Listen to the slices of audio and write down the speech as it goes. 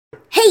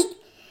Hey,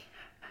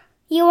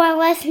 you are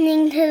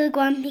listening to the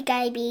Grumpy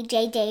Guy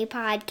BJJ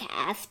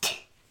podcast.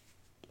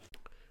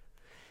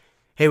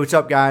 Hey, what's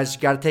up, guys?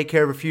 Got to take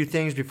care of a few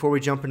things before we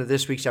jump into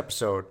this week's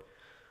episode.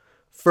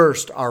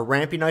 First, our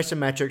Ramping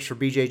Isometrics for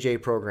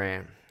BJJ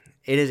program.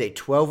 It is a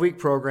 12-week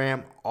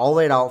program, all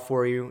laid out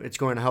for you. It's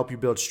going to help you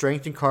build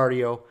strength and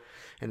cardio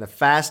in the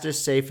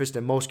fastest, safest,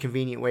 and most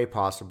convenient way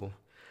possible.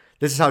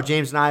 This is how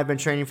James and I have been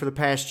training for the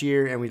past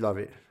year, and we love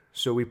it.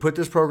 So we put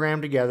this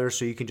program together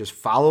so you can just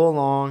follow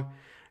along,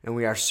 and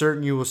we are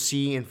certain you will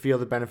see and feel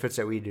the benefits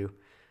that we do.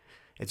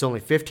 It's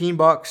only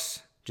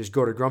 $15. Just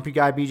go to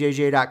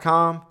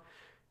grumpyguybjj.com,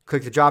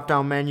 click the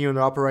drop-down menu in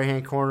the upper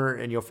right-hand corner,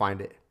 and you'll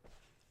find it.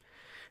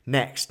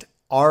 Next,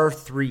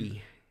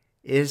 R3.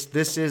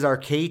 This is our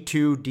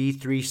K2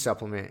 D3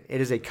 supplement. It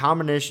is a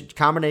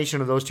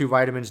combination of those two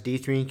vitamins,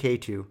 D3 and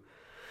K2.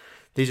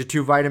 These are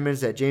two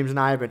vitamins that James and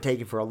I have been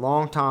taking for a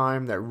long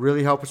time that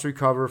really help us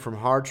recover from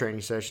hard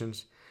training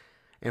sessions.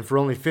 And for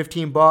only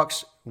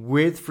 $15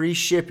 with free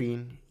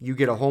shipping, you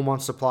get a whole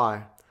month's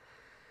supply.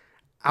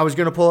 I was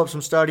going to pull up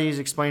some studies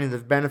explaining the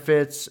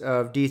benefits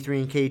of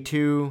D3 and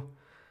K2,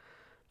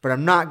 but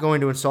I'm not going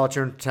to insult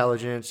your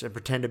intelligence and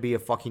pretend to be a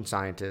fucking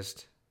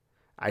scientist.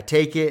 I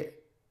take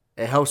it.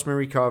 It helps me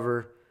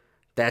recover.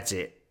 That's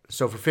it.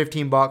 So for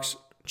 $15,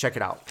 check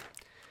it out.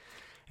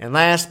 And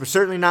last but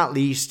certainly not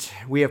least,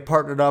 we have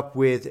partnered up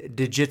with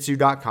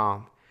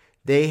Digitsu.com.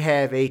 They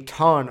have a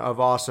ton of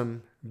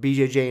awesome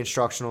BJJ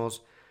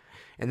instructionals,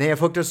 and they have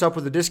hooked us up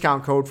with a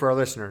discount code for our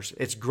listeners.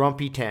 It's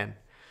Grumpy10.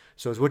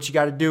 So what you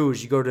got to do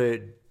is you go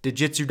to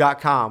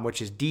Digitsu.com,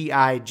 which is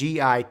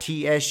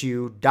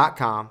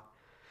Digitsu.com.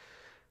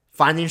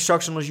 Find the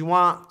instructionals you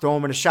want, throw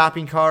them in a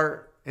shopping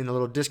cart. In the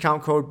little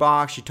discount code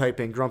box, you type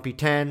in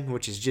Grumpy10,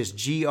 which is just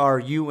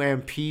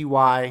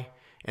GRUMPY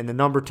and the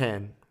number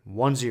 10,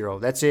 10.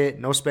 That's it,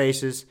 no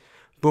spaces.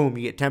 Boom,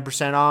 you get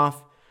 10%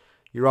 off.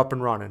 You're up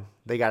and running.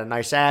 They got a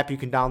nice app you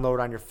can download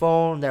on your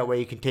phone. That way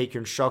you can take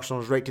your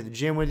instructionals right to the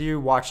gym with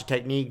you, watch the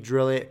technique,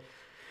 drill it.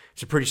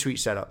 It's a pretty sweet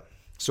setup.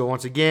 So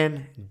once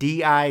again,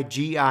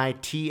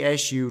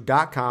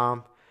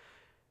 Digitsu.com.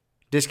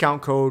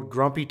 Discount code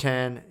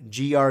Grumpy10,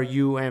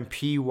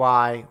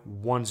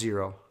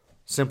 GRUMPY10.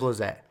 Simple as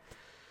that.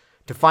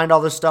 To find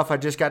all this stuff I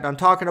just got done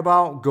talking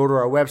about, go to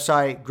our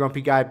website,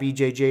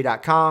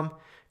 grumpyguybjj.com.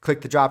 Click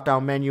the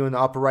drop-down menu in the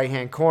upper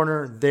right-hand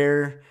corner.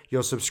 There,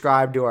 you'll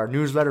subscribe to our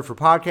newsletter for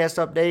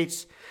podcast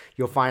updates.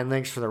 You'll find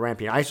links for the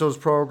Ramping Isos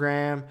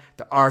program,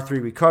 the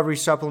R3 Recovery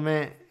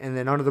Supplement, and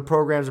then under the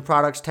Programs and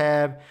Products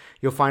tab,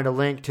 you'll find a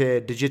link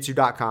to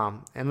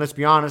Digitsu.com. And let's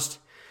be honest,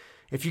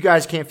 if you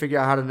guys can't figure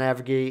out how to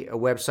navigate a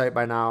website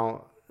by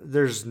now,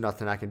 there's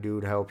nothing I can do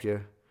to help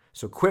you.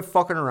 So quit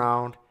fucking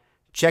around.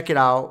 Check it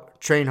out,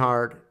 train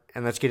hard,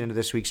 and let's get into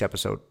this week's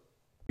episode.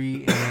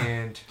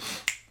 And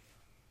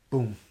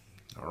boom.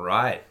 All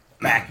right.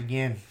 Back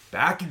again.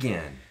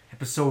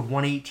 Episode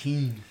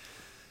 118.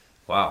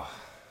 Wow.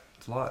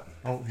 It's a lot.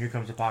 Oh, here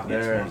comes the podcast.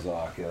 There's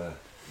Aka.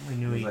 I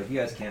knew He's like, you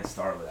guys can't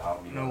start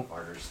without me, Nope.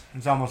 motherfuckers.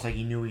 It's almost like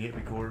he knew he hit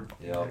record.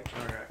 Yep. All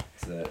right.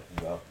 It's that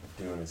about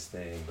doing his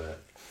thing,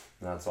 but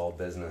now it's all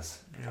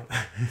business. Yep.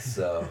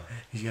 So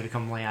He's got to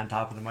come lay on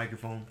top of the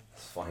microphone.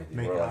 it's funny.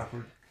 Make it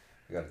awkward.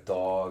 We got a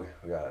dog.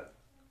 We got a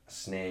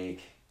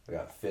snake. We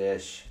got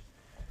fish.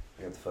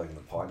 We got the The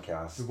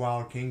podcast.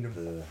 Wild Kingdom.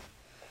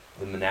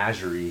 The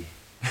menagerie.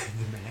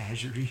 The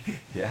menagerie.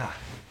 Yeah.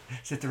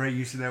 Is that the right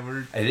use of that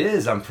word? It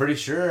is. I'm pretty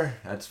sure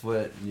that's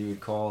what you would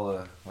call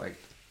a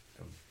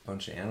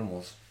bunch of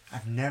animals.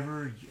 I've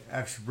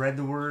read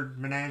the word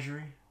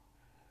menagerie.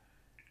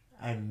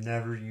 I've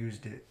never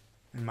used it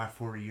in my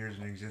 40 years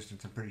in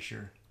existence, I'm pretty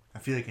sure. I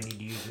feel like I need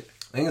to use it.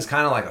 I think it's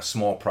kind of like a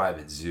small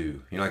private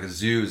zoo. You know, like a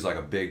zoo is like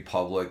a big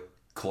public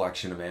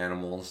collection of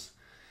animals,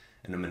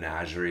 and a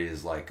menagerie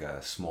is like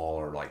a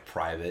smaller, like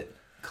private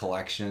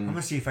collection. I'm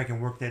gonna see if I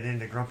can work that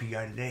into Grumpy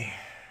Guy today.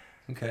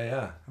 Okay,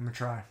 yeah. I'm gonna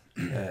try.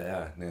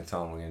 Yeah. I'm going to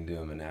tell them we're going to do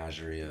a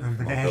menagerie of A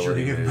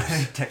menagerie mobility of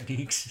moves.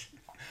 techniques.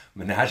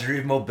 Menagerie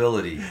of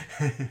mobility.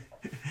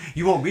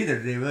 You won't be there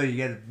today, will you?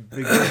 You got a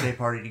big birthday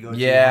party to go to.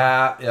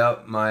 Yeah,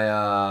 yep.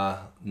 My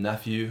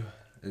nephew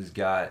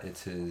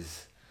it's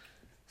his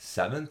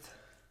 7th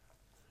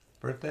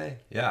birthday.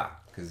 Yeah,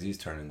 because he's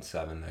turning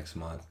 7 next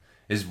month.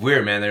 It's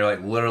weird, man. They're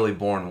like literally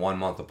born 1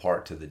 month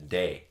apart to the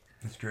day.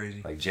 That's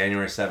crazy. Like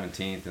January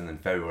 17th and then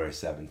February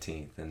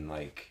 17th. And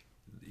like,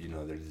 you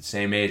know, they're the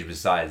same age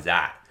besides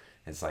that.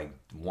 It's like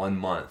 1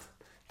 month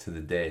to the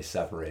day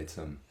separates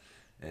them.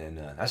 And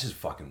that's just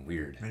fucking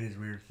weird. That is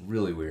weird.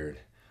 Really weird.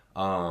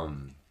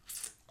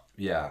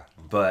 Yeah.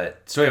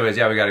 But, so anyways,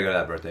 yeah, we got to go to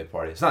that birthday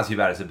party. It's not too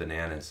bad. It's at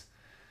Bananas.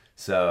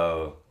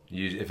 So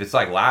if it's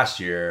like last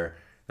year,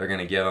 they're going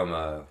to give them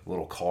a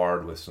little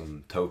card with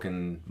some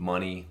token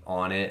money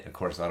on it. Of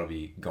course, that'll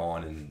be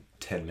gone in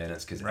 10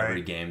 minutes because Right.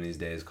 every game these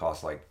days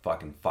costs like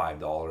fucking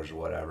 $5 or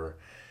whatever.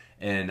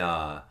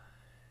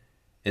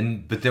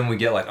 And but then we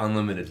get like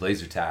unlimited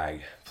laser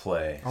tag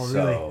play. Oh,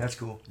 so, really? That's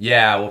cool.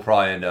 Yeah, we'll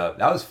probably end up.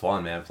 That was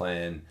fun, man,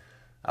 playing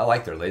I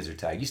like their laser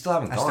tag. You still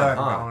haven't gone, still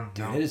haven't huh? gone,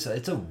 Dude, no.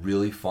 it's a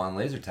really fun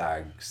laser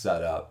tag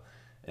setup.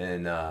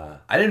 And I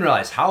didn't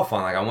realize how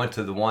fun. Like, I went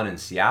to the one in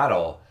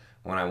Seattle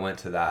when I went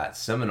to that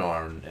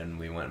seminar, and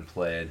we went and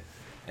played.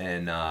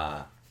 And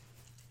I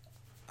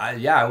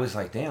was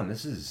like, damn,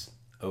 this is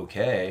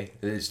okay.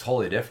 It's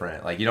totally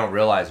different. Like, you don't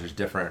realize there's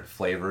different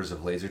flavors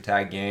of laser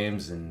tag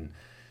games and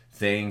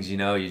things, you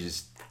know. You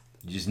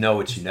just know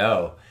what you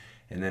know.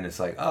 And then it's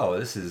like, oh,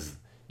 this is,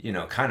 you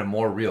know, kind of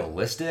more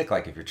realistic.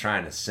 Like, if you're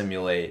trying to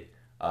simulate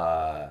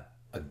a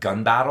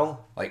gun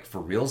battle, like,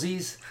 for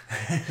realsies.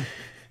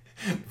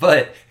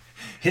 But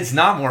it's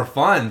not more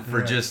fun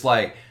for just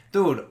like,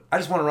 dude, I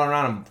just want to run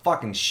around and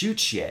fucking shoot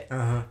shit.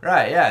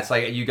 Right, yeah. It's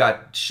like you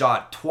got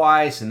shot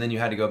twice, and then you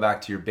had to go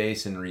back to your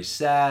base and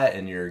reset,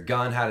 and your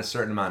gun had a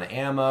certain amount of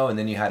ammo, and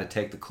then you had to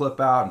take the clip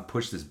out and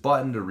push this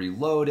button to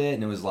reload it.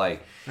 And it was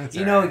like, That's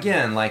you know,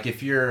 again, like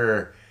if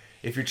you're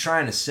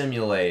trying to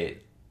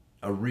simulate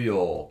a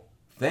real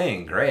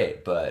thing,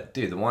 great. But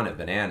dude, the one at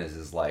Bananas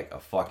is like a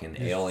fucking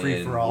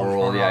alien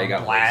world. Yeah, you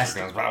got blast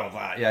guns, blah blah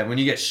blah. Yeah, when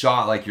you get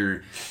shot, like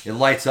it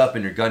lights up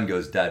and your gun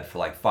goes dead for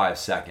like 5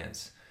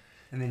 seconds.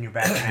 And then you're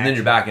back in action. And then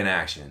you're back in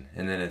action.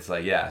 And then it's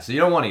like, yeah. So you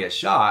don't want to get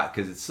shot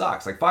because it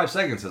sucks. Like 5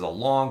 seconds is a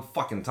long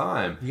fucking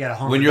time. You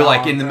gotta when you're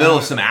like in the middle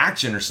of some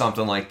action or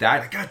something like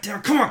that. Like, God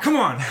damn, come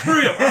on,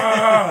 hurry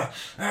up.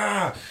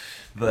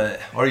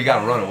 But, or you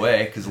gotta run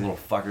away because the little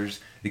fuckers.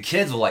 The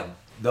kids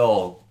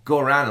they'll go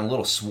around in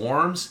little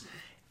swarms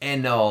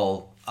and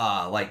they'll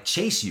like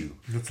chase you.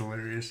 That's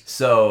hilarious.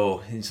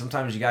 So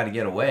sometimes you got to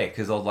get away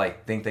because they'll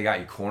like think they got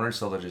you cornered.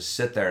 So they'll just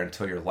sit there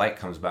until your light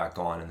comes back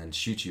on and then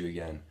shoot you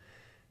again.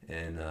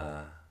 And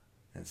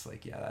it's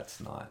like, yeah,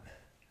 that's not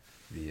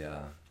the,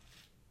 I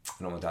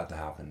don't want that to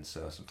happen.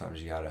 So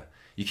sometimes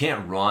you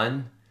can't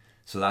run.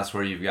 So that's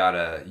where you've got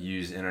to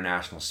use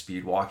international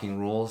speed walking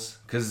rules.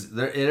 Because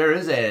there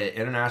is a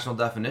international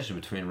definition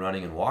between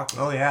running and walking.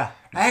 Oh, yeah.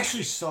 I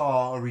actually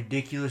saw a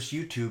ridiculous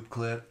YouTube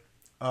clip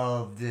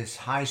of this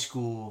high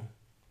school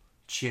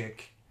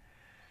chick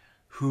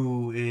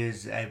who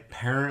is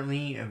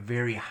apparently a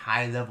very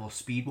high level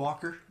speed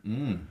walker.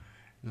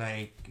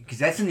 Like, because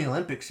that's in the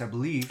Olympics, I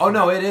believe. Oh,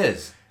 no, it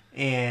is.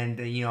 And,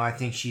 you know, I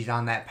think she's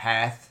on that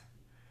path.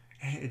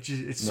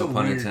 It's so weird.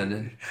 No pun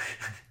intended.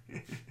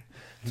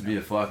 To be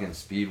a fucking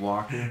speed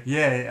walker.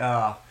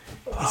 Yeah,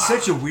 it's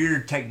such a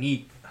weird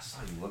technique. I saw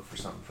you look for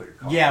something to put your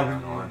coffee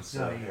on.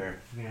 So you're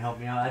here. going to help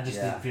me out? I just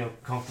didn't feel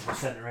comfortable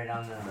setting it right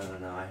on the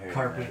No, I hear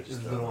carpet. You,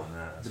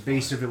 The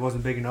base of it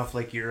wasn't big enough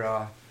like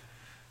your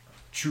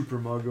trooper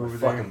mug over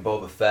there. Fucking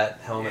Boba Fett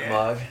helmet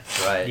mug.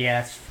 Right.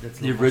 Yeah, that's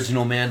the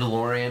original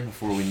Mandalorian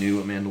before we knew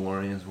what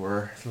Mandalorians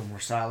were. It's a little more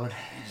solid.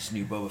 This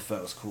new Boba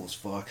Fett was cool as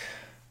fuck.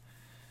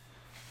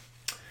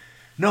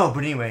 No,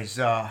 but anyways, she's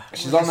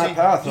on that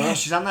path, huh? Yeah,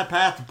 she's on that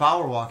path to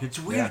power walk. It's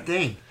a weird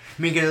thing.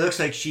 I mean, 'cause it looks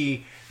like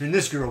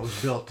this girl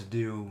was built to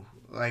do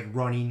like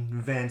running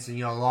events and,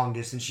 you know, long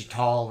distance. She's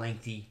tall,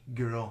 lengthy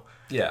girl.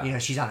 Yeah. You know,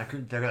 she's on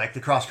they're like the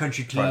cross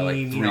country team.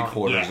 Probably like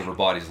three-quarters of her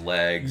body's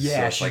legs.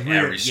 Yeah, so it's like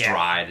weird. every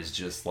stride is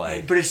just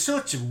like. But it's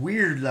such a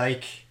weird,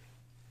 like,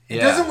 it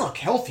doesn't look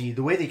healthy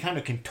the way they kind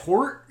of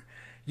contort.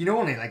 You know,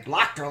 when they like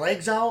lock their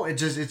legs out,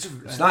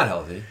 it's not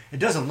healthy. It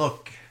doesn't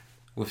look.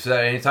 We've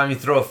said anytime you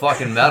throw a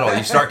fucking medal,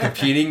 you start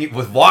competing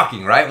with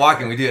walking, right?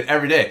 Walking, we do it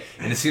every day.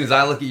 And as soon as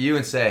I look at you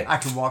and say, I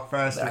can walk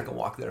faster. I can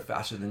walk there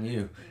faster than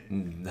you,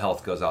 and the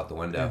health goes out the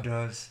window. It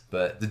does.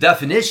 But the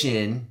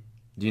definition,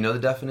 do you know the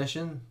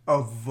definition?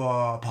 Of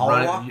power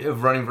walk?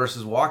 Of running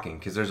versus walking.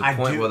 Because there's a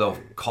point where they'll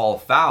call a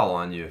foul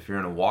on you if you're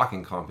in a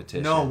walking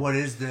competition. No, what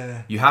is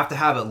the... You have to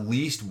have at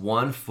least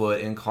 1 foot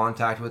in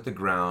contact with the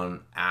ground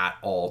at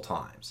all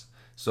times.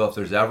 So if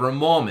there's ever a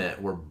moment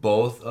where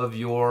both of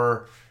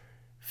your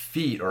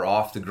feet are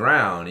off the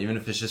ground, even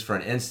if it's just for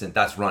an instant,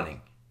 that's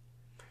running.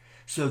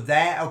 So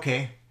that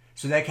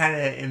kind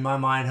of in my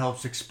mind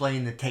helps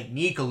explain the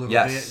technique a little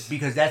bit,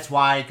 because that's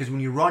why, because when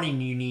you're running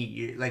you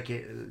need like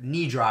a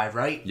knee drive,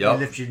 right? Yep. You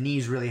lift your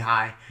knees really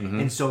high,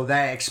 and so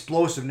that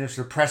explosiveness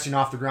of pressing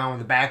off the ground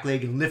with the back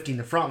leg and lifting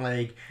the front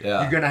leg,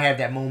 you're gonna have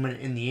that moment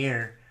in the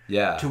air,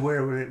 to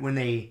where when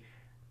they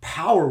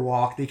power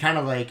walk, they kind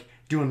of like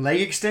doing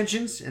leg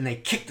extensions and they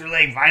kick their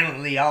leg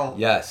violently out.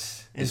 Yes.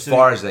 As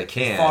far as they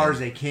can. As far as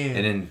they can.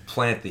 And then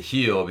plant the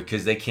heel,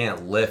 because they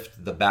can't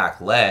lift the back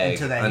leg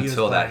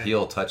until that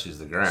heel touches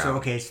the ground. So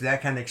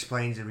that kind of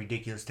explains the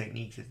ridiculous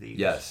techniques that they use.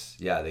 Yes.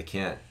 Yeah, they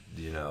can't,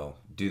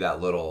 do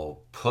that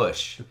little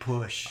push. The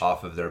push.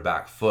 Off of their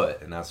back foot.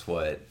 And that's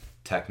what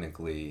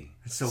technically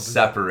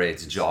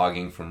separates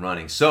jogging from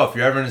running. So if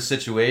you're ever in a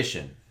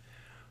situation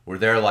where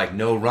they're like,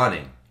 no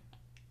running,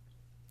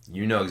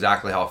 you know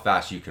exactly how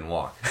fast you can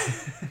walk.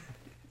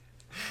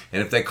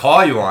 And if they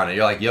call you on it,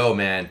 you're like, yo,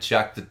 man,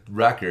 check the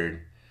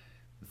record.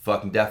 The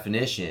fucking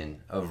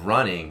definition of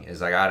running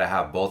is I got to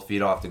have both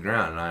feet off the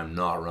ground, and I'm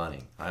not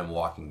running. I'm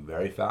walking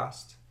very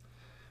fast,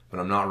 but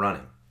I'm not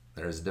running.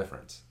 There is a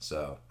difference.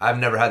 So I've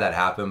never had that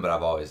happen, but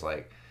I've always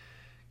like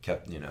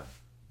kept, in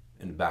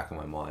the back of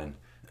my mind.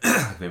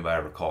 If anybody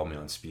ever called me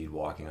on speed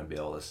walking, I'd be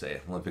able to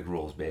say, Olympic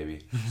rules,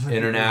 baby.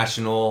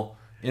 International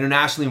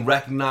internationally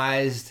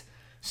recognized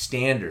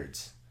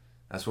standards.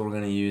 That's what we're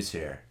going to use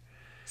here.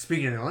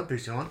 Speaking of the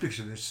Olympics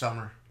are this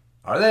summer.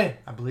 Are they?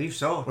 I believe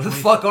so. Where the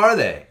fuck are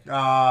they?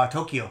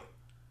 Tokyo.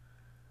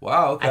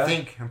 Wow, okay. I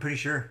think. I'm pretty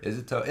sure. Is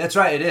it Tokyo? That's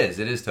right, it is.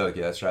 It is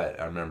Tokyo. That's right.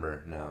 I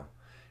remember now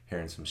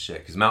hearing some shit.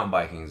 Because mountain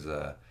biking is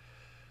a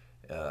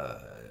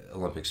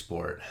Olympic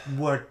sport.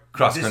 What?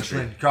 Cross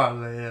country.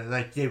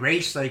 Like they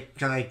race, like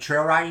kind of like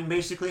trail riding,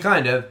 basically?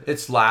 Kind of.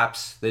 It's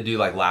laps. They do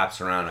like laps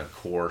around a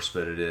course,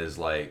 but it is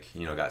like,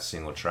 got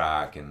single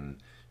track and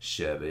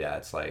shit. But yeah,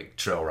 it's like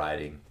trail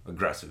riding.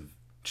 Aggressive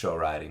trail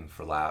riding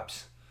for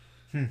laps.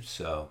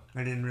 So.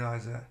 I didn't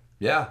realize that.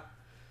 Yeah.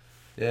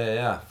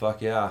 Yeah.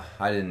 Fuck yeah.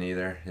 I didn't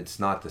either. It's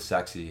not the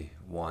sexy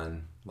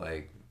one.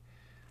 Like,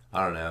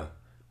 I don't know.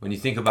 When you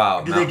think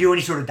about... Do they do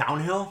any sort of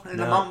downhill in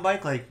the mountain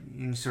bike? Like,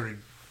 any sort of...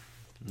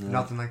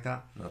 Nothing like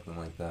that? Nothing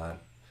like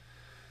that.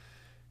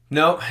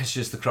 No, it's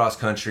just the cross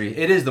country.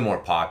 It is the more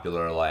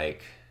popular,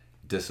 like,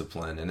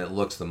 discipline, and it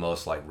looks the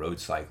most like road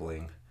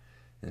cycling.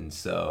 And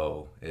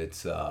so,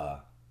 it's...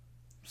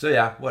 So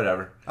yeah,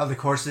 whatever. Other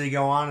courses they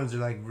go on, is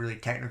there like really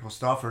technical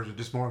stuff, or is it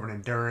just more of an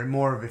endurance,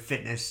 more of a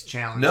fitness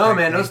challenge? No,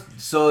 man.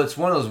 So it's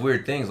one of those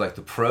weird things. Like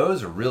the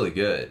pros are really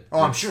good.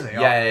 Oh, I'm sure they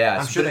are. Yeah.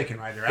 I'm sure they can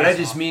ride their ass But I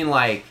just off. mean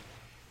like,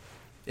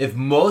 if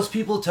most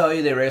people tell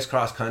you they race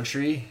cross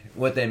country,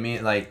 what they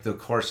mean, like the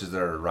courses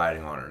they're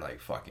riding on are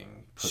like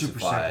fucking Super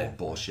pussified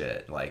simple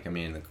bullshit. Like I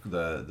mean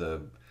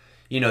the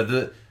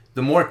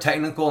more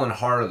technical and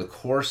harder the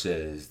course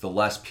is, the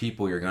less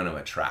people you're going to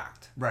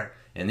attract. Right.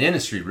 And the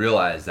industry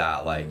realized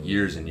that like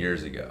years and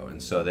years ago.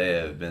 And so they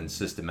have been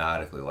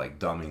systematically like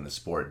dumbing the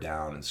sport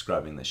down and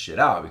scrubbing the shit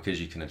out because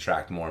you can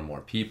attract more and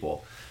more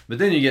people. But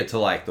then you get to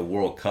like the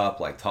World Cup,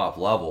 like top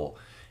level,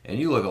 and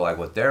you look at like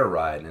what they're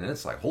riding and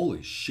it's like,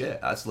 holy shit,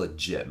 that's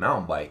legit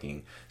mountain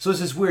biking. So it's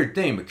this weird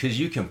thing because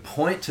you can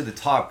point to the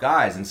top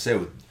guys and say,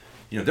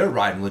 they're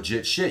riding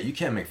legit shit. You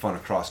can't make fun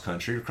of cross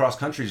country. Cross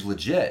country's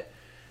legit.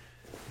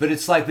 But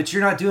it's like, but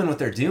you're not doing what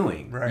they're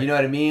doing. Right. You know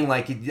what I mean?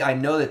 Like, I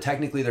know that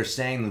technically they're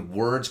saying the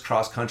words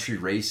cross-country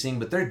racing,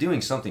 but they're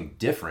doing something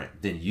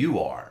different than you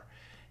are.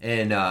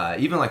 And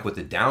even like with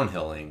the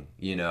downhilling,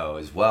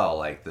 as well,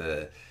 like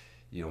the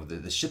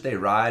shit they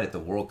ride at the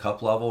World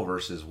Cup level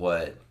versus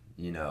what,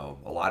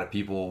 a lot of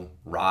people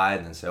ride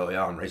and then say, oh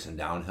yeah, I'm racing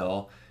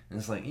downhill. And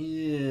it's like,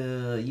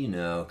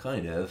 yeah,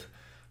 kind of.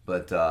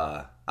 But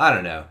I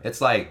don't know.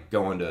 It's like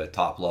going to a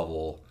top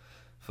level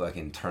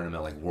fucking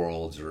tournament like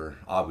Worlds or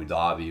Abu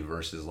Dhabi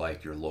versus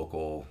like your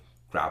local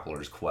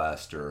Grappler's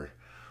Quest or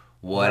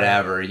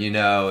whatever.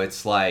 Right.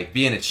 It's like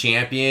being a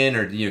champion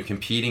or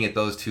competing at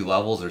those two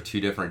levels are two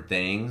different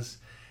things.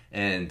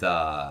 And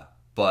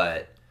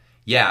but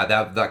yeah,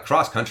 that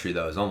cross country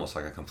though is almost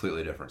like a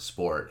completely different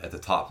sport at the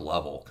top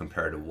level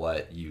compared to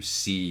what you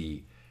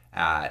see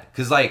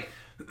because like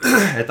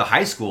at the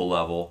high school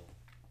level,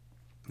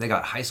 they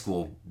got high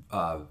school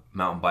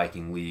mountain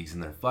biking leagues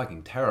and they're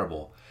fucking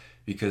terrible.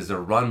 Because they're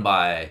run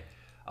by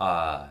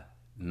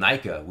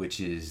NICA,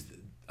 which is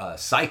a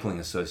cycling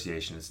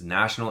association. It's the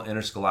National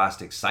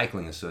Interscholastic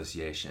Cycling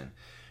Association.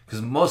 Because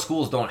most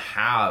schools don't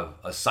have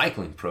a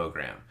cycling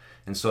program.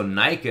 And so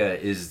NICA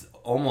is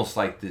almost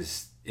like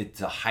this,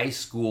 it's a high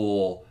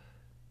school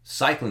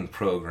cycling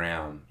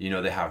program.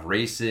 They have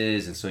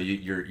races, and so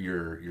your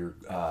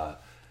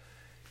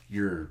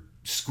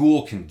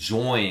school can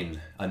join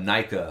a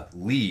NICA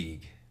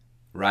league,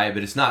 right?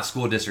 But it's not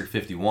School District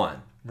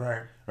 51.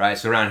 Right.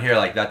 So around here,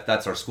 like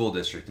that's our school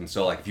district. And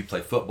so like if you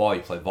play football,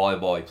 you play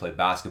volleyball, you play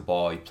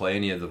basketball, you play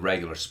any of the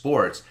regular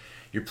sports,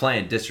 you're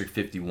playing District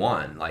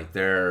 51. Like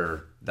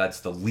that's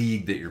the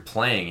league that you're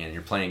playing in.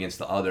 You're playing against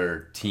the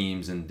other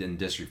teams in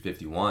District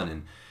 51.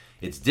 And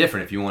it's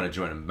different if you want to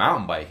join a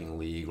mountain biking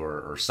league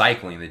or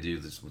cycling. They do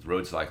this with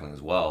road cycling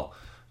as well.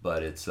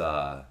 But it's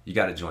you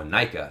got to join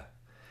NICA.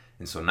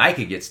 And so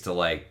NICA gets to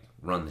like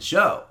run the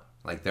show.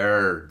 Like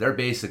they're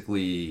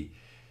basically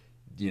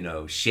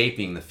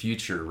shaping the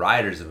future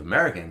riders of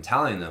America and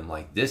telling them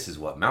like this is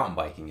what mountain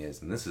biking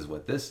is and this is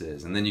what this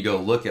is. And then you go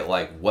look at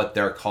like what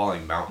they're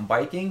calling mountain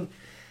biking,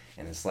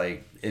 and it's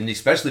like, and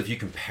especially if you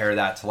compare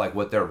that to like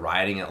what they're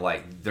riding at,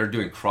 like they're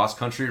doing cross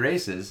country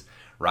races,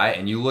 right?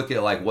 And you look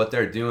at like what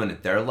they're doing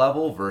at their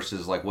level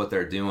versus like what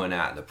they're doing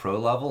at the pro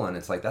level, and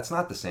it's like that's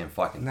not the same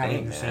fucking not thing,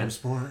 even man. The same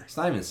sport. It's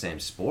not even the same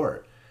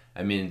sport.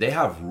 I mean, they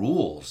have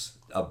rules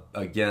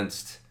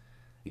against.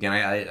 Again,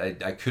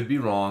 I could be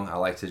wrong. I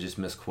like to just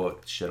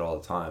misquote shit all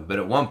the time. But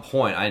at one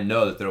point, I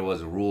know that there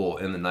was a rule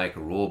in the NICA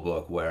rule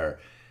book where,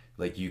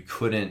 like, you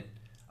couldn't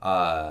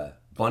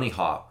bunny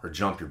hop or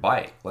jump your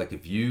bike. Like,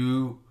 if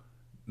you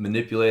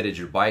manipulated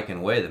your bike in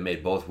a way that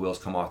made both wheels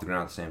come off the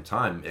ground at the same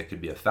time, it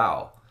could be a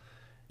foul.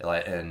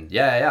 And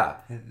yeah.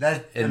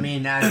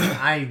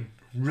 I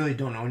really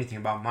don't know anything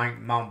about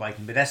mountain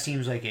biking, but that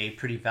seems like a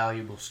pretty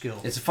valuable skill.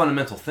 It's a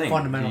fundamental thing.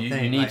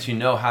 You need to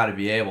know how to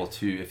be able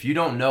to, if you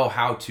don't know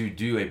how to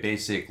do a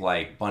basic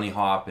like bunny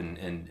hop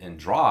and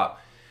drop,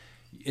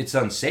 it's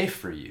unsafe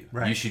for you.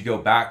 Right. You should go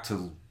back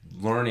to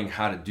learning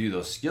how to do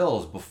those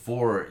skills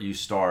before you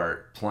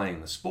start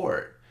playing the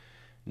sport,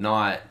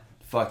 not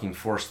fucking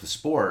force the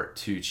sport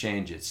to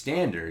change its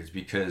standards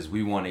because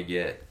we want to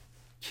get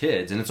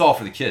kids, and it's all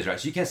for the kids, right?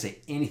 So you can't say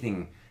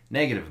anything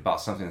negative about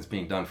something that's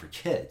being done for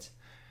kids,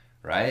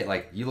 right?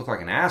 Like, you look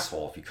like an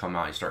asshole if you come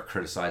out and you start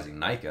criticizing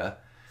NICA.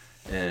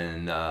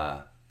 And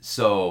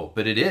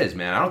but it is,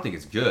 man. I don't think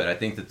it's good. I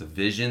think that the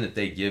vision that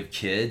they give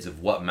kids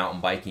of what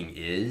mountain biking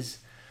is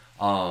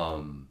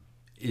not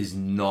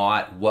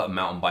what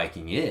mountain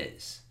biking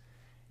is.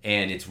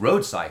 And it's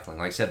road cycling.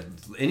 Like I said,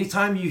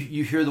 anytime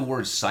you hear the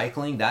word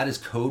cycling, that is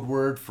code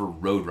word for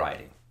road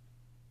riding.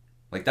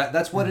 Like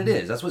that's what it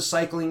is. That's what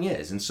cycling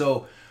is. And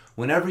so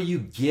whenever you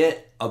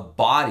get a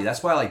body,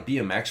 that's why like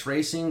BMX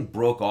racing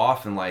broke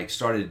off and like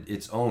started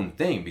its own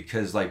thing,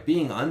 because like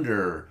being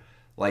under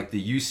like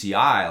the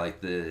UCI,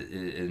 like I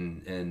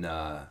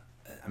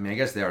mean, I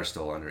guess they are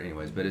still under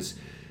anyways, but it's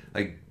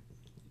like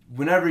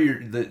whenever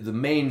you're the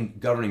main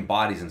governing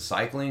bodies in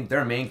cycling,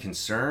 their main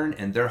concern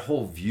and their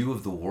whole view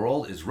of the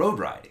world is road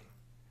riding.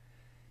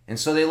 And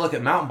so they look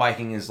at mountain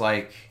biking as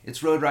like,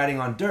 it's road riding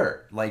on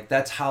dirt. Like,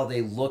 that's how they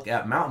look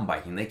at mountain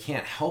biking. They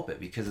can't help it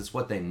because it's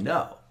what they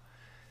know.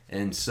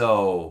 And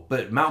so,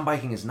 but mountain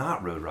biking is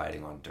not road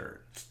riding on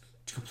dirt. It's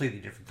a completely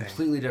different thing.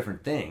 Completely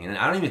different thing. And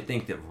I don't even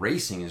think that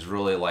racing is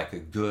really like a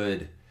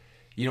good,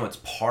 it's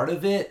part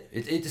of it.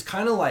 It's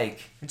kind of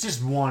like... It's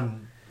just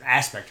one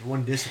aspect,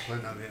 one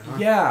discipline of it, huh?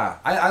 Yeah.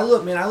 I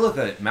look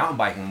at mountain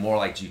biking more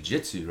like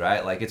jiu-jitsu,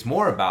 right? Like, it's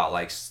more about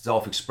like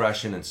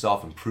self-expression and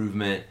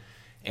self-improvement.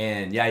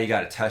 And yeah, you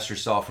got to test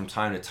yourself from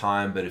time to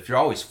time, but if you're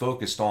always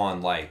focused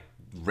on like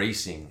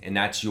racing and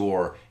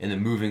then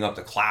moving up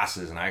the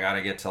classes and I got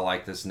to get to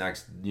like this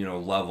next,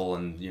 level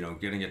and,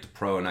 getting it to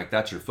pro and like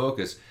that's your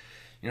focus,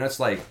 it's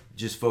like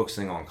just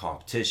focusing on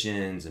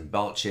competitions and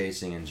belt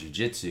chasing and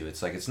jiu-jitsu.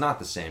 It's like, it's not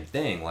the same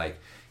thing. Like,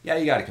 yeah,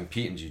 you got to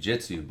compete in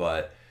jiu-jitsu,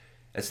 but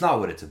it's not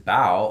what it's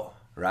about.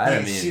 Right, yeah,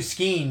 I mean,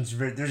 skiing's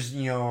there's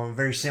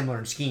very similar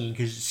in skiing,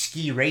 because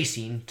ski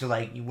racing to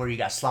like where you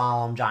got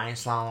slalom, giant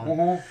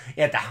slalom,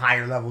 at the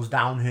higher levels,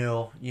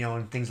 downhill,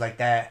 and things like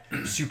that,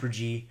 Super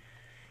G.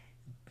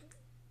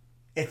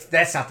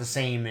 That's not the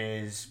same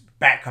as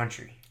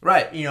backcountry,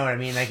 right? You know what I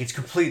mean? Like, it's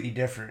completely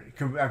different,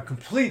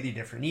 completely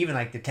different. Even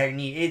like the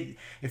technique.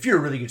 If you're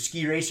a really good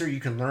ski racer,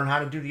 you can learn how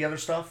to do the other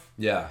stuff.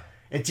 Yeah,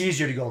 it's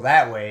easier to go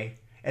that way,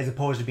 as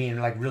opposed to being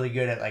like really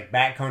good at like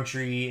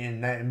backcountry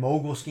and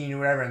mogul skiing or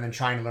whatever, and then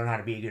trying to learn how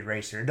to be a good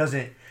racer.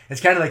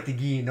 It's kind of like the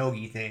gi and no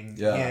gi thing.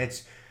 Yeah.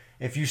 It's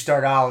if you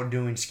start out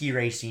doing ski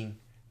racing,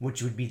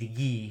 which would be the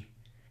gi,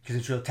 because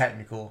it's real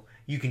technical,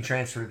 you can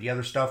transfer the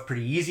other stuff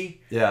pretty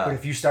easy. Yeah. But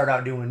if you start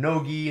out doing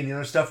no gi and the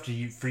other stuff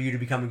for you to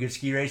become a good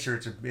ski racer,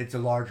 it's a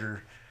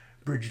larger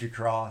bridge to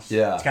cross.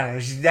 Yeah. It's kind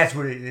of that's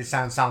what it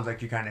sounds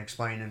like you're kind of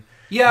explaining.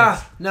 Yeah.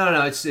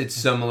 No. It's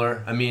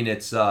similar. I mean,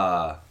 it's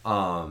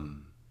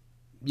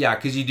yeah,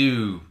 because you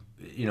do,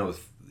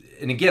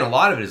 and again, a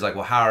lot of it is like,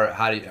 well, how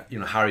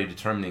are you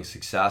determining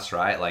success,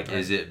 right? Like, right.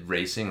 Is it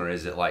racing or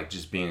is it like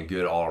just being a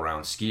good all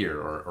around skier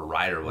or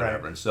rider or whatever?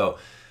 Right. And so,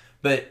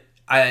 but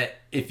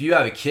if you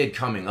have a kid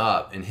coming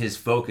up and his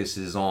focus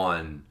is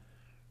on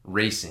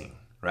racing,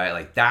 right?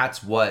 Like,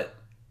 that's what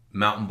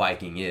mountain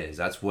biking is.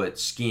 That's what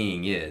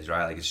skiing is,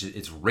 right? Like,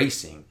 it's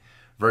racing.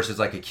 Versus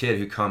like a kid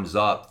who comes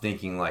up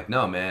thinking like,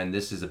 no, man,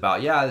 this is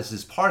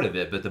part of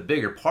it, but the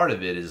bigger part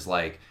of it is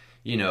like,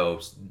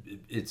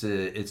 it's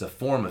a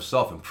form of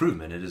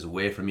self-improvement. It is a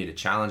way for me to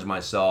challenge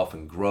myself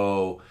and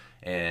grow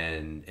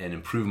and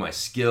improve my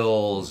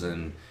skills,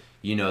 and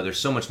there's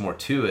so much more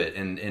to it.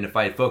 And if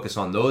I focus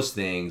on those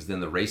things, then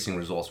the racing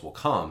results will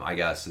come, I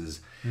guess, is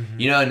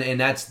and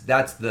that's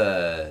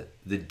the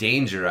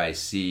danger I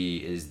see,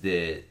 is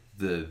that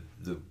the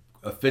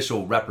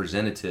official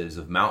representatives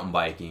of mountain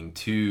biking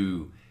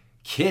to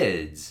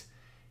kids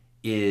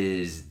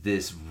is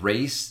this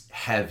race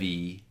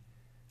heavy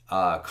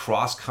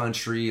cross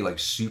country, like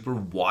super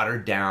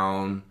watered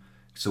down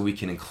so we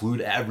can include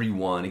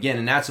everyone again.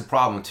 And that's the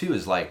problem too,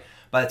 is like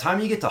by the time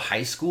you get to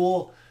high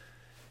school,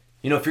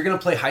 if you're gonna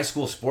play high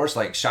school sports,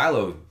 like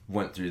Shiloh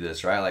went through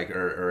this, right? Like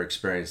or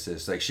experienced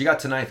this. Like, she got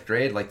to 9th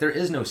grade, like there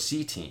is no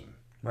C team,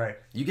 right?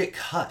 You get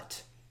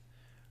cut,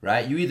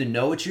 right? You either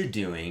know what you're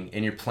doing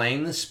and you're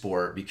playing the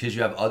sport because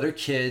you have other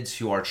kids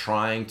who are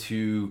trying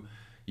to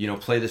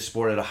play the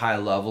sport at a high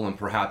level and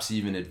perhaps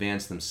even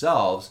advance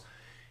themselves,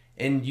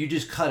 and you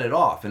just cut it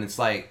off. And it's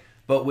like,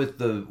 but with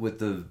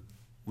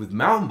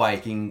mountain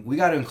biking, we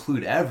got to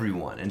include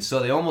everyone. And so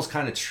they almost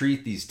kind of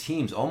treat these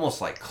teams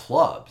almost like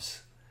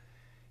clubs.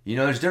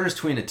 There's a difference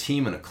between a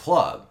team and a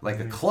club. Like,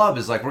 a club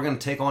is like, we're going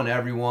to take on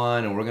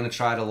everyone and we're going to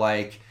try to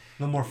like...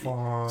 A little more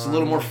fun. It's a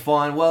little more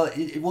fun. Well,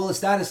 it's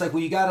that. It's like,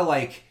 well, you got to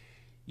like...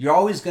 You're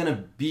always going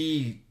to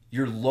be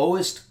your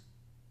lowest...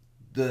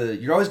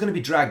 You're always going to be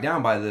dragged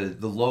down by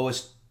the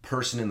lowest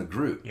person in the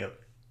group. Yep.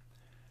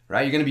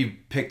 Right, you're going to be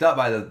picked up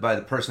by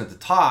the person at the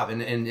top,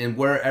 and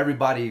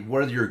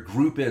where your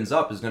group ends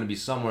up is going to be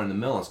somewhere in the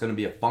middle. It's going to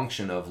be a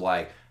function of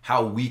like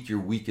how weak your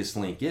weakest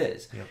link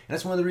is. Yep. And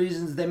that's one of the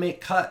reasons they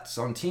make cuts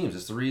on teams.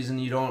 It's the reason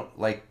you don't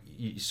like.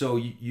 You're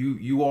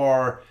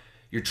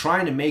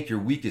trying to make your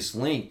weakest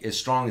link as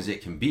strong as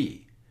it can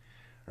be,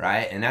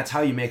 right? And that's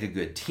how you make a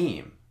good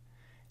team.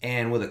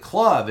 And with a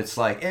club, it's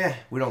like,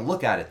 we don't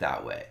look at it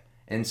that way.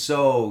 And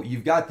so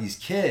you've got these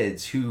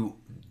kids who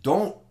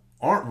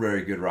aren't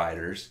very good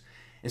riders.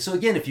 And so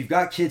again, if you've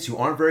got kids who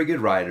aren't very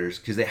good riders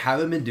because they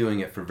haven't been doing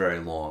it for very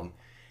long,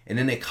 and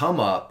then they come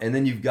up, and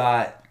then you've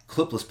got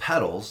clipless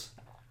pedals,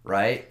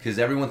 right? Because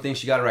everyone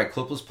thinks you got to ride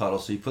clipless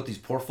pedals, so you put these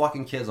poor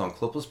fucking kids on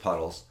clipless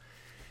pedals.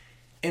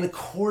 And of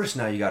course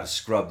now you got to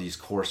scrub these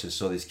courses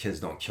so these kids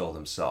don't kill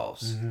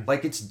themselves. Mm-hmm.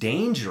 Like, it's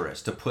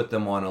dangerous to put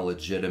them on a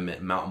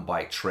legitimate mountain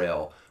bike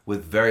trail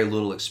with very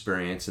little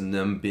experience and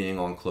them being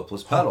on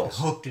clipless pedals.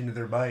 Hooked into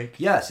their bike.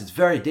 Yes, it's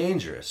very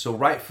dangerous. So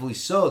rightfully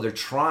so, they're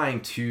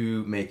trying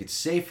to make it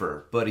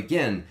safer. But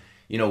again,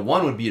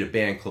 one would be to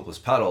ban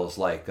clipless pedals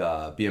like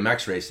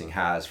BMX racing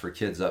has for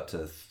kids up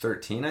to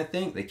 13, I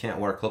think. They can't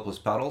wear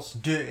clipless pedals.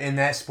 In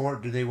that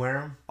sport, do they wear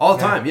them? All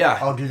the time, yeah.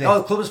 Oh, do they?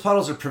 Oh, clipless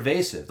pedals are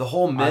pervasive. The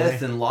whole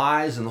myth and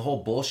lies and the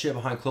whole bullshit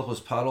behind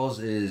clipless pedals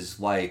is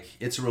like,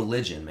 it's a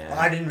religion, man.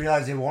 I didn't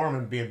realize they wore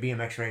them in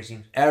BMX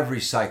racing. Every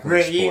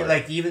cycling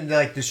sport. Even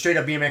the straight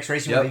up BMX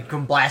racing where they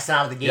come blasting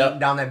out of the gate and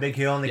down that big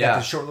hill and they got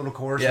the short little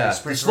course and they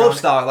sprint the slope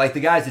style, like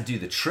the guys that do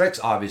the tricks,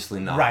 obviously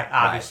not. Right,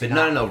 obviously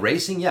But no,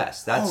 racing,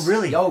 yes. Oh,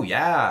 really? Oh,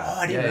 yeah. Oh,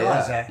 I didn't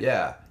realize that.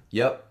 Yeah.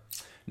 Yep.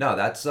 No,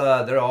 that's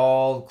they're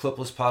all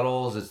clipless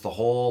pedals. It's the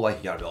whole, like,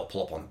 you gotta be able to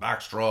pull up on the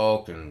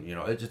backstroke, and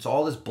it's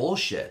all this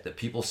bullshit that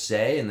people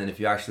say, and then if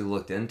you actually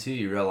looked into,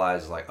 you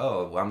realize like,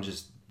 oh, well, I'm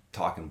just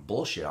talking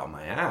bullshit out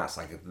my ass.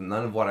 Like,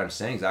 none of what I'm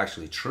saying is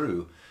actually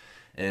true,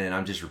 and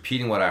I'm just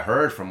repeating what I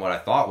heard from what I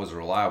thought was a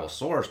reliable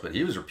source, but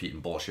he was repeating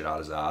bullshit out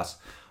his ass.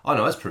 Oh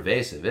no, it's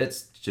pervasive.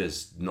 It's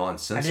just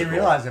nonsensical. I didn't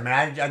realize that,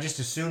 man. I just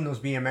assumed those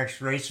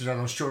BMX racers on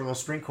those short little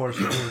sprint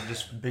courses were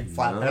just big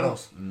flat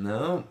pedals.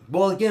 No.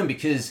 Well, again,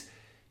 because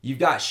you've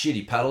got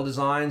shitty pedal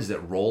designs that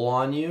roll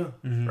on you,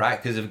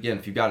 right? Because again,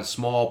 if you've got a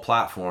small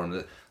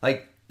platform,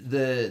 like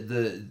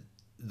the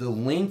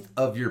length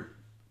of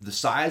the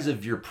size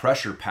of your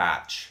pressure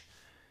patch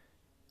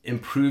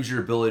improves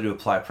your ability to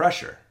apply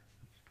pressure.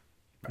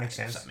 Right? Makes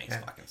sense. That makes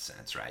fucking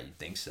sense, right? You'd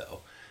think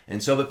so.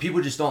 And so, but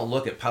people just don't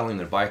look at pedaling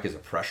their bike as a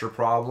pressure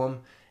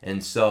problem.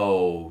 And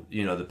so,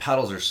 the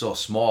pedals are so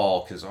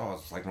small because,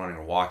 it's like running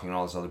or walking and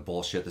all this other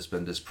bullshit that's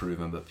been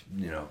disproven. But,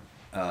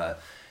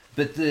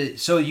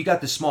 so you got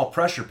this small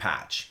pressure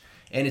patch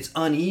and it's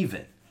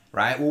uneven,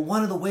 right? Well,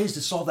 one of the ways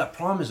to solve that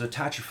problem is to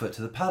attach your foot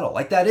to the pedal.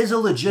 Like, that is a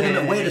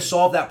legitimate way to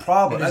solve that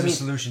problem. It is a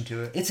solution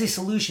to it. It's a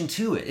solution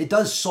to it. It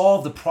does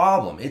solve the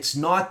problem. It's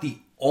not the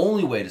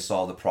only way to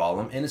solve the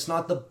problem, and it's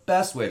not the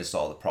best way to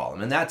solve the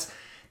problem. And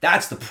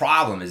that's the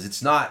problem, is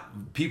it's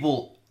not,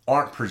 people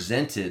aren't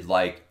presented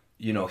like,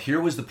 here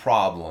was the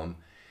problem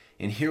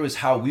and here was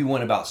how we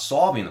went about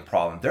solving the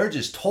problem. They're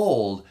just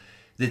told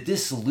that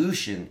this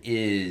solution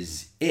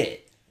is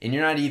it. And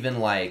you're not even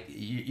like,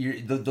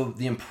 the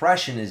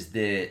impression is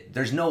that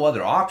there's no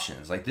other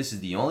options. Like, this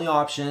is the only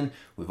option.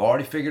 We've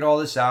already figured all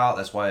this out.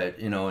 That's why,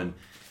 and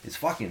it's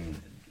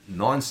fucking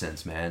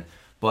nonsense, man.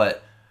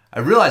 But I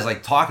realize,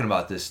 like, talking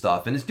about this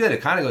stuff, and it's good.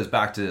 It kind of goes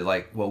back to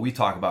like what we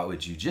talk about with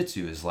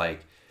jiu-jitsu is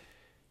like,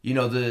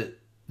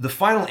 the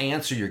final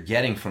answer you're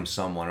getting from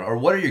someone, or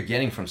what are you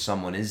getting from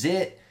someone?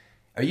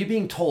 Are you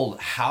being told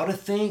how to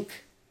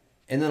think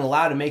and then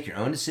allowed to make your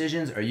own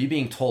decisions? Or are you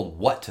being told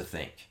what to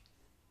think?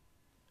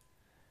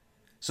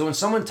 So when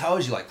someone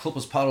tells you like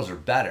clipless pedals are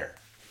better,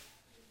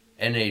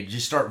 and they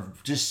just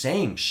start just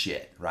saying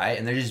shit, right?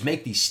 And they just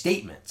make these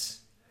statements,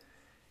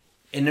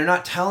 and they're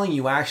not telling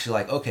you actually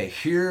like, okay,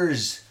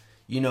 here's,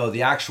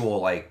 the actual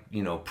like,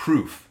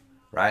 proof,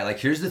 right? Like,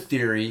 here's the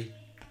theory,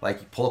 like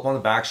you pull up on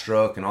the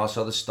backstroke and all this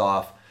other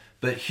stuff.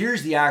 But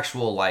here's the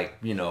actual,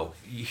 like,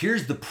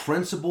 here's the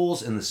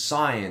principles and the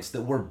science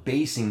that we're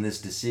basing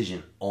this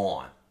decision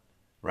on,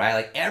 right?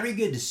 Like, every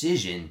good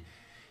decision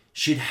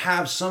should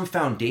have some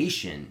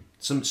foundation,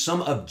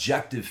 some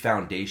objective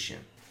foundation,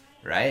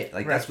 right?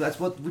 Like, right. That's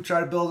what we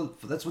try to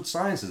build. That's what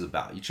science is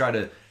about. You try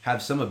to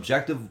have some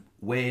objective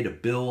way to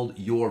build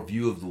your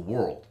view of the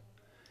world.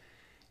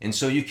 And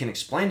so you can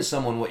explain to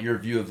someone what your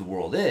view of the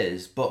world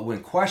is, but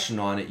when questioned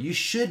on it, you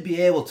should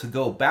be able to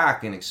go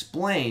back and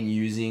explain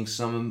using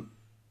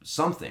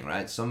something,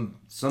 right? Some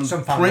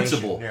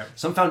principle,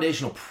 some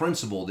foundational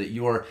principle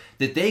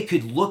that they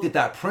could look at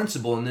that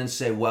principle and then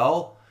say,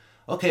 well,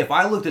 okay, if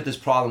I looked at this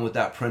problem with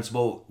that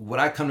principle, would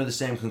I come to the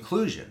same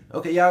conclusion?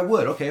 Okay, yeah, I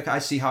would. Okay, I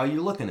see how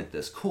you're looking at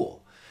this.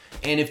 Cool.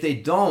 And if they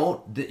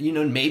don't,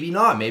 maybe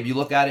not. Maybe you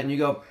look at it and you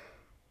go,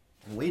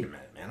 wait a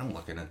minute, man, I'm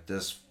looking at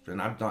this and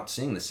I'm not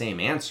seeing the same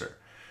answer,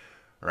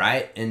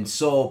 right? And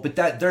so, but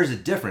there's a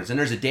difference and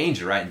there's a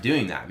danger, right, in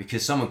doing that,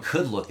 because someone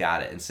could look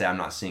at it and say, I'm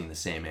not seeing the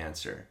same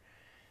answer.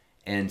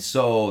 And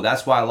so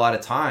that's why a lot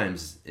of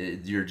times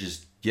you're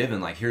just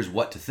given like, here's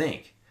what to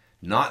think,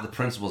 not the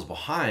principles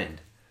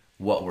behind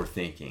what we're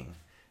thinking.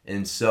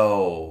 And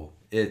so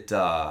it,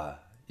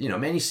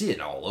 man, you see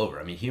it all over.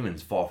 I mean,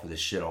 humans fall for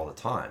this shit all the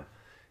time.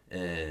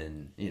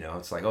 And,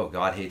 it's like, oh,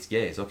 God hates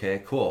gays.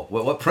 Okay, cool.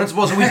 What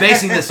principles are we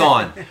basing this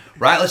on?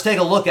 Right? Let's take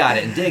a look at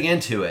it and dig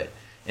into it.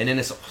 And then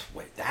it's,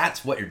 wait,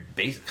 that's what you're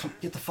basing. Come,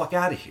 get the fuck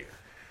out of here.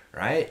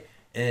 right?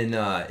 And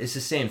it's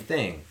the same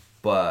thing,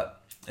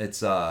 but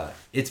it's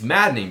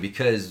maddening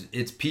because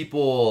it's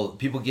people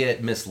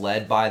get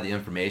misled by the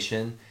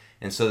information,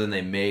 and so then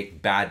they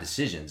make bad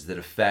decisions that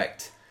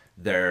affect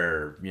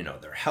their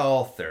their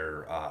health,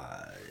 their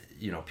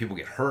people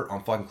get hurt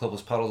on fucking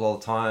clipless pedals all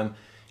the time.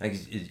 Like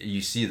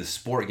you see the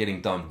sport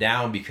getting dumbed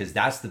down because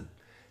that's the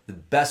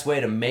best way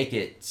to make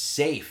it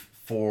safe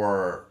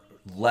for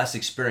less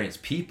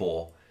experienced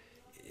people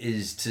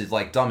is to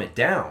like dumb it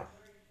down.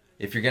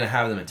 If you're gonna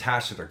have them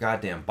attached to their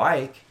goddamn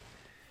bike,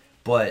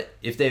 but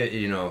if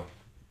they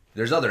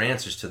there's other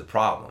answers to the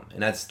problem,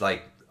 and that's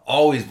like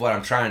always what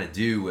I'm trying to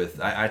do with.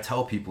 I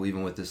tell people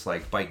even with this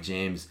like Bike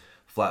James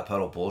flat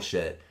pedal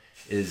bullshit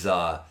is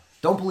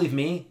don't believe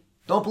me.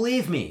 Don't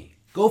believe me.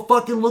 Go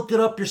fucking look it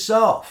up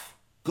yourself.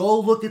 Go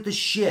look at the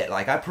shit.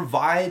 Like I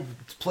provide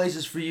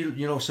places for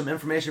you, some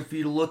information for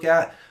you to look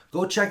at.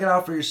 Go check it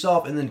out for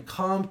yourself and then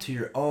come to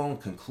your own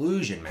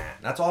conclusion, man.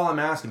 That's all I'm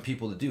asking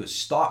people to do is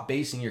stop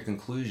basing your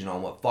conclusion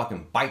on what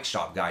fucking bike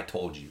shop guy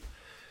told you.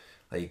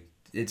 Like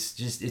it's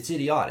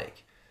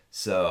idiotic.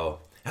 So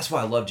that's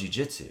why I love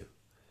jiu-jitsu.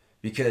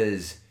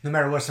 Because no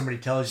matter what somebody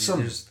tells you,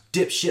 some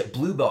dipshit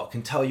blue belt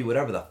can tell you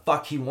whatever the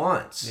fuck he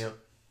wants. Yep.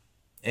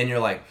 And you're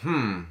like,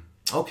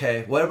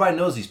 okay, well, everybody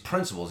knows these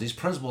principles. These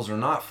principles are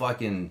not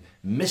fucking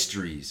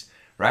mysteries,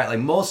 right? Like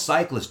most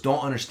cyclists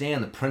don't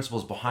understand the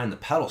principles behind the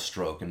pedal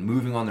stroke and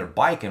moving on their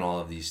bike and all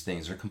of these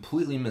things. They're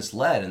completely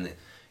misled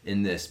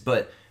in this.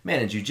 But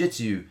man, in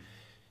jiu-jitsu,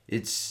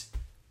 it's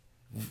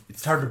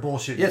hard to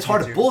bullshit. Yeah, it's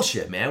hard to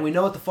bullshit, man. We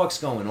know what the fuck's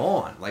going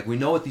on. Like we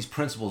know what these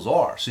principles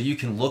are. So you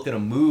can look at a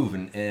move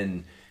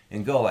and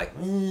go like,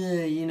 I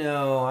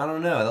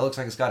don't know. That looks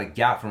like it's got a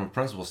gap from a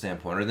principle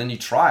standpoint. Or then you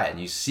try it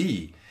and you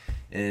see.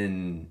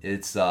 And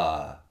it's,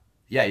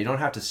 you don't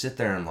have to sit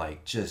there and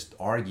like just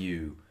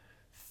argue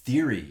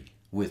theory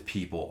with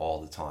people all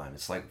the time.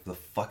 It's like the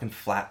fucking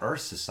Flat Earth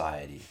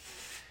Society.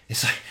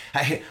 It's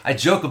like, I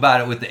joke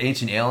about it with the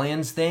ancient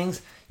aliens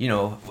things.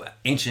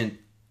 Ancient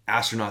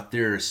astronaut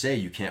theorists say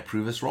you can't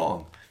prove us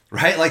wrong,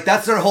 right? Like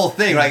that's their whole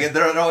thing. Like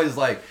they're always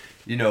like,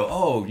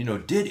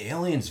 did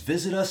aliens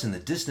visit us in the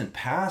distant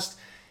past?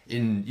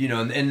 And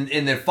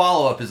their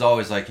follow-up is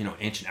always like,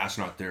 ancient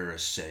astronaut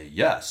theorists say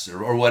yes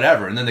or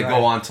whatever. And then they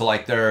go on to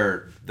like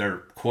their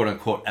quote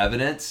unquote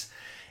evidence.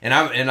 And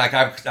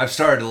I've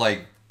started to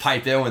like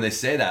pipe in when they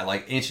say that,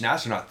 like ancient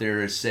astronaut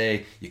theorists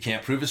say you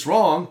can't prove us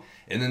wrong.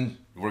 And then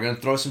we're going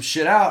to throw some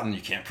shit out and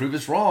you can't prove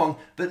us wrong.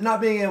 But not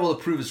being able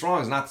to prove us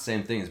wrong is not the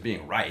same thing as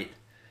being right.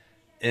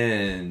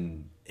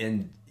 And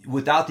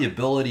without the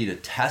ability to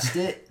test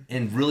it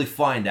and really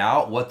find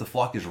out what the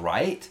fuck is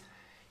right,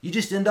 you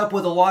just end up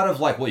with a lot of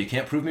like, well, you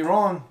can't prove me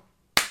wrong.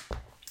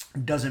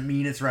 Doesn't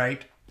mean it's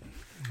right.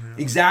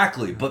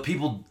 Exactly. But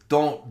people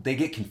they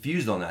get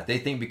confused on that. They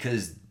think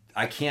because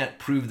I can't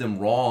prove them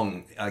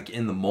wrong like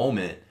in the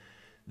moment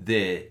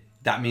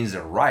that means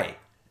they're right.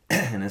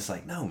 And it's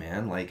like, no,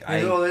 man. Like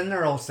then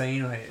they're all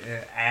saying like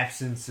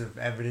absence of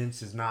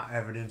evidence is not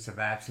evidence of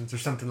absence or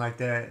something like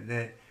that.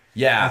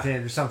 I think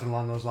there's something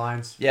along those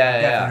lines. Yeah,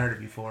 I've definitely heard it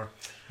before.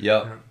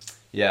 Yep.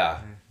 Yeah.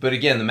 But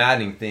again, the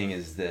maddening thing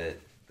is that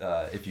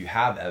if you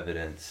have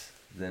evidence,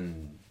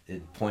 then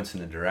it points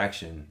in a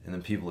direction, and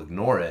then people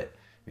ignore it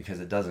because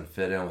it doesn't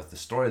fit in with the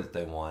story that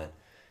they want,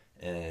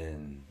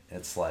 and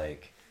it's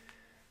like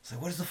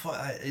what is the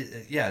fuck?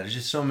 There's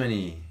just so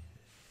many.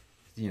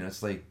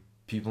 It's like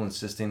people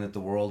insisting that the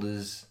world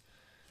is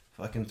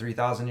fucking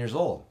 3,000 years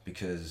old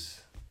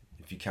because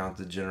if you count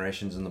the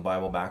generations in the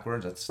Bible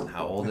backwards, that's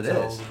how old it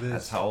is.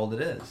 That's how old it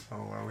is. Oh,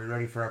 are we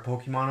ready for our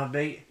Pokemon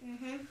update?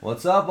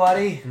 What's up,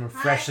 buddy? From a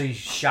freshly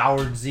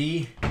showered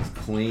Z. It's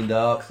cleaned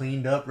up,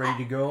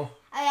 ready to go.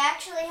 I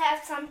actually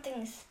have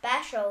something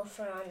special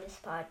for on this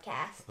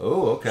podcast.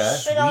 Oh, okay.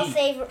 But I'll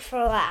save it for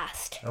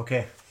last.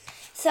 Okay.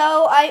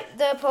 So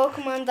the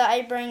Pokemon that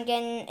I bring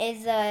in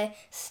is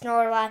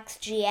Snorlax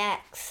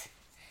GX.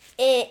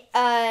 It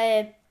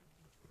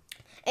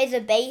is a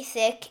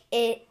basic.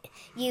 It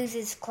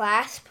uses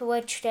Clasp,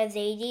 which does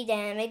 80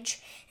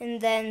 damage,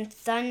 and then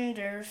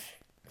Thunder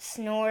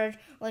Snore,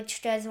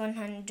 which does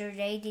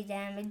 180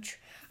 damage.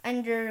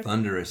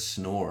 Thunderous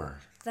Snore.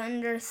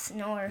 Thunder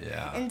Snore.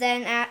 Yeah. And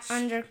then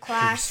under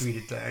Clasp, Pretty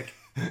sweet attack.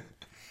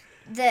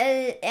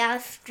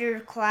 after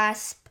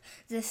Clasp,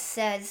 this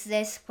says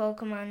this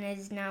Pokemon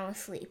is now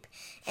asleep.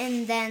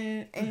 And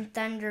then in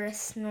Thunderous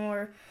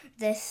Snore,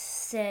 this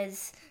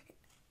says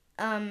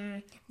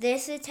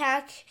this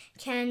attack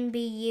can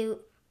be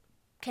used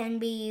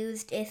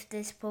if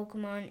this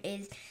Pokemon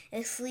is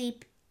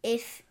asleep.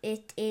 If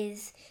it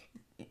is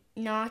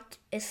not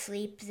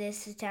asleep,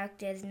 this attack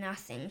does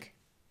nothing.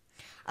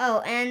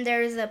 Oh, and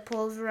there's a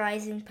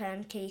Pulverizing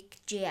Pancake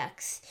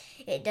GX.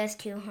 It does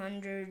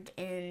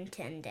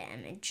 210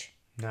 damage.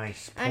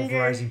 Nice.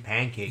 Pulverizing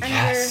Pancake.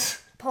 Under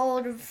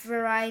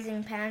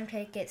Pulverizing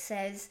Pancake, it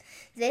says,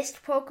 this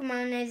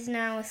Pokemon is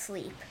now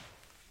asleep.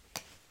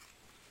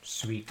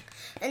 Sweet.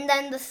 And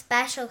then the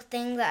special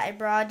thing that I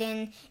brought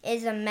in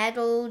is a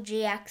Metal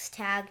GX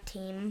Tag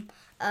Team.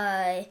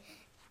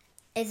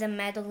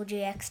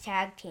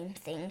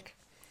 Thing.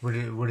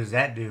 What does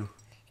that do?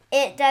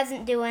 It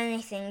doesn't do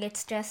anything.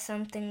 It's just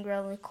something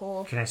really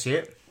cool. Can I see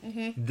it?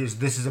 Mm-hmm.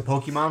 This is a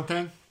Pokemon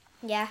thing?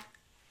 Yeah.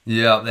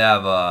 Yeah, they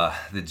have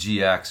the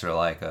GX are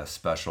like a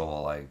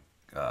special like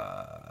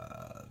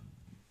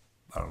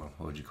I don't know,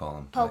 what would you call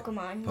them?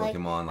 Pokemon.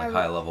 Pokemon, like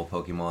high level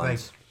Pokemons. Like,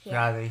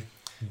 Yeah. they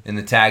And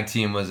the tag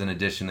team was an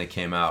edition that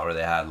came out where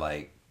they had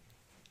like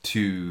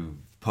 2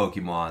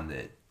 Pokemon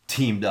that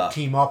teamed up,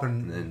 team up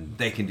and and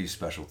they can do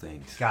special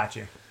things.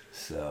 gotcha.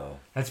 So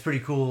That's a pretty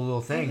cool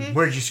little thing. Mm-hmm.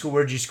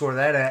 Where'd you score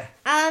that at?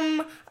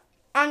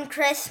 On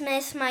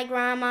Christmas, my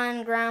grandma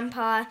and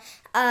grandpa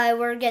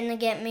were gonna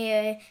get me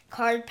a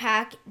card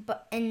pack,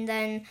 and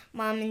then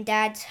mom and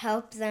dad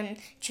helped them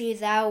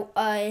choose out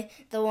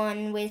the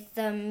one with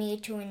the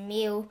Mewtwo and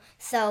Mew.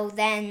 So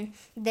then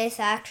this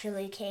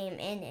actually came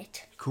in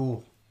it.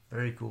 Cool.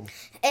 Very cool.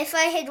 If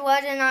I had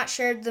would have not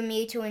shared the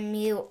Mewtwo and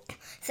Mew,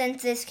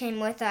 since this came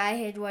with it, I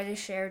had would have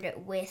shared it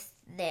with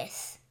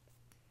this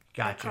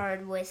Gotcha.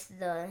 card with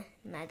the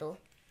medal.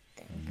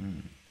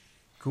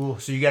 Cool.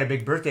 So you got a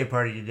big birthday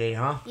party today,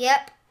 huh?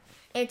 Yep,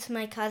 it's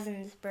my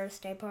cousin's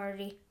birthday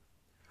party.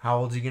 How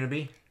old's he gonna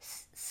be?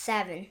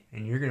 7.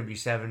 And you're gonna be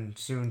 7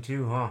 soon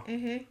too, huh?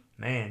 Mhm.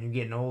 Man, you're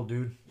getting old,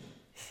 dude.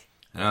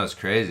 I know it's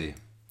crazy.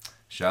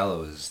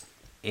 Shiloh was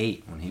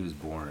 8 when he was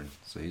born,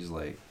 so he's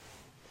like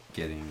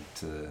getting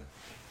to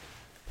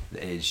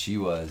the age she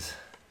was.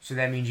 So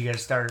that means you got to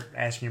start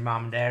asking your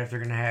mom and dad if they're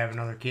gonna have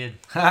another kid.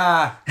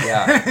 Ha!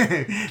 Yeah.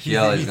 You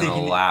Kiela's think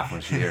gonna you laugh when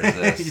she hears you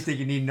this. think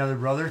you need another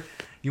brother?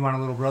 You want a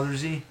little brother,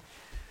 Z?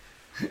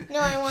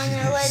 No, I want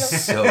a little.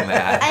 So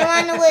mad. I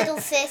want a little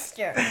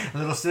sister. A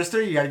little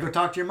sister? You got to go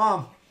talk to your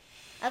mom.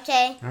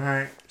 Okay. All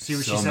right. See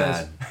what So she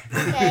says.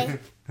 Okay.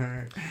 All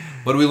right.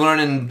 What did we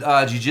learn in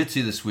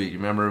jiu-jitsu this week? You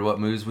remember what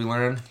moves we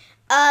learned?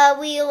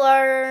 We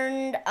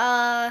learned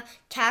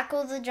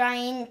tackle the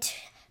giant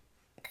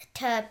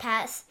to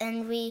pass,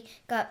 and we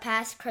got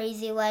past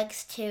crazy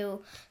legs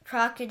to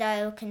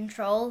crocodile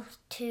control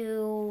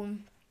to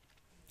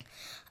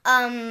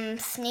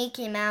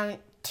sneaky mount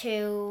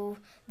to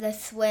the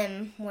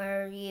swim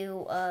where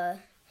you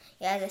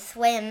the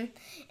swim,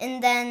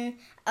 and then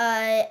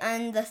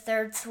on the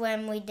third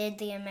swim we did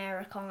the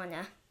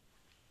Americana.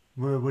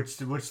 What's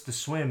the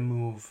swim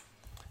move?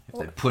 If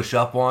they push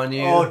up on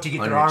you, Oh, to get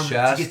on their your arm- to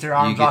chest, get their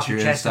arms you get off your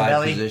your chest and inside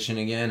belly. position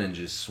again and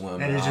just swim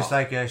That out. is just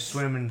like a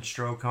swim and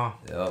stroke, huh?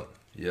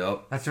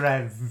 Yep. That's what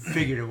I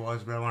figured it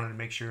was, but I wanted to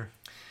make sure.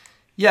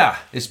 Yeah,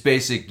 it's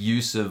basic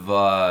use of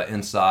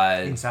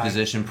inside Inside.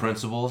 position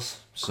principles.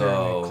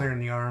 So, Clearing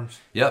the arms.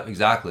 yep,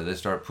 exactly. They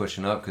start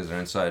pushing up because they're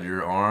inside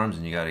your arms,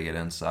 and you got to get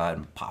inside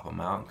and pop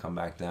them out and come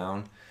back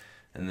down.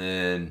 And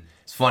then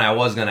it's funny. I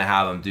was gonna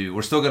have them do.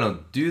 We're still gonna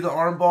do the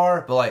arm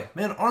bar, but like,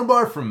 man, arm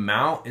bar from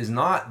mount is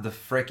not the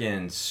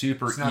freaking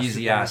super It's not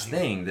easy super ass easy.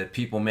 thing that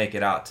people make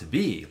it out to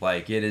be.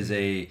 Like, it is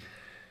a,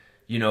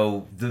 you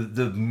know,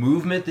 the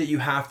movement that you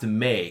have to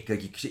make.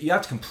 Like, you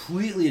have to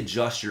completely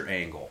adjust your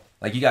angle.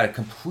 Like, you got to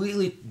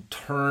completely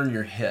turn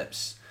your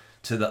hips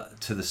to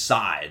the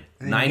side,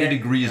 And then 90 you get-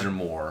 degrees yeah. or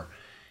more.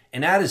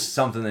 And that is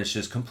something that's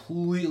just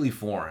completely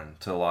foreign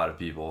to a lot of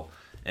people.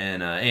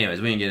 And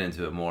anyways, we can get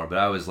into it more. But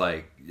I was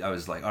like, all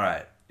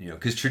right, you know,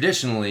 because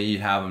traditionally you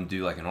have them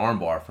do like an arm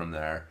bar from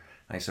there.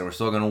 Like I said, we're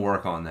still going to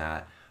work on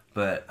that.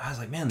 But I was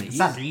like, man, It's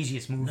not the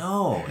easiest move.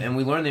 no. And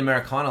we learned the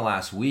Americana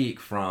last week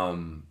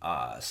from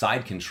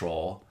side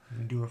control.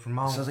 You do it from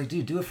mount. So I was like,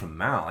 dude, do it from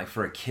mount. Like,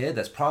 for a kid,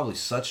 that's probably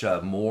such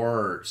a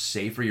more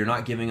safer. You're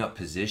not giving up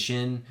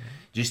position.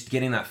 Just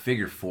getting that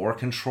figure 4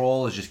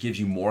 control just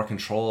gives you more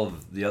control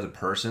of the other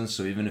person.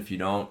 So even if you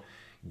don't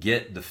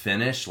get the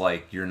finish,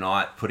 like, you're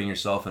not putting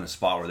yourself in a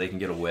spot where they can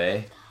get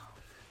away.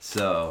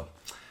 So,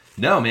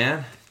 no,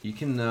 man, you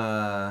can.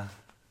 No,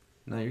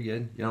 you're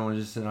good. You don't want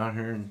to just sit out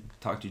here and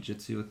talk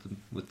jiu-jitsu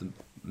with the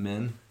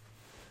men.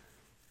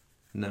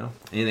 No.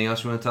 Anything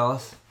else you want to tell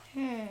us?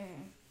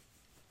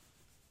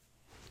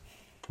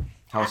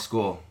 How's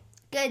school?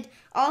 Good.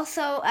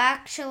 Also,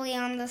 actually,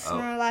 on the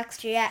Snorlax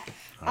GX,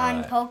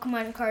 on Alright.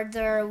 Pokemon cards,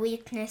 there are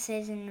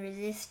weaknesses and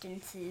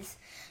resistances.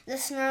 The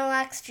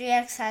Snorlax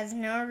GX has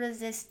no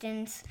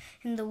resistance,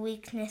 and the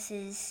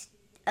weaknesses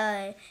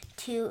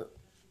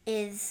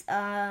is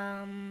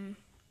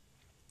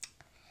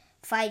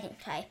fighting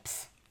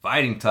types.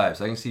 Fighting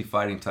types. I can see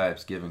fighting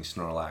types giving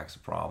Snorlax a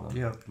problem.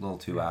 Yep. A little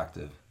too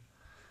active.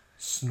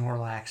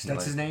 Snorlax.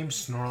 That's his name?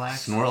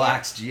 Snorlax?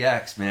 Snorlax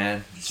GX,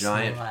 man.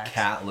 Giant Snorlax.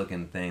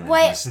 cat-looking thing that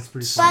Wait, just That's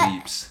pretty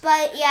sleeps.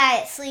 But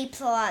yeah, it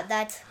sleeps a lot.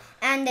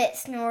 And it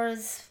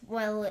snores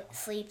while it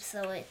sleeps,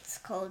 so it's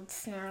called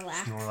Snorlax.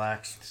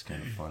 Snorlax. It's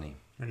kind of funny.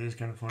 It is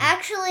kind of funny.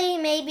 Actually,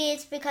 maybe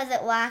it's because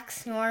it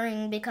lacks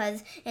snoring,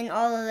 because in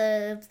all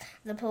of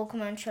the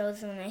Pokemon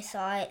shows when I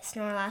saw it,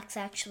 Snorlax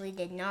actually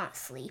did not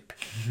sleep.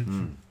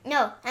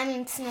 No, I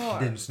mean snore.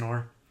 Didn't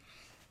snore.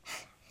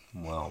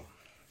 Well.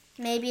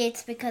 Maybe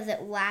it's because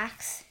it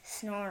lacks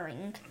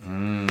snoring.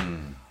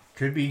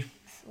 Could be.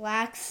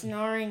 Lacks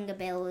snoring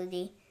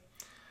ability.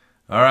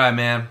 All right,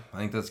 man. I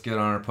think that's good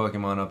on our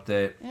Pokemon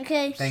update.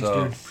 Okay. Thanks,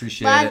 so, dude.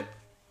 appreciate Bye. it.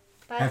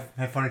 Bye.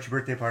 Have fun at your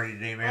birthday party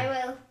today, man.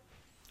 I will.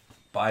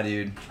 Bye,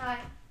 dude. Hi.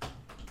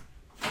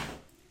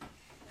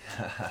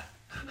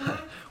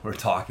 We're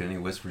talking and he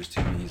whispers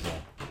to me. He's like,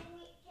 Can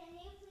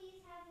you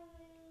please have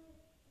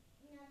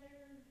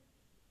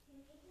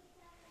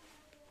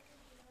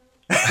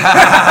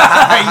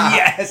another...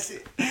 Yes.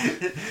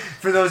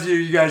 For those of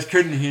you guys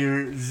couldn't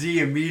hear, Z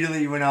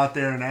immediately went out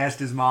there and asked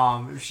his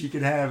mom if she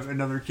could have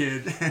another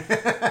kid.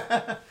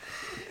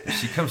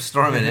 she comes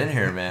storming in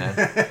here,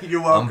 man.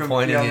 You're welcome. I'm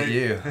pointing Kelly. at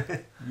you.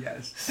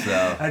 Yes.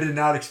 So I did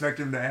not expect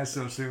him to ask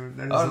so soon.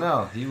 That is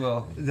no, he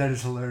will. That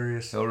is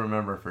hilarious. He'll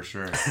remember for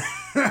sure.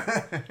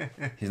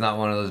 He's not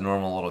one of those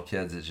normal little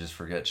kids that just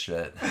forget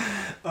shit.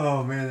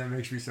 Oh man, that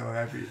makes me so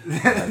happy.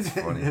 That's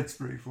funny. That's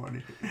pretty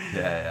funny.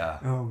 Yeah.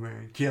 Oh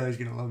man, Kelly's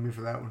gonna love me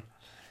for that one.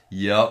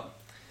 Yep.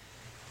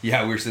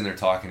 Yeah, we were sitting there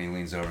talking. He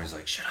leans over. He's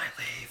like, "Should I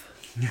leave?"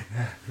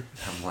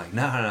 I'm like,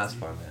 "No, that's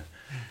fine,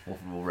 man.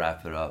 We'll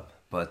wrap it up."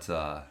 But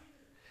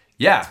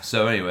yeah.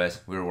 So,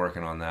 anyways, we were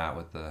working on that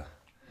with the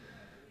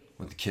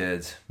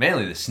kids.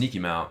 Mainly the sneaky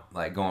mount,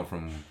 like going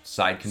from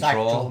side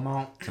control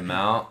to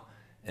mount.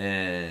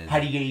 And how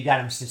do you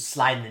got him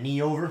sliding the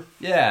knee over?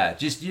 Yeah,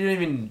 just not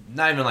even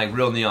like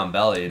real knee on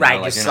belly.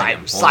 Right, like,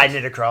 just sliding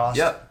it across.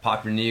 Yep,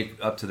 pop your knee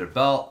up to their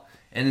belt,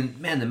 and then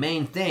man, the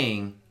main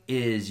thing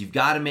is you've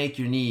got to make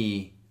your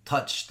knee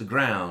touch the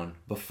ground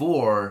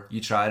before you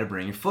try to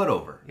bring your foot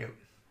over. Yep.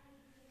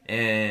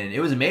 And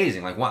it was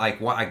amazing. Like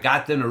I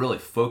got them to really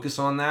focus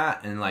on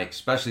that, and like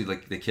especially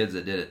like the kids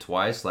that did it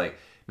twice, like.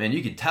 Man,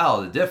 you could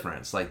tell the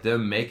difference, like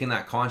them making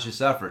that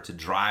conscious effort to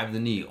drive the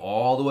knee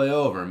all the way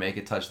over and make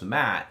it touch the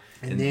mat,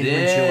 and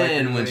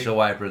then windshield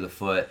wiper the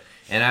foot.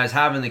 And I was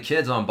having the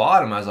kids on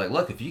bottom. I was like,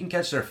 look, if you can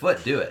catch their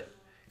foot, do it.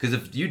 Because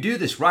if you do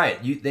this right,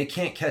 they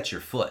can't catch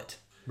your foot.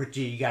 But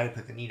you got to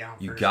put the knee down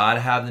first. You got to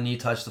have the knee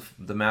touch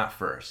the mat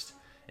first.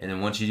 And then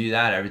once you do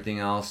that, everything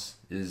else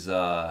is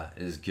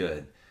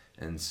good.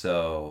 And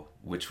so,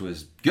 which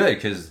was good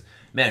because,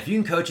 man, if you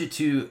can coach it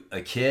to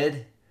a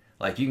kid,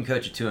 like you can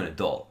coach it to an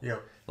adult.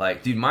 Yep.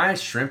 Like, dude, my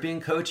shrimping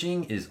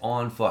coaching is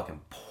on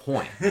fucking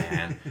point,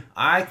 man.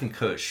 I can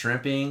coach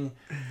shrimping.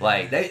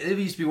 Like, it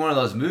used to be one of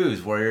those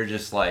moves where you're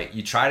just like,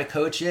 you try to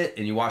coach it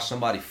and you watch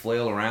somebody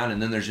flail around,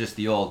 and then there's just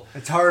the old...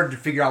 It's hard to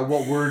figure out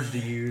what words to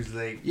use.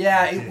 Like,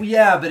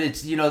 yeah, but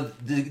it's,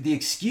 the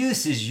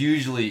excuse is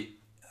usually,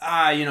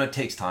 it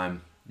takes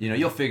time.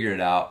 You'll figure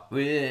it out.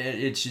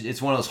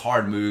 It's one of those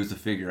hard moves to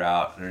figure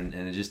out, and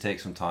it just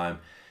takes some time.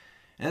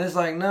 And it's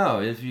like,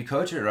 no, if you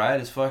coach it right,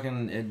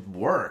 it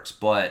works,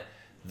 but...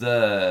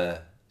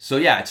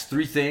 it's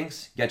three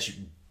things. You got your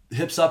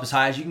hips up as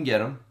high as you can get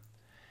them.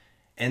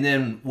 And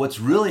then what's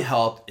really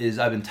helped is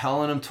I've been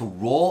telling them to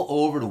roll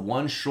over to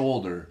one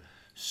shoulder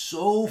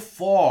so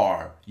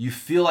far you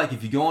feel like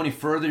if you go any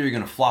further, you're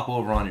going to flop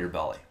over onto your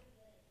belly.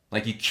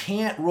 Like you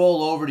can't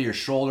roll over to your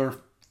shoulder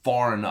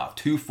far enough,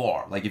 too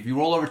far. Like if you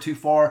roll over too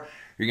far,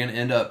 you're going to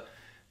end up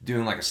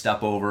doing like a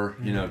step over,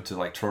 to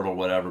like turtle,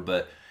 whatever.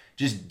 But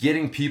just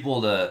getting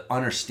people to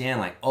understand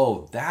like,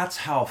 oh, that's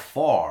how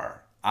far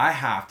I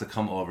have to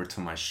come over to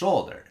my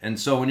shoulder. And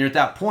so when you're at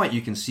that point, you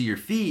can see your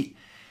feet.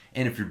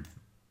 And if your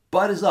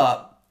butt is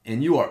up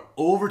and you are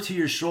over to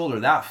your shoulder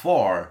that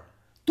far,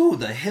 dude,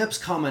 the hips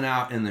coming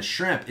out in the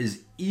shrimp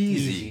is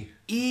easy.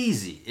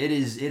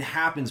 It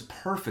happens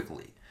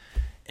perfectly.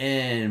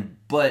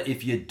 But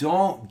if you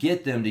don't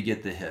get them to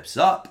get the hips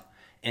up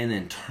and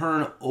then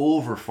turn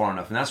over far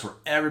enough, and that's where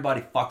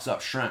everybody fucks up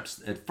shrimps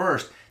at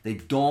first, they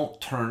don't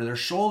turn to their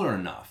shoulder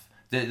enough.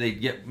 They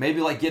get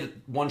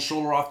one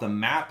shoulder off the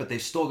mat, but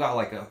they've still got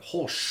like a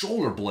whole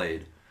shoulder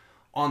blade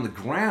on the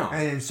ground.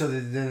 And so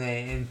then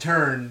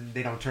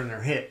they don't turn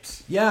their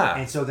hips. Yeah.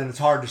 And so then it's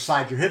hard to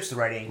slide your hips the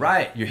right angle.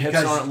 Right. Your hips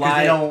aren't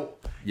light.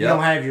 You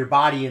don't have your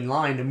body in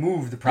line to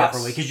move the proper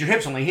way because your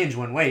hips only hinge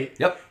one way.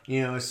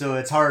 Yep. So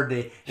it's hard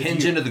to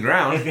hinge into the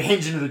ground. If you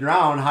hinge into the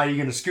ground, how are you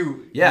going to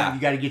scoot? Yeah.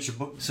 You got to get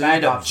your so you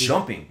end up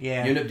jumping.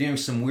 Yeah. You end up doing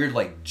some weird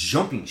like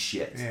jumping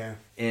shit. Yeah.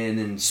 And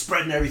then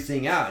spreading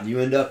everything out, and you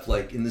end up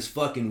like in this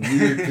fucking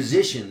weird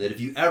position that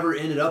if you ever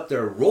ended up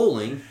there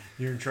rolling,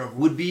 you're in trouble.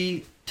 Would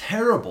be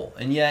terrible.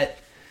 And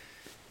yet,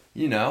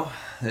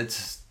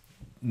 it's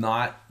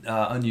not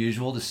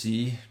unusual to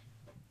see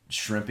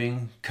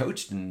shrimping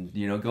coached and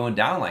going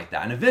down like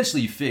that. And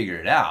eventually you figure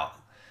it out,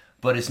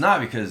 but it's not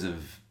because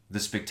of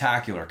the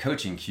spectacular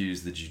coaching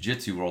cues the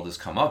jiu-jitsu world has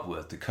come up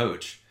with to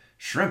coach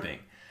shrimping.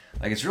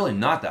 Like it's really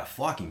not that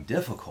fucking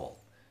difficult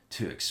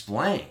to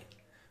explain.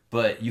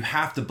 But you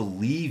have to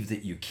believe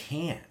that you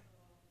can.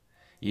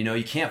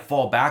 You can't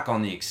fall back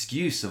on the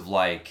excuse of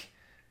like,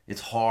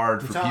 it's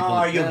hard for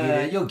people.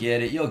 You'll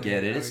get it.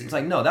 It's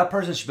like, no, that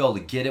person should be able to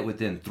get it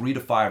within 3 to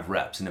 5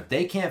 reps. And if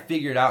they can't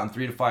figure it out in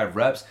 3 to 5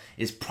 reps,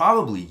 it's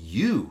probably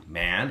you,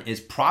 man.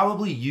 It's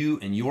probably you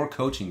and your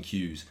coaching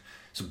cues.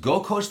 So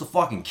go coach the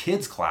fucking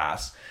kids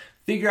class,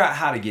 figure out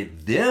how to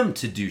get them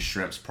to do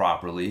shrimps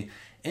properly,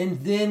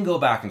 and then go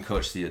back and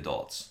coach the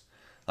adults.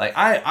 Like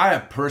I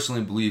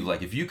personally believe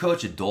like if you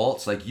coach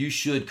adults, like you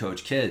should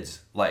coach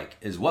kids like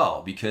as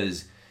well,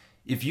 because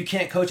if you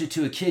can't coach it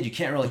to a kid, you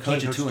can't really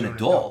coach it to an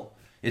adult.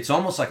 It's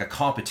almost like a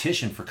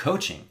competition for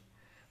coaching.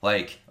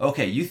 Like,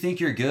 okay, you think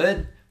you're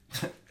good?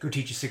 Go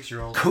teach a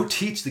 6-year-old. Go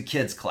teach the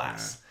kids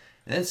class.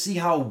 And then see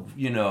how,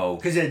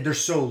 Because they're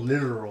so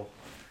literal.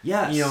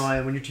 Yes.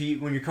 And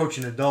when you're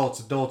coaching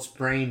adults'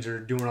 brains are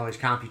doing all these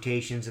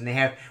computations, and they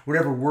have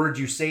whatever words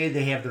you say,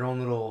 they have their own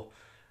little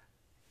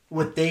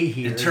what they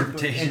hear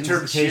interpretations.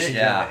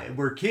 Yeah.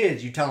 Where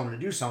kids, you tell them to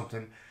do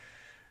something,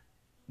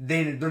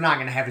 they're not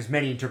going to have as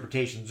many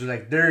interpretations.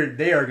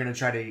 They are going to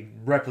try to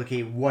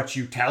replicate what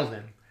you tell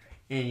them,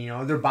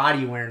 and their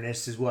body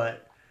awareness is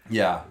what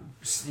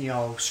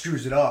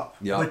screws it up.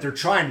 Yeah. But they're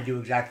trying to do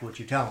exactly what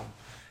you tell them,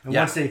 and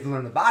once they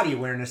learn the body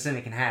awareness, then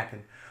it can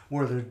happen.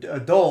 Where the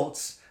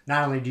adults,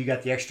 not only do you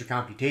got the extra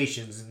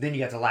computations, then you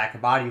got the lack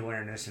of body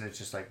awareness, and it's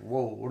just like,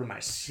 whoa, what am I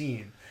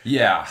seeing?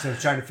 Yeah. So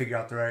trying to figure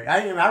out the right.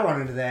 I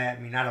run into that.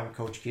 I mean, I don't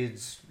coach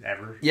kids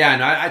ever. Yeah,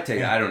 no, I take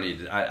it. I don't need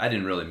to. I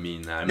didn't really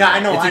mean that. I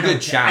know. It's a good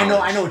challenge.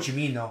 I know what you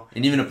mean, though.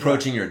 And even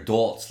approaching your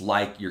adults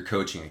like you're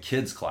coaching a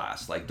kids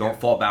class. Like, don't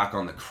fall back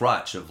on the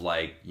crutch of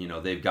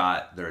they've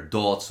got their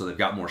adults, so they've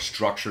got more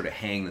structure to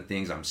hang the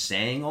things I'm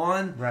saying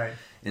on. Right.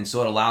 And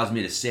so it allows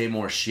me to say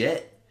more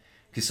shit.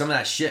 Because some of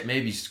that shit may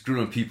be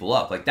screwing people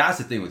up. Like, that's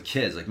the thing with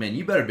kids. Like, man,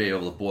 you better be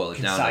able to boil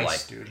it down to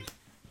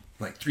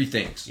like 3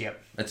 things.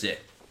 Yep. That's it.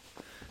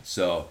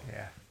 So.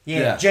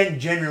 Yeah.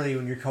 Generally,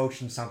 when you're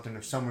coaching something,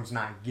 if someone's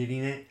not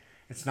getting it,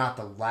 it's not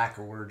the lack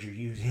of words you're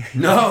using.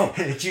 No.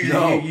 It's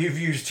usually you've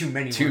used too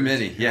many words. Too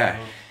many, yeah.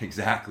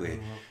 Exactly.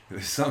 It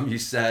was something you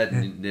said,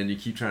 and then you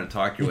keep trying to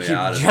talk your way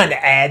out of it. You're trying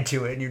to add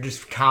to it, and you're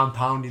just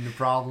compounding the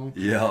problem.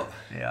 Yep.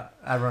 Yeah,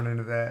 I run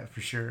into that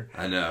for sure.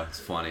 I know. It's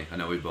funny. I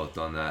know we've both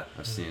done that.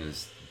 I've seen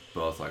us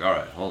both like, all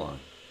right, hold on.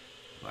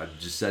 I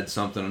just said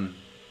something.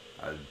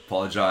 I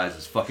apologize.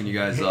 It's fucking you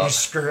guys up.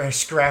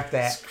 Scrap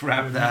that.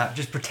 Scrap that.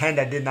 Just pretend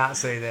I did not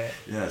say that.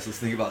 Yes, let's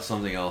think about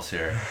something else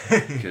here.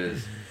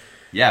 Because,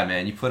 yeah,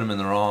 man, you put them in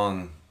the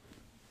wrong...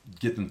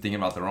 Get them thinking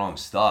about the wrong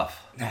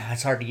stuff.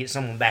 It's hard to get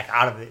someone back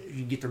out of it.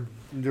 You get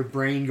their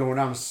brain going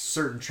down a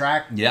certain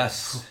track.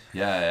 Yes.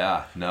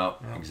 Yeah. No,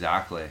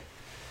 exactly.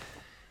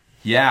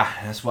 Yeah,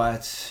 that's why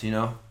it's,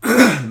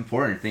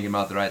 important thinking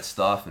about the right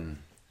stuff and,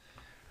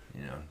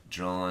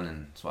 drilling.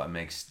 And that's why it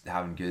makes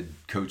having good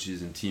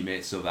coaches and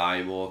teammates so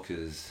valuable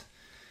because,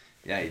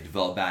 you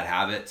develop bad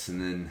habits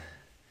and then,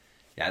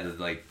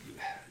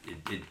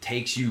 it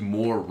takes you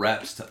more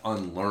reps to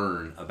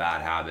unlearn a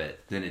bad habit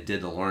than it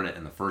did to learn it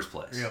in the first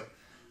place. Yep.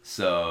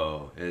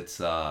 So it's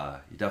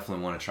you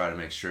definitely want to try to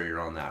make sure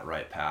you're on that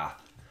right path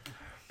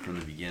from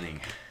the beginning.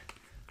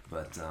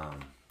 But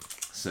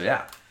so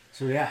yeah.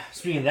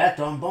 Speaking of that,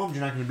 though, I'm bummed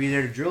you're not going to be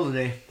there to drill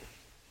today.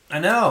 I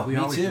know. Me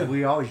too.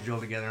 We always drill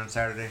together on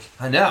Saturdays.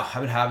 I know.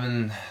 I've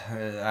been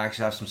I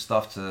actually have some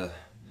stuff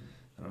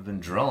I've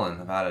been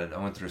drilling. I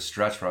went through a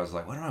stretch where I was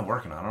like, what am I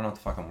working on? I don't know what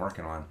the fuck I'm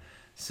working on.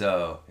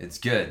 So it's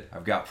good.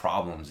 I've got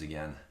problems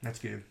again. That's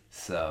good.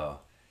 So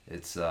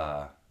it's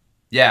I'm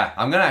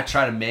gonna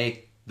try to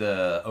make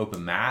the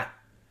open mat.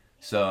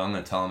 So I'm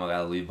gonna tell them I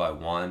gotta leave by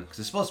 1 because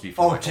it's supposed to be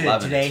from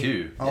 11 today?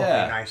 to 2. Oh,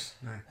 yeah. Okay, nice.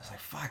 I was like,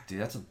 fuck,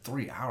 dude, that's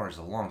 3 hours,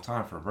 a long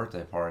time for a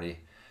birthday party.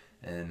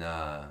 And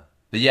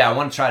but yeah, I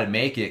want to try to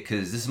make it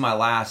because this is my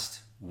last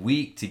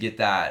week to get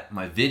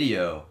my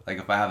video. Like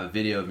if I have a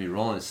video of me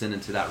rolling and send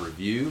it to that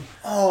review.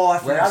 Oh, I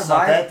forgot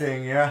about that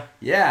thing. Yeah.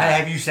 Yeah.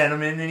 Have you sent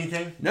them in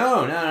anything?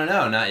 No,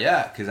 not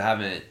yet. Because I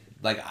haven't.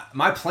 Like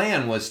my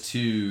plan was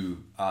to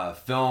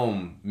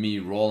film me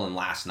rolling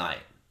last night.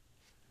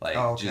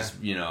 Like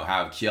just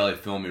have Kelly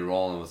film me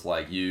rolling with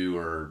like you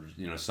or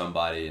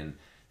somebody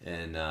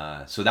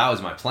and so that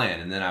was my plan.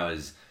 And then I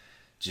was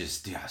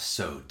just I was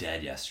so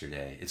dead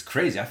yesterday. It's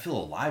crazy. I feel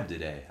alive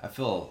today. I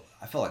felt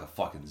like a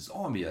fucking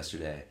zombie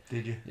yesterday.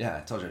 Did you? Yeah, I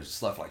told you I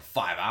slept for like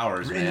 5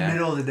 hours, in man. the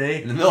middle of the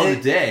day? In the middle of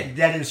the day.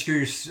 That didn't screw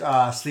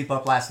your sleep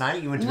up last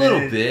night? You went to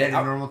bed at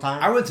a normal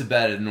time? I went to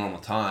bed at a normal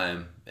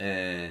time,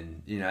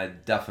 and, I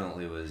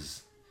definitely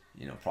was,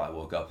 probably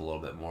woke up a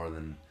little bit more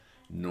than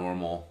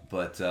normal.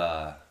 But,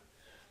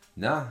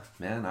 no,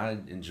 man, I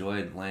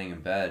enjoyed laying in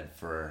bed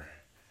for,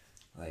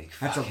 like,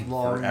 that's a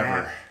long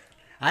forever. Nap.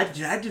 I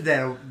did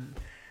that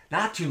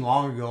not too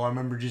long ago. I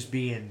remember just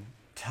being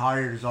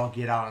tired as all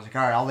get out. I was like,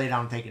 all right, I'll lay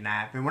down and take a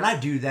nap. And when I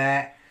do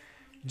that,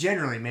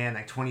 generally, man,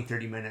 like 20,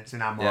 30 minutes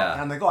and I'm up.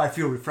 And I'm like, oh, I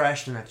feel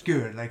refreshed and that's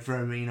good. Like for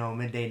a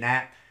midday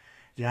nap.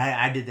 Dude,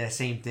 I did that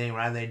same thing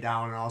where I laid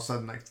down and all of a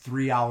sudden like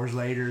 3 hours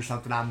later or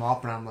something, I'm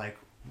up and I'm like,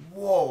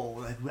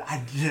 whoa, like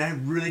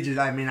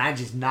I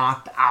just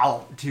knocked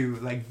out to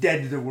like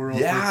dead to the world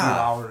for 2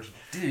 hours.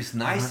 Dude, it's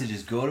nice to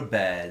just go to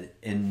bed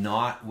and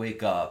not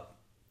wake up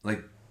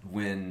like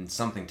when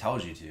something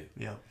tells you to.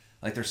 Yeah.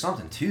 Like there's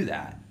something to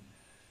that.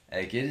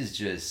 Like, it is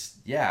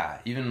just,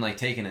 even, like,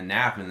 taking a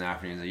nap in the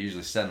afternoons, I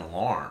usually set an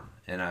alarm.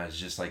 And I was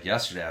just, like,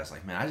 yesterday, I was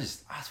like, man, I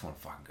just want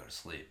to fucking go to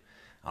sleep.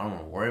 I don't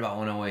want to worry about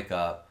when I wake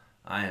up.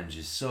 I am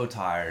just so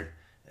tired.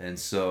 And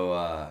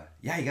so,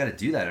 you got to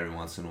do that every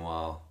once in a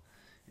while.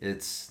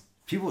 It's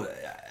we're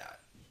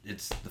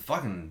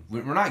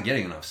not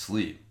getting enough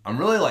sleep. I'm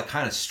really, like,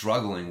 kind of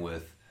struggling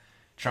with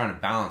trying to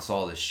balance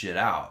all this shit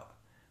out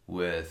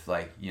with,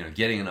 like,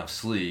 getting enough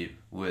sleep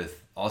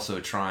with also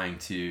trying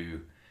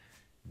to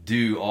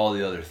do all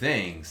the other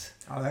things.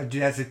 Oh,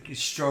 that's a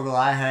struggle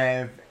I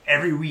have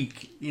every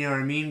week. You know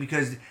what I mean?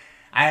 Because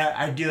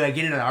I get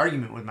in an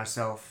argument with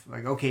myself.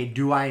 Like, okay,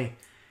 do I?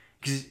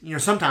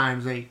 Because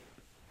sometimes like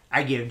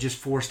I get just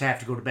forced to have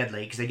to go to bed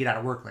late because I get out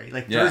of work late.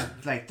 Like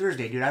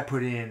Thursday, dude, I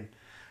put in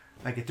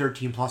like a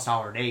 13+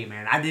 hour day,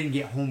 man. I didn't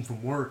get home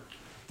from work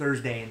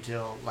Thursday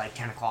until like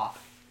 10 o'clock.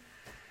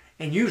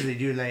 And usually,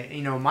 dude, like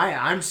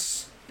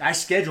I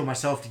schedule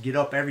myself to get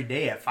up every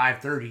day at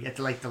 5:30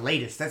 at the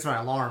latest. That's my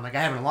alarm. Like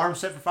I have an alarm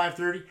set for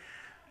 5:30.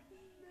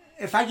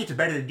 If I get to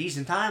bed at a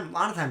decent time, a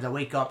lot of times I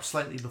wake up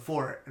slightly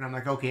before it, and I'm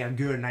like, okay, I'm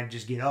good, and I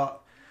just get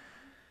up.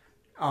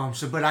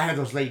 But I have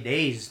those late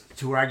days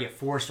to where I get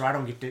forced, or I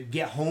don't get to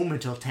get home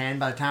until 10.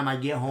 By the time I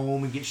get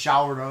home and get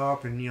showered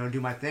up and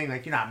do my thing,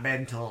 like you're not in bed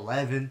until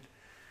 11.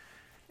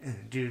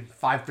 And dude,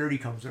 5:30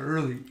 comes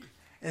early,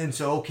 and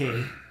so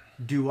okay,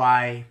 do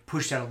I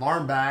push that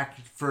alarm back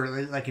for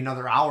like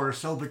another hour or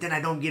so? But then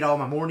I don't get all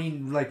my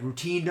morning like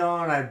routine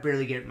done. I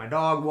barely get my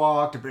dog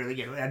walked. I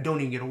don't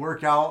even get a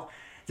workout.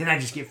 Then I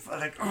just get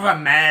like,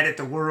 I'm mad at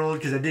the world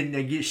because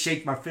I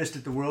shake my fist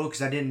at the world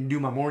because I didn't do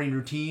my morning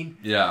routine.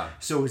 Yeah.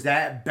 So is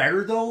that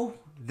better though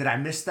that I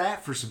missed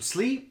that for some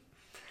sleep?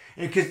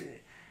 And because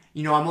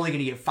I'm only going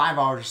to get 5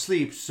 hours of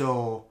sleep,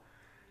 so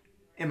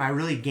am I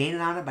really gaining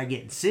on it by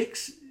getting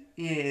 6?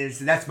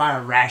 That's my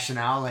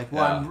rationale. Like,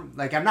 well,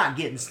 Yeah. I'm not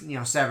getting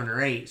 7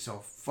 or 8, so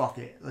fuck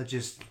it. Let's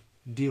just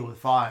deal with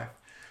 5.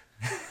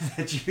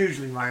 That's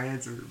usually my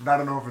answer, but I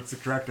don't know if it's the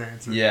correct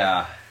answer.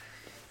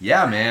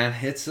 Yeah, man,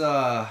 it's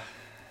a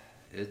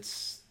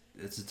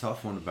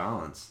tough one to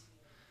balance.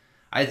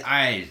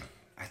 I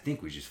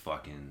think we just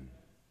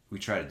we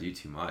try to do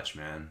too much,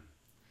 man.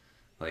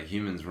 Like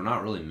humans, we're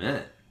not really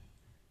meant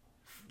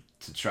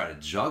to try to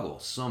juggle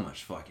so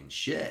much fucking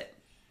shit,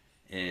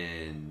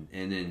 and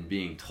then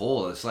being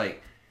told it's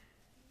like.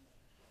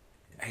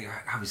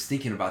 I was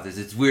thinking about this.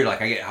 It's weird.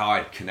 Like I get how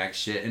I connect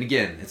shit, and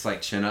again, it's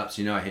like chin ups.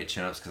 I hate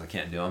chin ups because I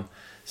can't do them.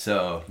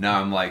 So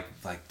now I'm like,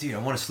 dude, I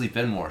want to sleep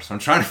in more. So I'm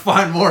trying to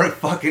find more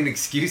fucking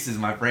excuses.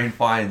 My brain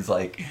finds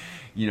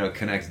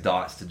connects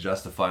dots to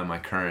justify my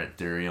current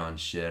theory on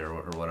shit or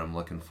what I'm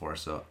looking for.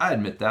 So I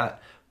admit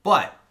that.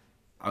 But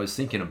I was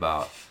thinking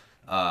about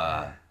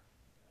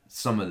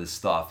some of this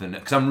stuff, and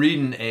because I'm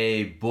reading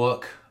a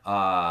book.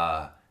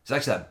 It's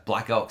actually that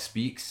Black Elk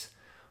Speaks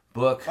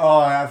book. Oh,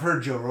 I've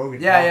heard Joe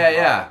Rogan.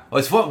 Yeah. Well,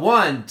 it's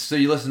one. So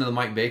you listen to the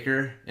Mike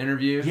Baker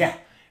interview? Yeah.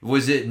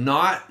 Was it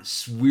not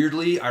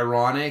weirdly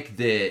ironic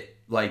that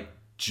like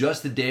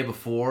just the day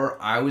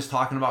before I was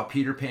talking about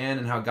Peter Pan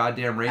and how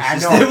goddamn racist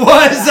it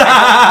was? he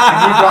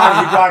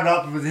brought it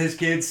up with his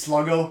kid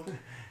Sluggo,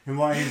 and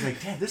why he's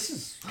like, "Dad, this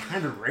is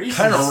kind of racist."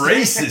 Kind of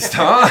racist,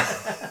 huh?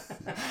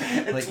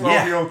 Like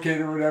 12-year-old kid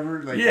or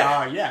whatever. Like,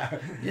 yeah,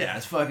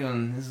 it's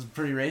fucking. This is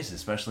pretty racist,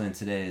 especially in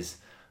today's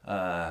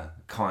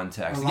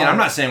context. Again, I'm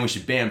not saying we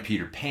should ban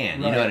Peter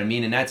Pan. You know what I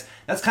mean? And that's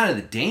kind of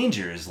the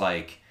danger. Is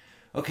like.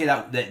 Okay,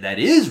 that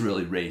is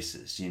really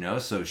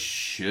racist, so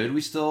should we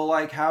still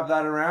like have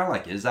that around?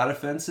 Like, is that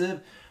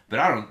offensive? But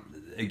I don't,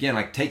 again,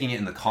 like taking it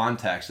in the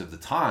context of the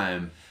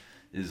time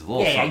is a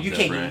little something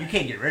different. You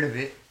can't get rid of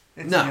it.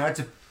 No.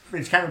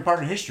 It's kind of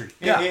part of history.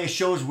 Yeah. It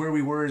shows where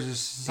we were as a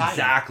society.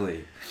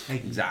 Exactly.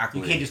 Like,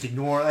 exactly. You can't just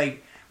ignore,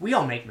 like, we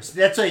all make mistakes.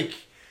 That's like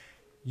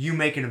you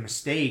making a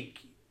mistake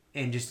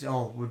and just,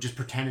 we're just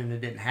pretending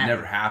it didn't happen.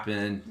 Never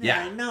happened.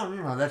 Yeah.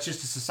 No. That's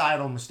just a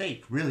societal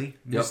mistake, really.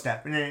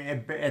 Misstep. And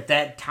at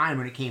that time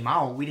when it came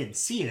out, we didn't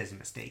see it as a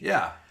mistake.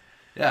 Yeah.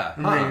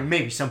 Yeah.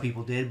 Maybe some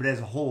people did, but as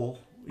a whole,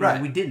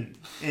 right. We didn't.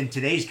 In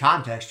today's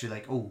context, you're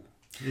like,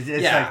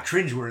 it's like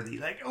cringeworthy.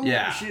 Like,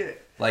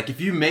 shit. Like, if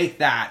you make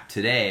that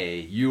today,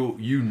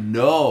 you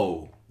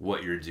know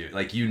what you're doing.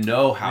 Like, you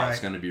know how it's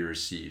going to be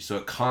received. So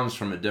it comes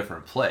from a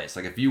different place.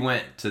 Like, if you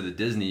went to the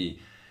Disney,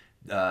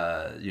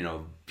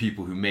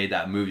 people who made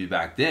that movie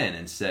back then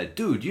and said,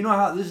 dude, you know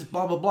how this is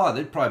blah, blah, blah.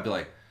 They'd probably be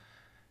like,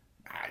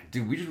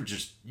 dude, we were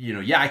just,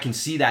 I can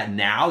see that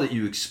now that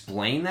you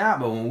explain that.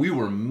 But when we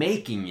were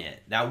making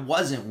it, that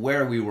wasn't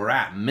where we were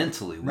at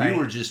mentally. Right. We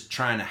were just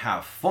trying to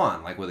have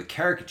fun, like with a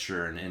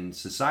caricature in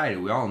society.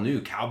 We all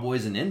knew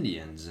cowboys and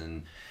Indians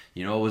and,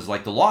 it was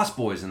like the Lost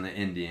Boys and the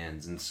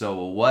Indians. And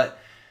so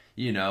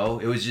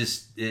it was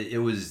just,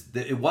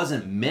 it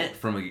wasn't meant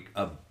from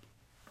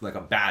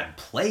a bad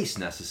place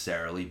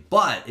necessarily,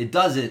 but it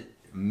doesn't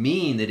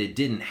mean that it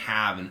didn't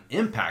have an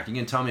impact. You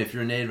can tell me if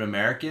you're a Native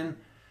American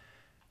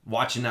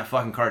watching that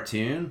fucking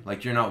cartoon,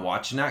 like you're not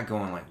watching that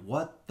going like,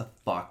 what the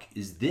fuck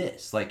is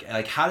this? Like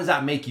how does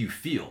that make you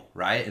feel,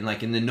 right? And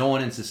then no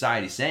one in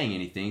society saying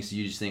anything, so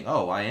you just think,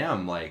 oh, I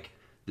am like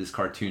this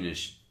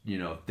cartoonish,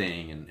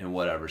 thing and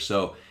whatever.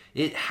 So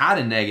it had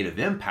a negative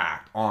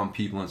impact on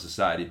people in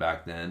society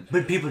back then.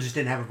 But people just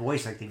didn't have a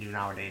voice like they do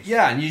nowadays.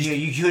 Yeah, and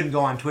you couldn't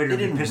go on Twitter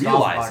and be pissed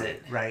off about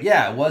it, right?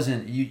 Yeah, it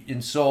wasn't.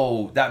 And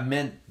so that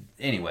meant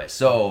anyway.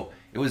 So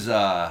it was.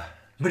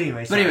 But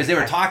anyways, they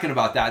were talking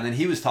about that, and then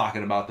he was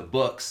talking about the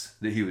books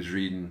that he was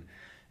reading,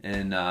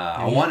 and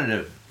I wanted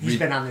to. He's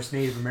been on this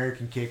Native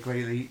American kick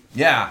lately.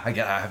 Yeah,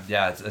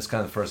 it's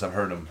kind of the first I've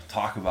heard him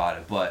talk about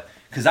it, but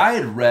because I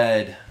had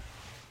read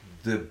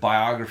the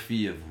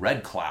biography of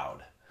Red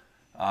Cloud,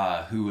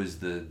 who was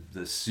the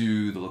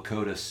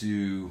Lakota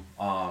Sioux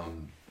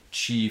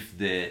chief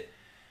that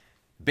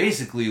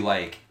basically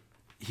like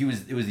it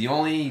was the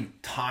only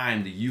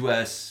time the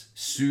U.S.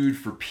 sued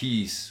for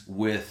peace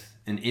with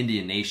an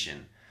Indian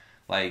nation.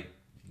 Like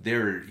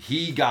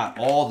he got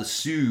all the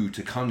Sioux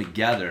to come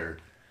together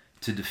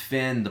to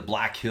defend the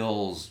Black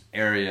Hills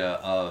area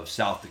of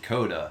South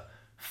Dakota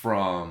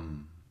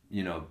from,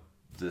 you know,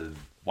 the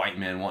white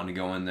man wanting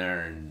to go in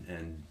there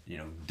and you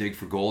know, dig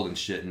for gold and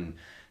shit. And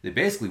they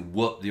basically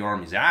whooped the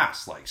Army's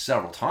ass like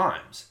several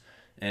times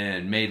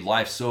and made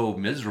life so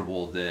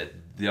miserable that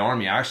the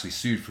Army actually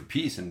sued for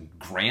peace and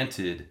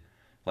granted,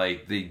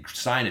 like they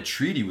signed a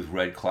treaty with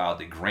Red Cloud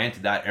that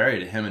granted that area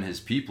to him and his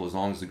people as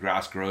long as the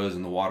grass grows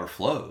and the water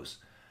flows.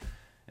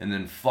 And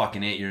then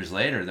fucking 8 years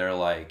later, they're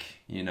like,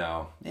 you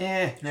know,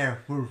 yeah,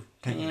 we're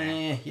taking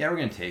that. Yeah, we're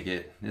gonna take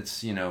it.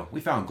 It's, you know,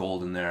 we found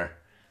gold in there,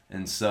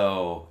 and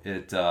so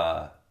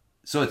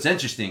it's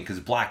interesting because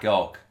Black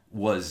Elk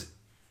was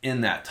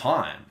in that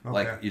time. Okay.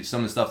 Like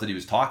some of the stuff that he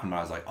was talking about,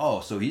 I was like,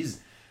 oh, so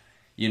he's,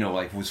 you know,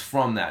 like was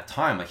from that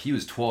time. Like he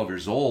was 12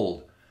 years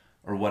old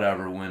or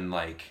whatever when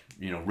like,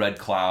 you know, Red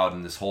Cloud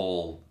and this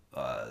whole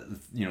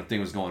you know, thing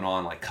was going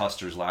on, like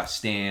Custer's Last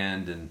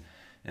Stand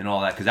and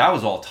all that, because that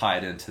was all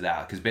tied into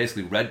that. Because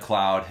basically Red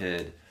Cloud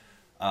had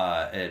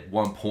at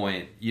one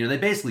point, you know, they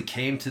basically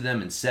came to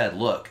them and said,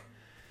 look,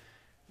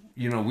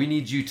 you know, we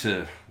need you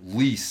to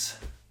lease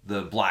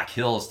the Black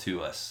Hills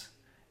to us,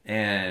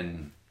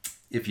 and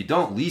if you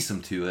don't lease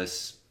them to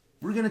us,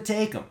 we're gonna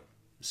take them.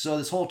 So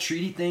this whole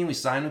treaty thing we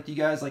signed with you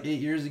guys like 8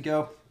 years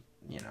ago,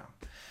 you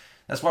know,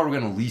 that's why we're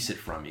gonna lease it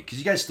from you, because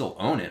you guys still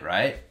own it,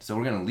 right? So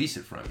we're gonna lease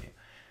it from you.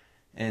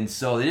 And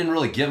so they didn't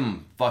really give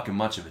them fucking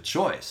much of a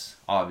choice,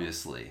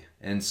 obviously.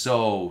 And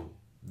so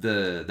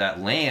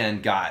that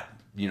land got,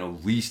 you know,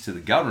 leased to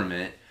the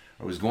government,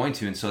 or was going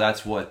to. And so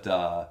that's what,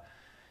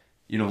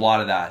 you know, a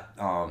lot of that,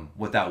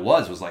 what that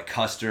was like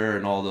Custer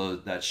and all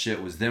that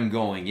shit was them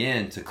going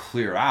in to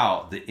clear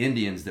out the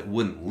Indians that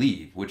wouldn't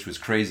leave, which was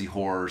Crazy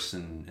Horse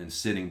and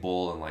Sitting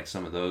Bull and like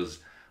some of those,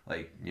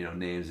 like, you know,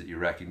 names that you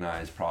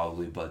recognize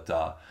probably. But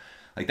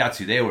like that's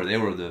who they were. They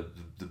were the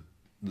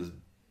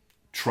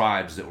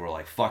tribes that were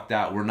like, fuck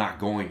that, we're not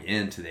going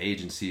into the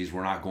agencies,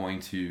 we're not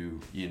going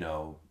to, you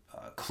know,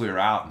 clear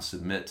out and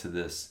submit to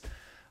this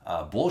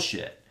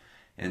bullshit.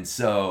 And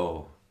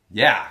so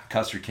yeah,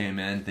 Custer came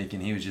in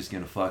thinking he was just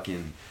gonna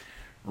fucking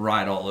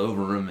ride all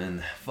over him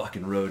and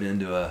fucking rode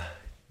into a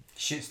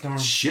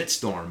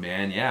shitstorm,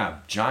 man. Yeah,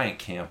 giant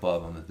camp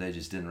of them that they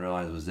just didn't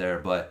realize was there.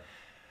 But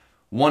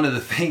one of the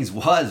things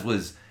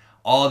was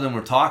all of them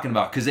were talking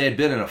about, because they had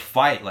been in a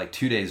fight like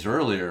 2 days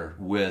earlier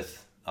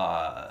with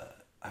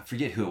I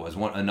forget who it was,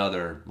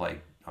 another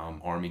like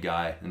Army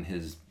guy and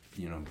his,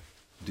 you know,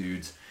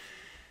 dudes,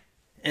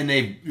 and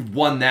they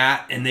won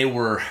that, and they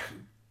were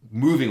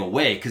moving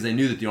away because they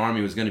knew that the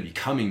Army was going to be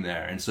coming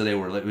there. And so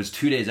it was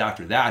 2 days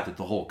after that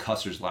the whole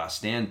Custer's Last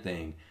Stand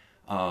thing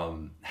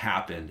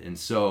happened. And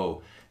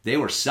so they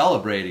were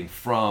celebrating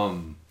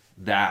from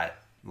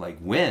that like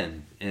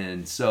win.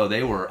 And so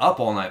they were up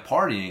all night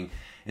partying.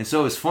 And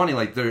so it's funny,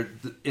 like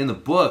in the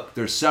book,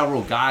 there's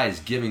several guys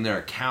giving their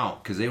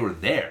account because they were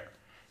there.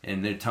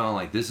 And they're telling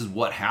like, this is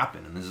what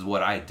happened, and this is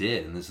what I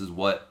did, and this is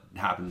what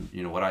happened,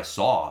 you know, what I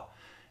saw.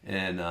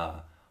 And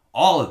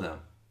all of them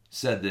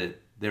said that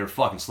they were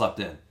fucking slept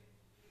in.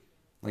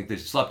 Like they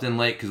slept in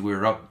late because we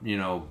were up, you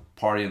know,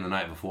 partying the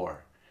night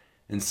before.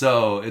 And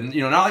so, and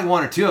you know, not like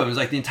one or two of them, it was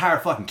like the entire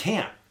fucking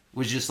camp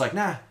was just like,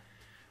 nah,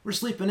 we're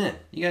sleeping in.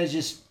 You guys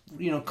just,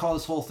 you know, call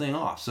this whole thing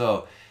off.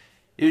 So,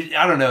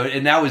 I don't know.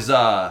 And that was,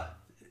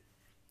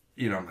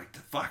 you know, I'm like,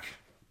 the fuck.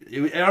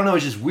 I don't know,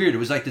 it's just weird. It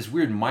was like this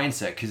weird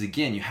mindset, because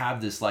again, you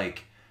have this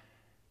like,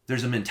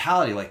 there's a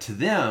mentality like, to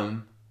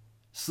them,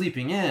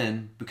 sleeping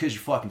in because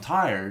you're fucking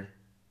tired,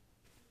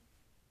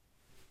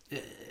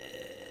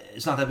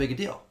 it's not that big a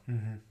deal,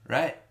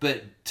 right?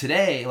 But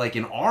today, like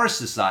in our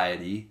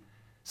society,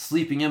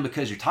 sleeping in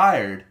because you're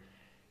tired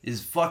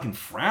is fucking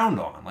frowned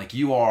on. Like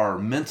you are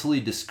mentally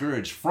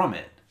discouraged from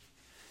it.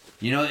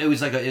 You know, it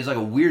was like a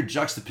weird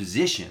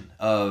juxtaposition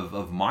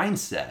of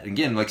mindset.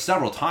 Again, like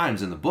several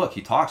times in the book,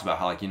 he talks about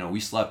how, like, you know, we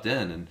slept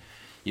in, and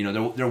you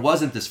know, there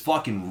wasn't this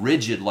fucking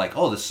rigid like,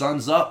 oh, the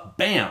sun's up,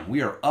 bam,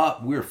 we are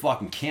up, we're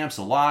fucking camp's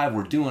alive,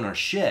 we're doing our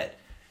shit.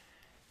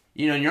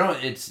 You know,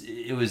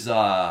 it was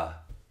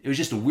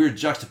just a weird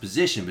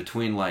juxtaposition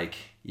between like,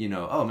 you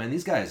know, oh man,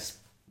 these guys,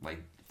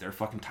 like, they're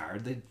fucking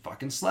tired, they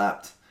fucking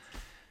slept,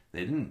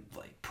 they didn't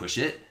like push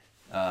it.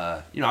 You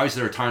know, obviously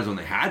there are times when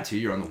they had to,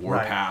 you're on the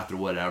warpath or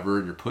whatever,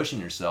 and you're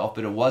pushing yourself,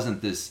 but it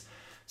wasn't this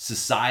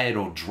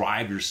societal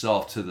drive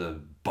yourself to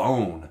the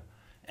bone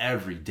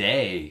every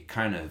day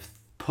kind of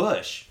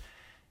push.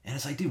 And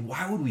it's like, dude,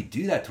 why would we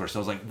do that to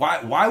ourselves? Like,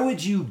 why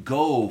would you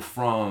go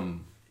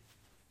from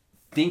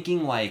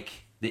thinking like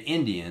the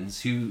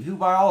Indians, who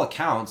by all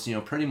accounts, you know,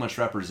 pretty much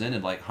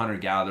represented like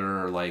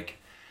hunter-gatherer, or like,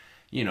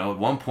 you know, at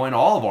one point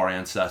all of our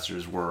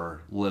ancestors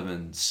were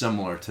living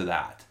similar to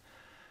that.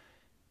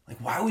 like,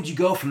 why would you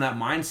go from that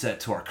mindset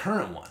to our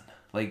current one?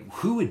 Like,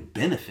 who would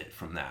benefit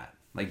from that?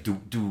 Like,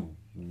 do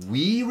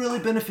we really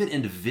benefit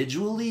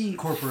individually?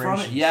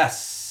 Corporations. From it?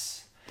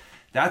 Yes.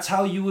 That's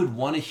how you would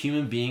want a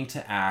human being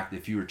to act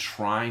if you were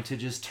trying to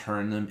just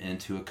turn them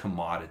into a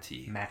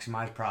commodity.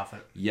 Maximize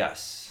profit.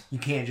 Yes. You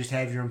can't just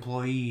have your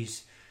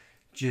employees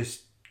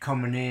just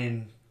coming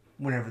in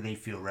whenever they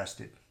feel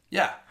rested.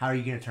 Yeah. How are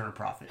you going to turn a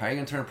profit? How are you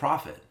going to turn a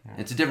profit?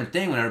 It's a different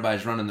thing when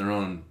everybody's running their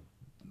own.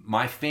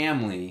 My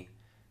family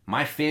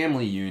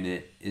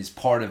unit is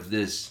part of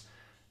this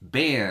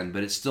band,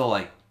 but it's still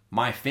like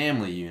my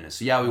family unit.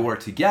 So yeah, we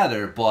work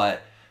together,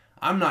 but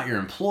I'm not your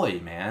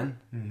employee, man.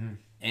 Mm-hmm.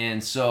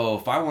 And so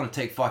if I want to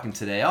take fucking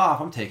today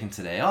off, I'm taking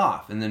today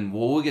off. And then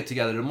we'll get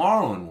together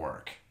tomorrow and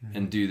work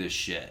and do this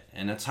shit.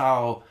 And that's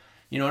how,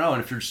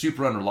 and if you're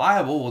super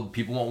unreliable, well,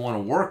 people won't want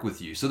to work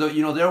with you. So,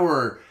 there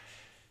were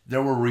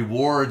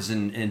rewards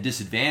and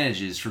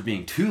disadvantages for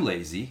being too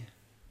lazy,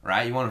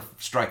 right? You want to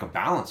strike a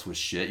balance with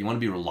shit. You want to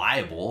be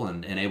reliable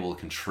and able to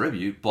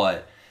contribute.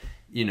 But,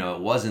 it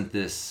wasn't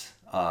this,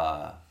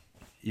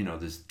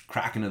 this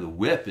cracking of the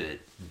whip at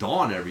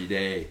dawn every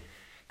day.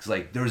 Because,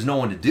 like, there was no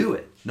one to do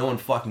it. No one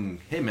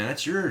fucking, hey, man,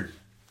 that's your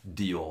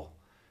deal.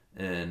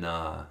 And,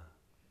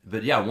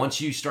 but yeah, once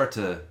you start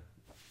to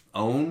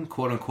own,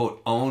 quote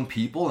unquote, own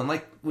people, and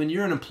like when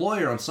you're an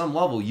employer on some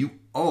level, you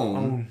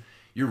own.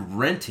 You're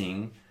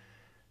renting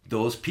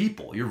those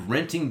people. You're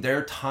renting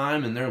their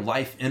time and their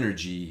life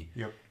energy.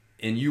 Yep.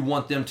 And you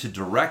want them to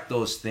direct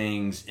those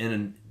things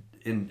in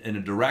a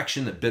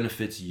direction that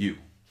benefits you.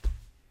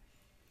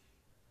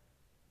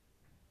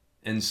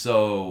 And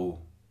so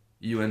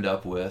you end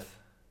up with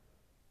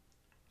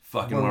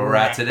fucking where we're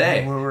at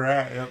today. Where we're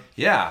at, yep.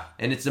 Yeah,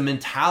 and it's a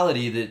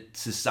mentality that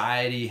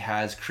society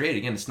has created.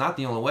 Again, it's not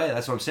the only way.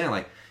 That's what I'm saying.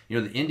 Like,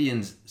 the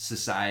Indians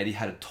society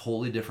had a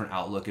totally different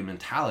outlook and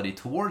mentality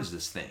towards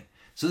this thing.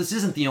 So this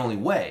isn't the only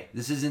way.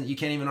 You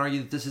can't even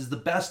argue that this is the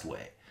best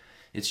way.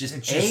 It's just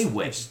a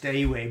way. It's just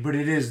a way, but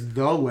it is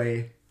the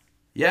way.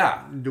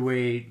 Yeah. The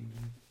way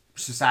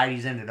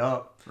society's ended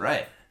up.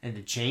 Right. And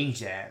to change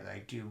that,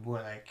 like, dude,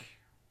 where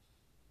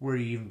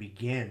do you even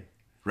begin?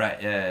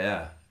 Right,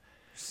 yeah.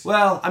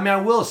 Well, I mean, I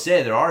will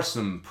say there are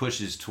some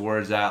pushes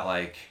towards that.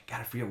 Like,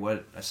 God, I forget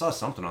what I saw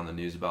something on the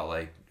news about,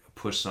 like, a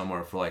push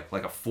somewhere for like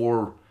a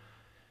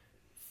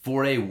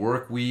 4-day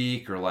work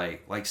week or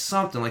like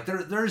something. Like,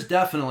 there's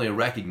definitely a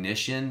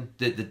recognition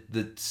that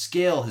the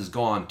scale has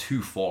gone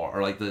too far,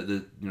 or like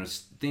the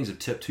things have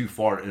tipped too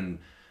far in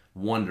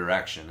one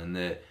direction, and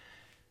that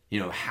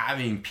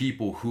having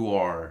people who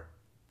are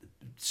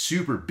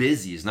super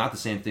busy is not the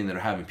same thing that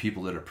are having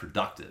people that are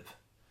productive.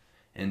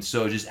 And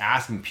so just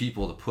asking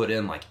people to put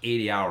in like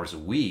 80 hours a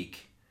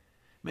week,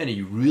 man, are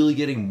you really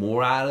getting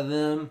more out of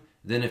them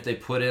than if they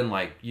put in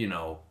like,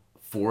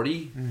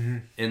 40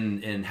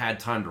 and had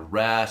time to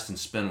rest and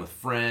spend with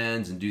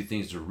friends and do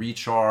things to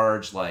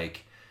recharge?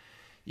 Like,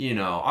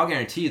 I'll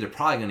guarantee you they're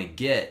probably going to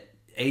get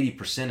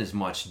 80% as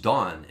much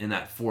done in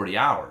that 40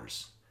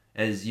 hours.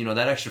 As,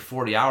 that extra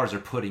 40 hours they're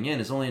putting in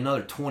is only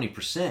another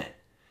 20%.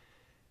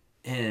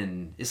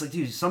 And it's like,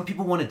 dude, some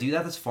people want to do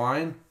that, that's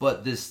fine.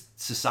 But this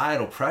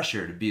societal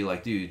pressure to be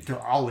like, dude, to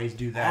always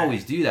do that.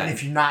 Always do that. And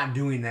if you're not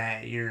doing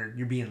that, you're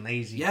being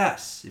lazy.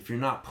 Yes. If you're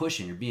not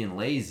pushing, you're being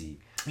lazy.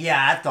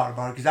 Yeah, I've thought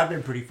about it because I've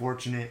been pretty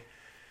fortunate,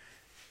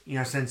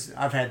 since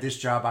I've had this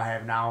job I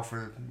have now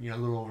for, a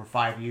little over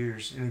 5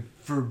 years. And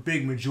for a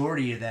big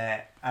majority of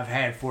that, I've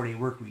had 4-day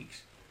work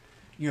weeks.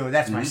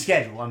 That's my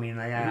schedule. I mean,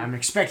 I'm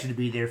expected to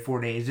be there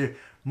 4 days.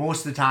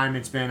 Most of the time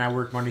it's been I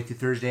work Monday through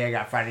Thursday. I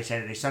got Friday,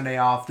 Saturday, Sunday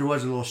off. There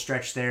was a little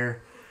stretch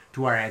there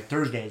to where I had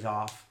Thursdays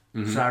off.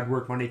 Mm-hmm. So I'd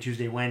work Monday,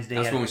 Tuesday, Wednesday.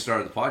 That's when we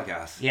started the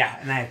podcast. Yeah,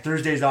 and I had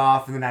Thursdays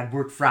off, and then I'd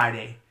work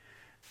Friday,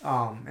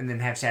 and then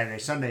have Saturday,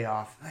 Sunday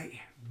off.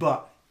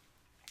 But,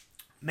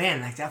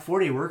 man, like that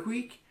 4-day work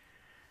week,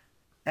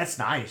 that's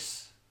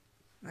nice.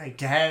 Like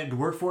to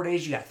work 4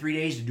 days, you got 3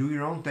 days to do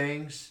your own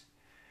things.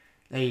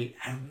 I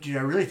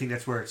really think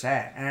that's where it's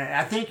at. And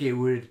I think it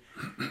would,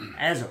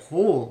 as a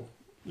whole,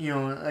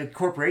 like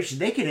corporations,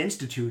 they could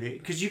institute it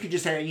because you could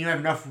just have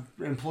enough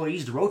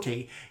employees to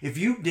rotate. If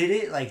you did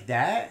it like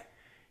that,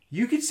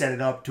 you could set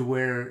it up to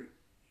where,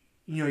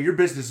 your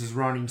business is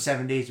running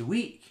 7 days a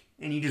week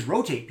and you just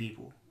rotate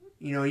people.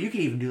 You could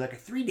even do like a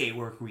 3-day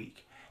work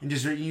week and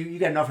just, you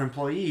got enough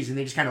employees and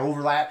they just kind of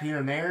overlap here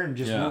and there and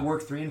just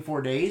work 3 and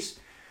 4 days.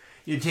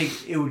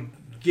 It would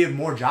give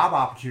more job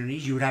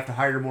opportunities. You would have to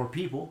hire more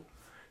people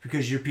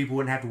because your people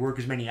wouldn't have to work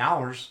as many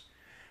hours.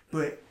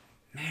 But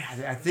man,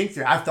 I think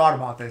that I've thought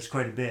about this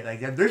quite a bit.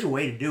 Like, there's a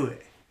way to do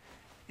it,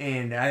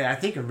 and I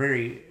think a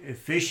very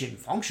efficient,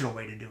 functional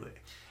way to do it.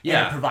 Yeah,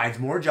 and it provides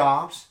more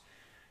jobs.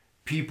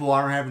 People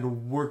aren't having to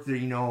work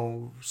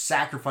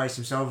sacrifice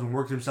themselves and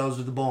work themselves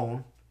to the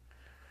bone.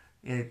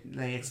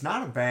 It's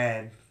not a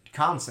bad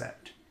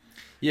concept.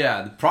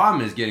 Yeah, the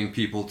problem is getting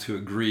people to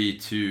agree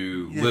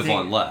to live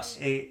on less.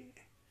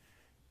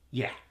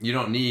 Yeah. You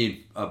don't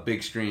need a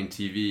big screen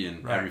TV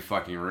in every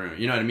fucking room.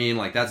 You know what I mean?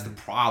 Like, that's the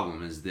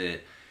problem, is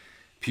that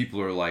people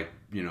are like,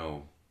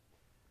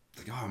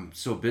 like, oh, I'm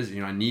so busy,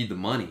 you know, I need the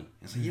money.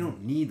 It's like, you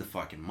don't need the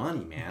fucking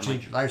money, man.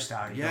 Change your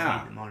lifestyle. You don't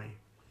need the money.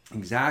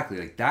 Exactly.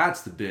 Like,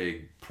 that's the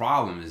big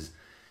problem is,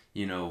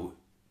 you know,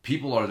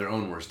 people are their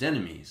own worst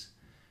enemies.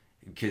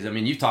 Because, I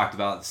mean, you talked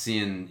about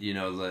seeing, you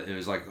know, it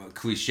was like a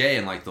cliche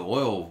in like the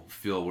oil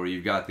field where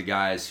you've got the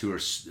guys who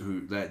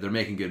they're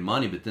making good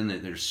money, but then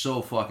they're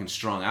so fucking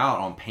strung out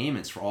on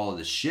payments for all of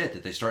this shit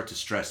that they start to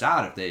stress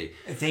out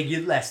if they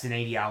get less than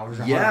 80 hours,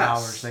 100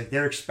 hours, like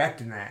they're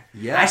expecting that.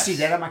 Yes. I see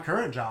that at my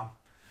current job.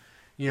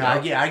 You know, I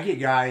get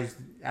guys,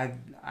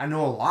 I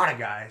know a lot of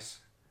guys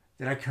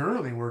that I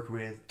currently work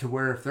with to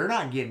where if they're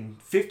not getting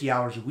 50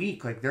 hours a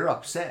week, like they're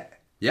upset.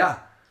 Yeah.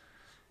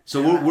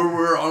 So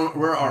we're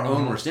our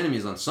own worst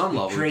enemies on some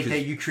level.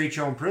 You create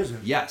your own prison.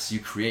 Yes, you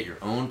create your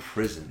own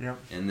prison. Yep.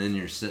 And then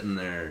you're sitting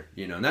there,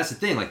 you know, and that's the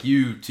thing, like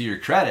you, to your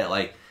credit,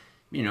 like,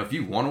 you know, if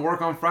you want to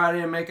work on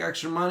Friday and make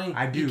extra money,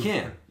 you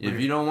can. If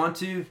you don't want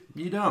to,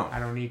 you don't. I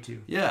don't need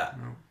to. Yeah.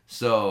 No.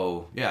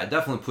 So, yeah, it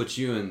definitely puts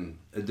you in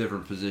a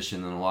different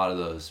position than a lot of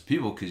those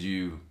people because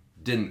you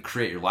didn't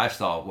create your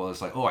lifestyle. Well,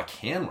 it's like, oh, I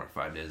can work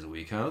 5 days a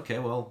week. Okay,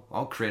 well,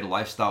 I'll create a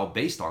lifestyle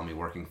based on me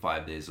working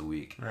 5 days a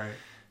week. Right.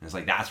 And it's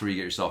like, that's where you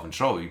get yourself in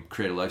trouble. You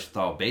create a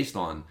lifestyle based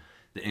on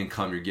the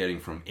income you're getting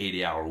from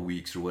 80-hour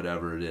weeks or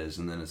whatever it is.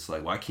 And then it's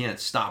like, well, I can't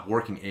stop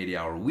working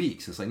 80-hour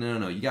weeks. It's like,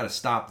 no. You got to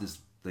stop this.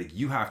 Like,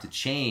 you have to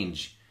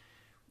change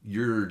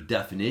your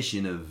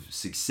definition of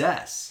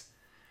success.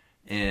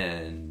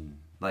 And,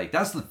 like,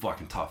 that's the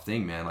fucking tough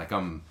thing, man. Like,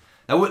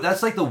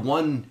 that's like the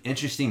one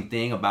interesting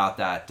thing about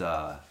that,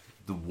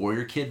 the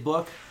Warrior Kid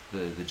book,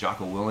 the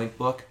Jocko Willink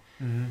book,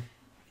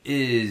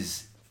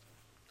 is...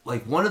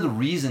 like, one of the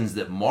reasons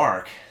that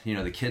Mark, you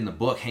know, the kid in the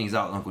book, hangs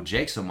out with Uncle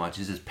Jake so much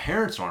is his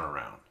parents aren't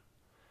around.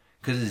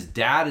 Because his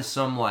dad is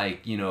some,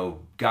 like, you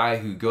know, guy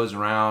who goes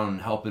around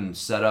helping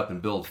set up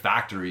and build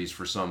factories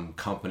for some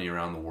company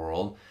around the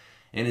world.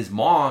 And his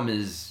mom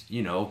is,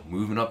 you know,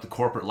 moving up the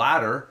corporate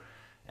ladder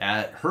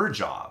at her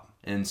job.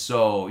 And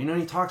so, you know,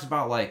 he talks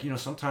about, like, you know,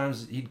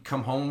 sometimes he'd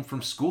come home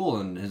from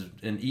school and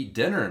eat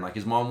dinner. And, like,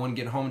 his mom wouldn't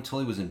get home until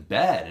he was in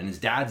bed. And his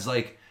dad's,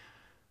 like,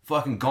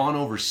 fucking gone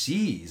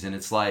overseas. And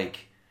it's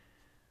like...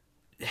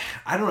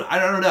 I don't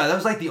know. That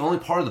was like the only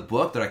part of the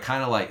book that I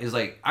kind of like is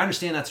like, I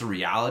understand that's a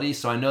reality.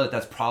 So I know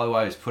that's probably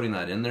why I was putting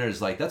that in there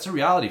is like, that's a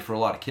reality for a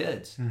lot of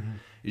kids. Mm-hmm.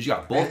 You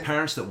got both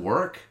parents that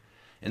work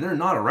and they're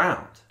not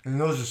around.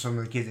 And those are some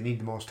of the kids that need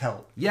the most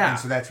help. Yeah. And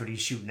so that's what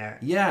he's shooting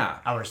at. Yeah.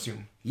 I would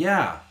assume.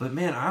 Yeah. But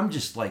man, I'm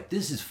just like,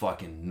 this is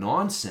fucking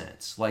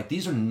nonsense. Like,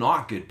 these are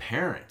not good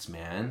parents,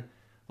 man.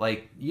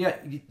 Like, yeah.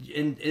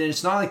 And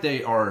it's not like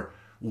they are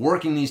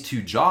working these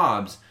two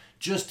jobs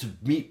just to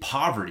meet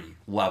poverty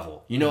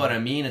level. You know what I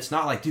mean? It's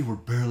not like, dude, we're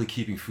barely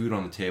keeping food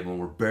on the table and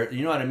we're barely,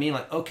 you know what I mean?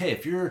 Like, okay,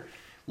 if you're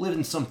living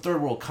in some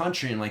third world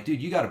country and like, dude,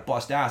 you got to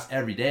bust ass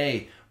every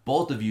day,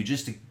 both of you,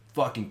 just to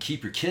fucking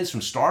keep your kids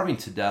from starving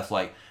to death,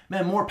 like,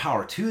 man, more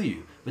power to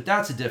you. But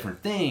that's a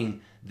different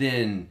thing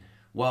than,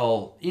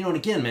 well, you know, and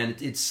again, man,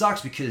 it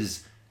sucks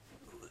because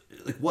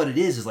like what it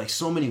is like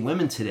so many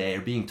women today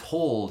are being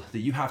told that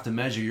you have to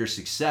measure your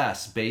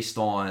success based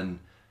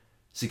on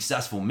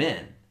successful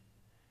men.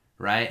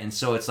 Right? And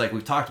so it's like,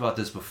 we've talked about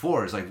this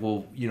before. It's like,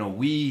 well, you know,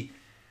 we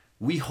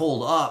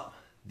hold up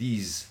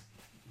these,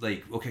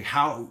 like, okay,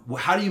 how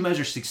do you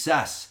measure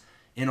success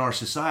in our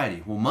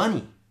society? Well,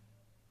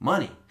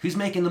 money. Who's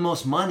making the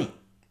most money?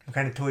 What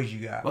kind of toys you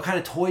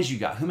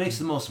got? Who makes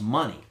the most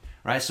money?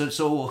 Right?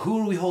 So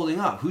who are we holding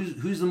up?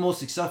 Who's the most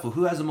successful?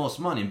 Who has the most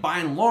money? And by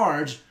and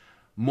large,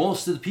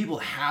 most of the people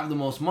that have the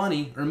most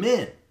money are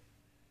men.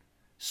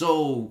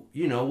 So,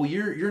 you know, well,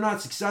 you're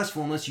not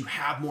successful unless you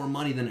have more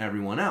money than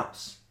everyone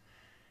else.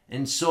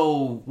 And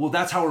so, well,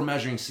 that's how we're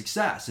measuring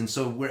success. And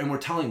so, we're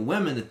telling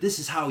women that this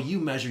is how you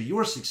measure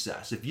your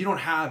success. If you don't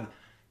have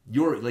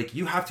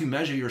you have to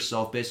measure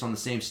yourself based on the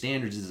same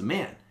standards as a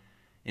man.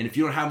 And if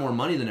you don't have more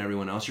money than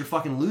everyone else, you're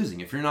fucking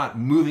losing. If you're not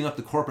moving up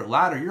the corporate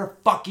ladder, you're a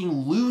fucking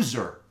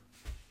loser.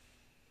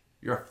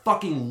 You're a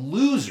fucking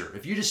loser.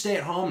 If you just stay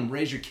at home and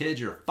raise your kids,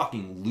 you're a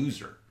fucking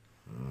loser.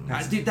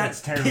 Dude, that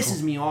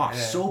pisses me off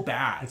so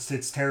bad.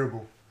 It's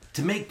terrible.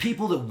 To make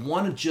people that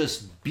want to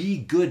just be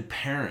good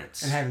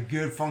parents and have a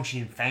good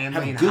functioning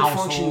family, have a good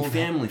functioning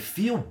family,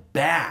 feel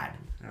bad.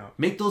 No.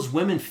 Make those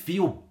women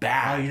feel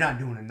bad. Oh, you're not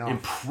doing enough.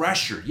 And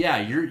pressure. Yeah,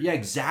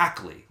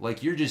 exactly.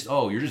 Like you're just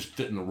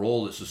fitting the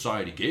role that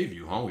society gave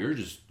you, huh? You're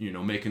just, you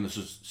know, making the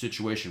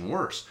situation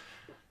worse.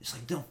 It's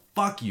like, no,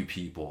 fuck you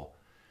people.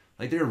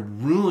 Like they're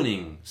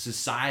ruining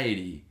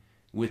society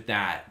with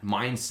that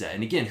mindset.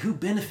 And again, who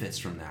benefits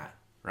from that?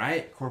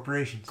 Right?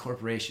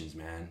 Corporations,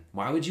 man.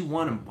 Why would you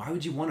want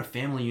a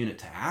family unit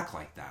to act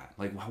like that?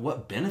 Like,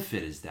 what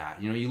benefit is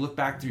that? You know, you look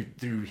back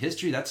through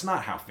history, that's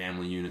not how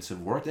family units have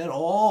worked at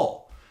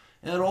all.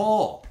 At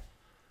all.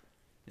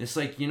 It's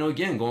like, you know,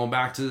 again, going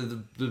back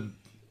to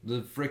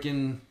the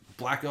freaking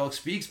Black Elk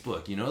Speaks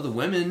book, you know, the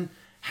women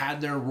had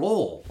their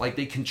role. Like,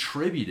 they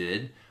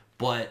contributed,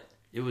 but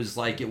it was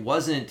like, it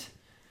wasn't,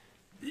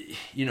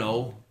 you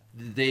know,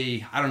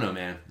 I don't know,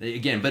 man.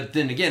 But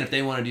then again, if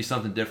they want to do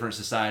something different,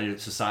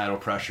 societal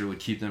pressure would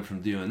keep them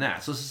from doing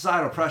that. So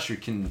societal pressure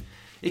can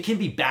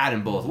be bad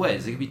in both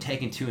ways. It can be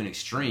taken to an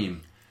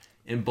extreme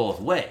in both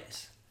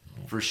ways,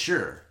 for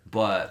sure.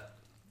 But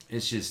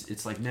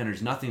it's like, man,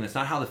 there's nothing. That's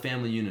not how the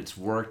family units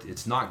worked.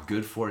 It's not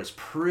good for it. It's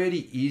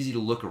pretty easy to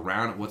look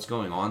around at what's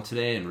going on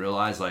today and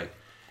realize, like,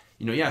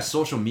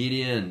 social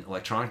media and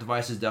electronic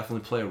devices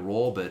definitely play a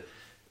role, but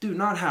dude,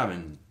 not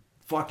having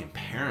fucking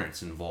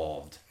parents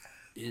involved,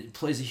 it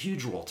plays a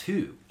huge role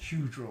too.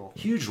 Huge role.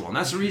 And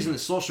that's the reason that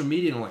social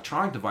media and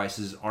electronic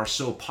devices are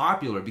so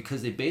popular,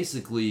 because they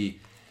basically,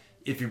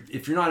 if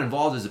you're not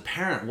involved as a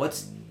parent,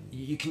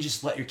 you can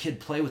just let your kid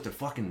play with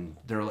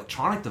their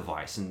electronic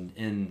device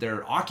and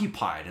they're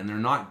occupied and they're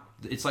not,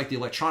 it's like the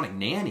electronic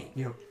nanny.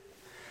 Yep.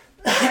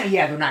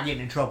 Yeah, they're not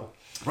getting in trouble.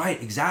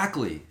 Right,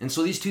 exactly. And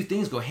so these two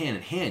things go hand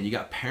in hand. You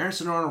got parents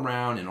that aren't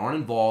around and aren't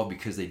involved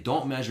because they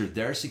don't measure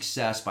their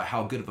success by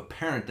how good of a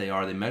parent they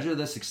are. They measure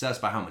their success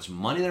by how much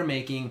money they're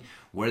making,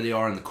 where they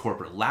are in the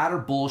corporate ladder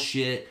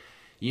bullshit.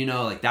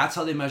 Like that's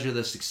how they measure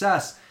their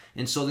success.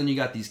 And so then you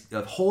got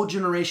a whole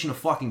generation of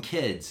fucking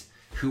kids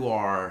who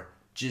are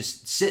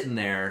just sitting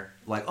there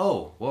like,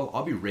 oh, well,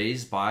 I'll be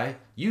raised by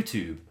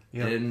YouTube.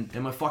 Yep.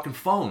 And my fucking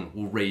phone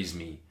will raise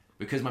me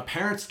because my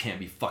parents can't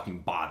be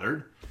fucking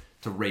bothered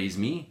to raise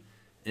me.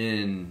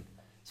 And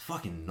it's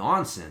fucking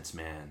nonsense,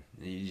 man.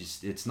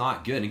 It's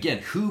not good. And again,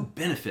 who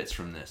benefits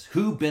from this?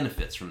 Not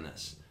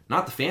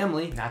the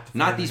family.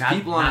 Not these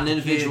people on an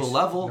individual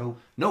level.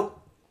 Nope.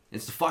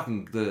 It's the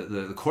fucking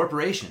the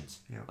corporations.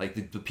 Yep.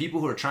 Like the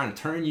people who are trying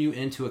to turn you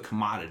into a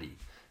commodity.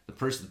 The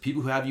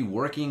people who have you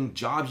working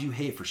jobs you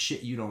hate for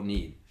shit you don't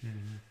need.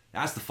 Mm-hmm.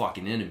 That's the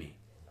fucking enemy.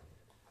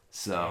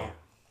 So,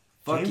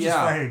 fuck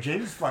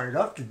James is fired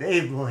up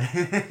today, boy.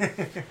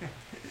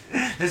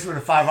 This is what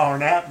a 5-hour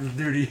nap will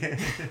do to you.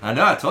 I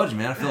know, I told you,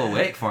 man. I feel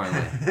awake finally.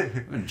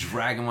 I've been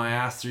dragging my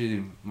ass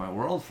through my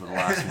world for the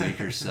last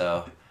week or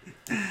so.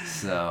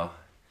 So,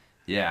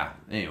 yeah.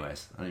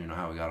 Anyways, I don't even know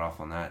how we got off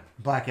on that.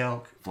 Black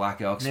Elk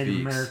Native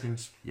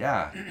Americans.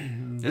 Yeah.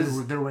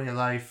 Their way of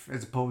life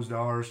as opposed to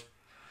ours.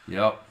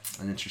 Yep.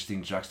 An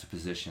interesting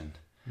juxtaposition.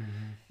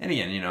 Mm-hmm. And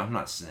again, I'm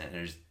not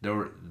saying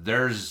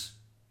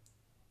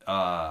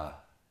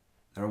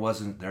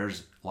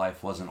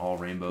life wasn't all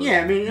rainbows.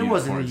 Yeah, I mean, it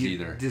wasn't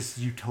either. This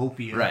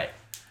utopia. Right.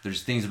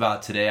 There's things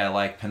about today I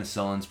like.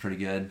 Penicillin's pretty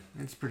good.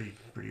 It's pretty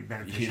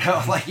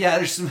beneficial.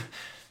 There's some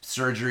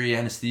surgery,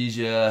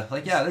 anesthesia.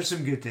 There's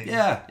some good things.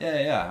 Yeah.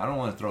 I don't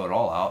want to throw it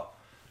all out,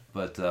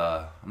 but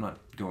I'm not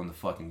going the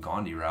fucking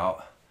Gandhi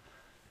route.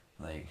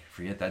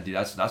 Forget that dude.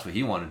 That's what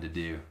he wanted to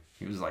do.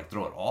 He was like,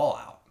 throw it all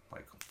out.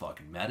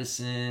 Fucking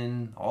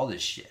medicine, all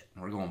this shit.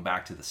 We're going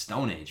back to the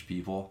Stone Age,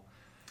 people.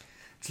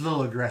 It's a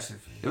little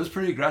aggressive. It was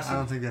pretty aggressive. I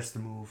don't think that's the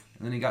move.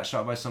 And then he got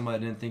shot by somebody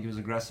that didn't think he was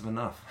aggressive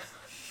enough.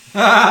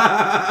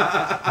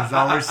 There's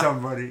always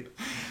somebody.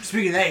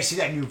 Speaking of that, you see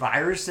that new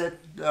virus that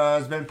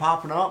has been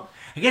popping up?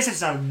 I guess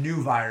it's not a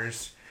new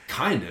virus.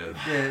 Kind of.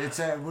 Yeah, it's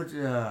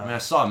I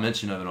saw a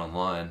mention of it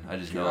online. I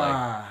just know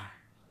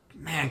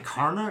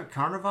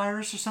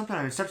coronavirus or something?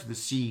 It starts with a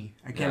C.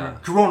 I can't remember.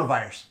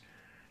 Coronavirus.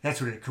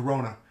 That's what it is.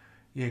 Corona.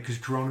 Yeah, because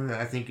corona,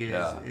 I think,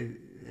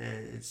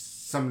 it's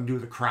something to do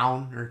with a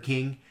crown or a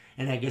king.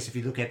 And I guess if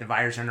you look at the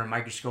virus under a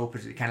microscope,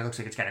 it kind of looks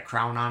like it's got a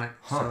crown on it.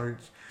 Huh. So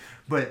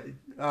but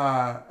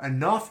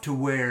enough to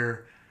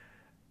where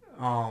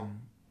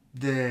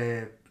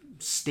the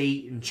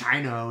state in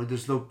China,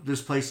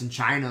 this place in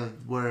China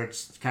where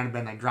it's kind of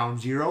been like ground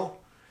zero,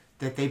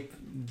 that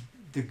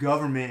the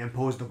government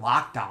imposed a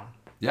lockdown.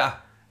 Yeah.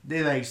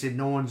 They said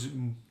no one's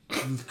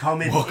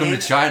coming Welcome to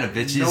China,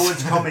 bitches. No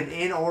one's coming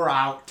in or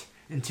out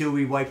until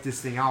we wipe this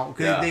thing out.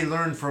 Because they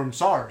learned from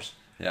SARS.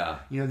 Yeah.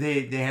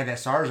 They had that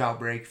SARS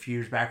outbreak a few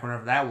years back,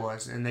 whenever that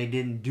was, and they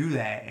didn't do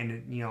that, and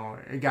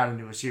it got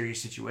into a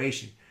serious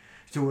situation.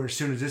 So where as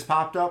soon as this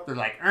popped up, they're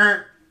like,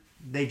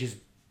 they just,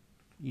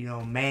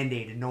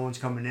 mandated no one's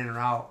coming in or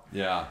out.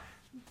 Yeah.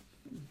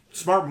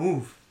 Smart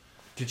move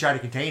to try to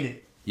contain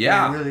it.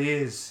 Yeah. It really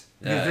is.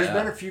 Because there's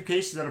been a few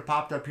cases that have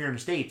popped up here in the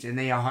States, and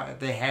they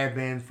have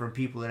been from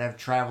people that have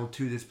traveled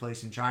to this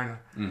place in China.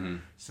 Mm-hmm.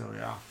 So,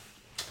 yeah.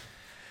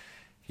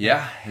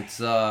 Yeah,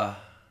 it's,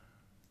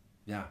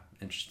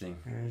 interesting.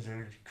 There's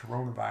a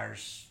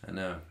coronavirus. I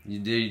know. You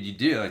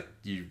do.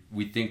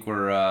 We think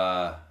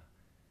we're,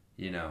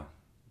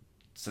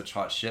 such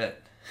hot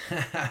shit.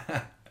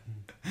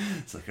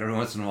 It's like every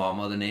once in a while,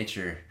 Mother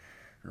Nature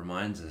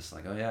reminds us,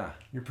 oh yeah,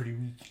 you're pretty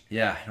weak.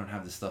 Yeah, I don't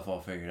have this stuff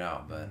all figured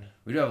out, but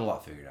we do have a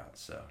lot figured out.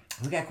 So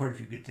we got quite a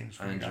few good things.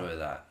 I enjoy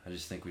that. I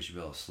just think we should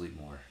be able to sleep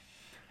more.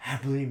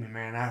 Believe me,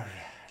 man, I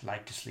would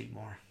like to sleep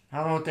more. I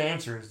don't know what the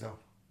answer is though.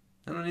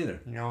 I don't either.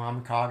 I'm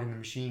a cog in the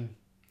machine.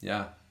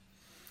 Yeah.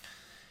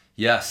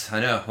 Yes, I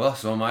know. Well,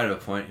 so am I to a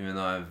point. Even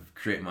though I've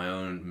created my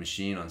own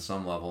machine on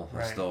some level,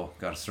 right. I still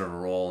got to serve a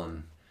role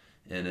in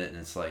it. And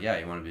it's like, you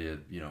want to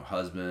be a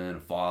husband, a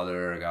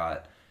father. I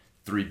got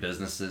 3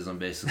 businesses I'm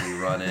basically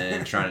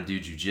running, trying to do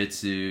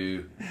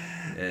jujitsu,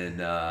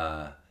 and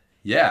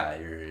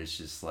it's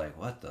just like,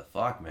 what the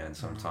fuck, man.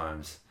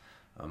 Sometimes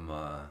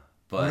What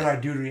do I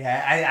do to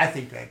I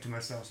think that to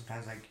myself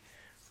sometimes, like,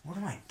 what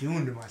am I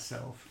doing to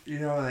myself? You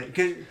know, like,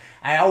 because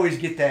I always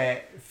get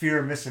that fear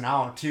of missing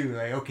out too.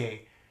 Like,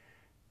 okay,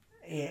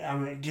 yeah,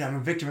 I'm a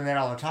victim of that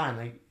all the time.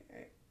 Like,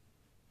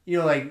 you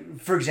know,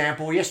 like, for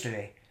example,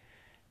 yesterday,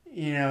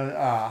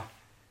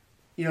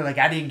 like,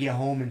 I didn't get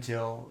home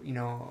until,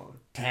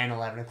 10,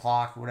 11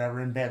 o'clock or whatever,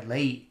 in bed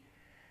late.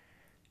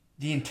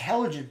 The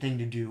intelligent thing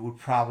to do would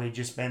probably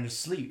just been to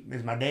sleep.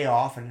 It's my day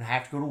off and I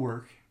have to go to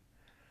work.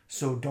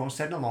 So don't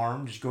set an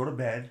alarm. Just go to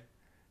bed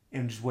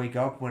and just wake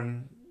up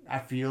when I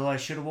feel I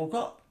should have woke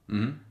up.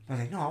 Mm-hmm. I was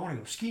like, no, I want to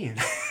go skiing.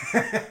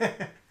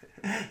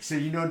 So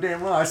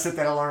damn well I set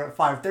that alarm at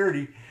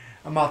 5:30.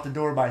 I'm out the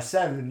door by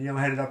 7,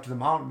 headed up to the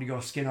mountain to go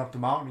skin up the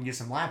mountain and get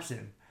some laps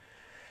in.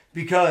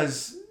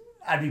 Because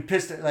I'd be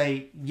pissed at,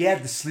 like, yeah,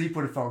 the sleep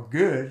would have felt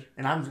good,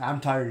 and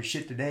I'm tired as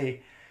shit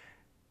today,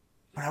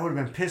 but I would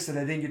have been pissed that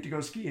I didn't get to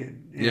go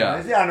skiing.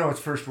 I know it's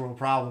first world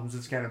problems,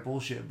 it's kind of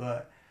bullshit,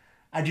 but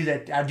I do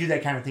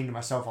that kind of thing to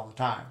myself all the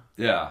time.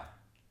 Yeah.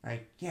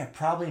 Like, yeah,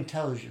 probably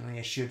intelligently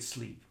I should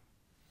sleep.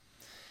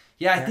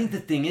 Yeah, I think the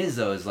thing is,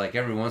 though, is like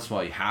every once in a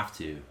while you have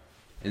to,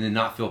 and then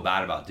not feel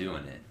bad about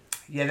doing it.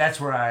 Yeah, that's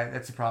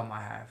the problem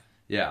I have.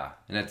 Yeah,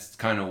 and that's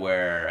kind of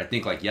where I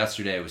think, like,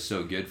 yesterday was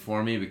so good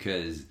for me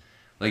because,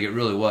 like, it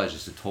really was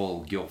just a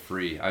total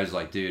guilt-free. I was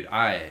like, dude,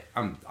 I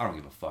don't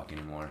give a fuck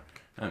anymore.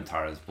 I'm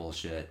tired of this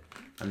bullshit.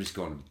 I'm just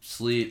going to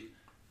sleep.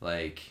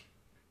 Like,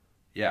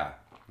 yeah,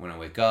 when I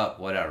wake up,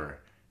 whatever.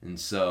 And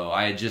so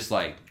I had just,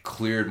 like,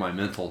 cleared my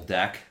mental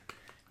deck.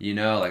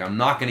 Like, I'm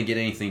not going to get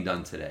anything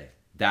done today.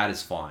 That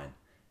is fine.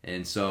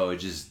 And so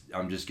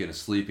I'm just going to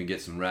sleep and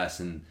get some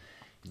rest. And,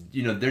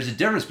 there's a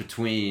difference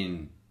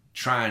between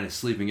trying to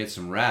sleep and get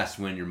some rest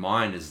when your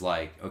mind is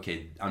like,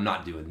 okay, I'm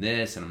not doing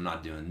this and I'm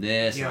not doing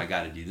this, and I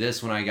got to do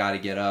this when I got to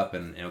get up,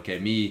 and okay,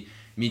 me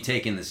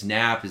taking this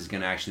nap is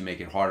going to actually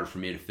make it harder for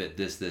me to fit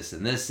this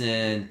and this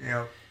in.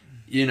 Yep.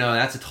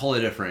 That's a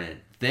totally different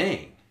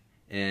thing.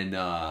 And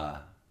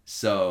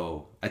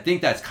so I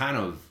think that's kind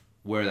of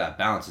where that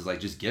balance is,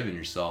 like, just giving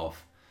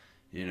yourself,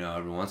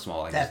 every once in a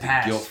while, like, just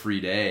a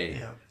guilt-free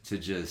day to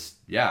just,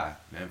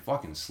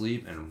 fucking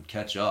sleep and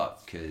catch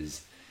up.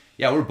 Because,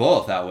 we're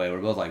both that way. We're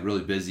both, like,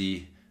 really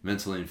busy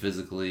mentally and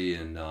physically,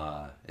 and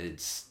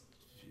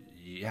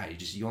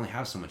you only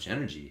have so much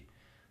energy.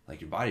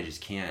 Like, your body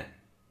just can't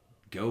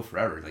go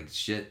forever. Like,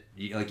 shit,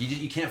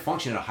 you can't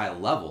function at a high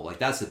level. Like,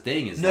 that's the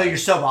thing. Is you're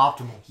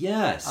suboptimal.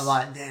 Yes. A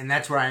lot, and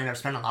that's where I end up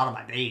spending a lot of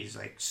my days,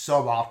 like,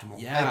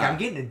 suboptimal. Yeah. Like, I'm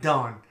getting it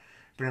done,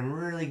 but I'm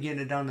really getting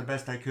it done the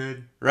best I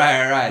could.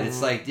 Right.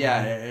 It's like,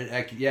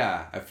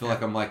 I feel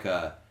like I'm like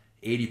a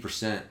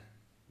 80%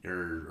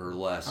 or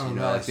less.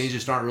 Like, things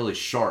just aren't really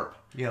sharp.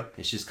 Yep.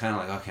 It's just kind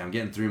of like, okay, I'm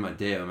getting through my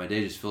day, but my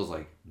day just feels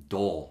like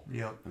dull.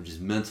 Yep. I'm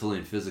just mentally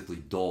and physically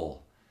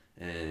dull,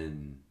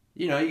 and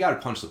you got to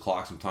punch the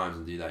clock sometimes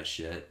and do that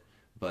shit.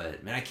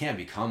 But man, I can't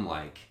become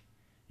like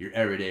your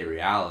everyday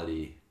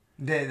reality.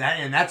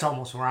 And that's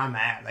almost where I'm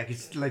at. Like,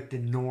 it's like the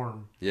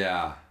norm.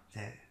 Yeah.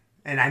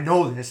 And I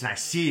know this and I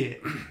see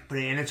it,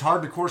 and it's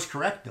hard to course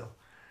correct though.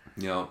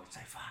 Yep. It's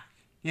like, fuck.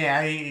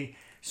 Yeah.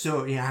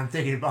 I'm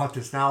thinking about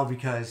this now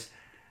because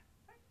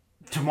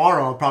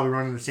tomorrow I'll probably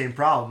run into the same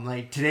problem.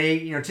 Like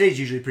today, today's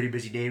usually a pretty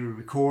busy day. We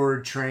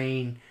record,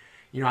 train.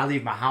 I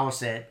leave my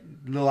house at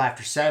a little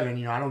after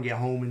 7. I don't get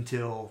home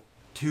until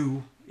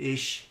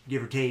 2-ish,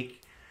 give or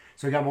take.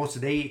 So I got most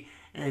of the day,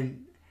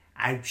 and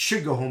I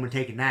should go home and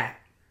take a nap,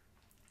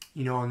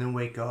 and then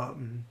wake up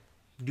and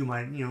do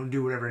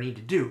whatever I need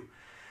to do.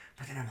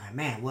 But then I'm like,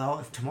 man, well,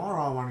 if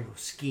tomorrow I want to go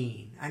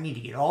skiing, I need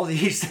to get all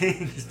these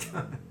things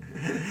done.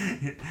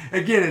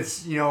 Again,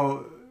 it's,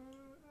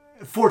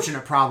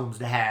 fortunate problems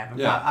to have.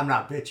 I'm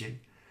not bitching.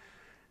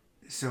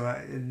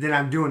 So then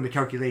I'm doing the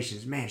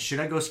calculations. Man, should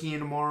I go skiing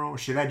tomorrow or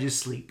should I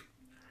just sleep?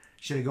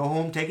 Should I go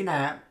home, take a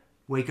nap,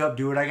 wake up,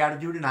 do what I got to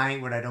do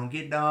tonight, what I don't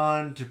get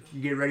done to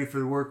get ready for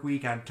the work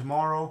week on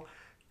tomorrow?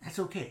 That's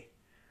okay.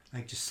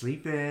 Like, just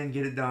sleep in,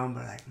 get it done.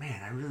 But like,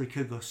 man, I really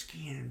could go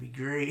skiing. It'd be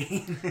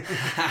great.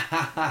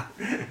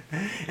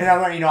 And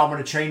I'm going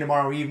to train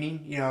tomorrow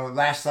evening.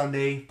 Last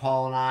Sunday,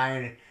 Paul and I,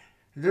 and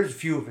there's a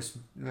few of us,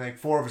 like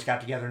 4 of us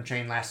got together and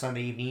trained last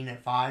Sunday evening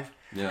at 5.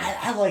 Yeah.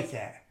 I like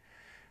that.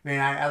 Man,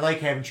 I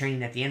like having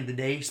training at the end of the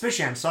day,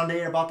 especially on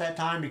Sunday about that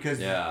time, because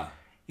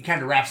it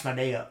kind of wraps my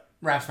day up,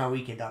 wraps my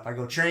weekend up. I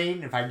go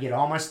train. If I get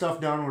all my stuff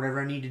done,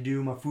 whatever I need to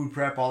do, my food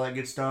prep, all that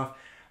good stuff,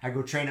 I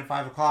go train at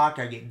 5 o'clock.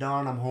 I get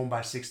done. I'm home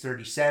by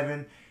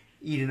 6:37,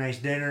 eat a nice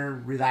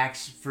dinner,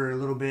 relax for a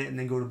little bit, and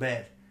then go to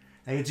bed.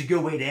 Like, it's a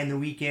good way to end the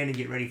weekend and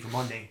get ready for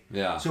Monday.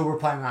 Yeah. So we're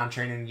planning on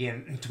training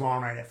again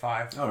tomorrow night at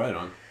 5. Oh, right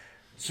on.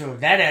 So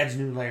that adds a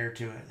new layer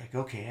to it. Like,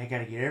 okay, I got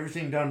to get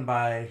everything done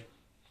by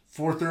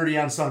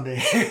 4:30 on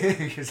Sunday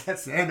because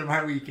that's the end of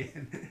my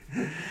weekend.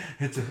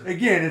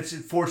 It's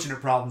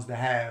fortunate problems to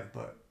have,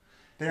 but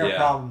they are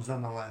problems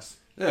nonetheless.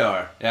 They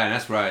are. Yeah, and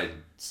that's where I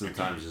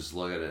sometimes just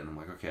look at it and I'm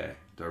like, okay,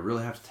 do I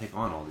really have to take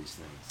on all these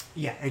things?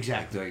 Yeah,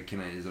 exactly. Like,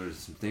 is there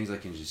some things I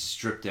can just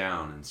strip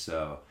down? And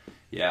so,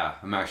 yeah,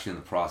 I'm actually in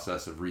the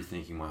process of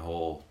rethinking my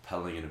whole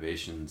pedaling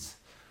innovations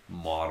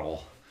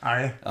model.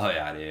 Are you? Oh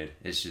yeah, dude.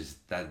 It's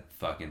just that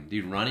fucking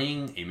dude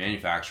running a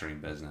manufacturing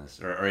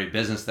business or a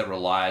business that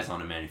relies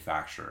on a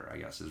manufacturer, I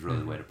guess is really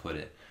the way to put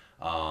it.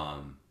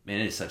 Man,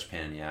 it is such a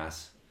pain in the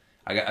ass.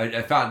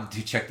 I found,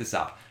 dude, check this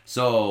out.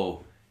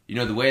 So, you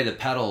know, the way the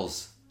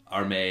pedals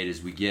are made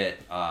is we get,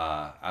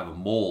 I have a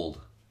mold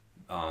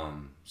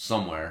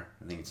somewhere.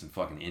 I think it's in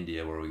fucking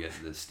India where we get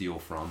the steel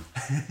from.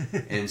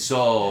 And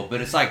so,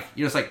 but it's like,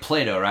 you know, it's like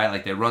Play-Doh, right?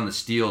 Like they run the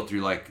steel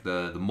through like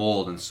the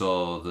mold, and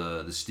so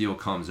the steel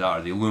comes out,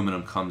 or the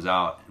aluminum comes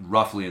out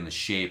roughly in the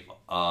shape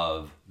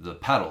of the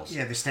pedals.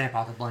 Yeah, they stamp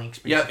out the blanks.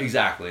 Basically. Yeah,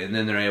 exactly. And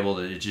then they're able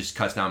to, it just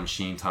cuts down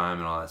machine time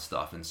and all that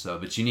stuff. And so,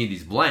 but you need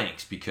these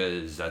blanks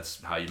because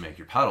that's how you make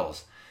your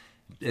pedals.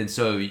 And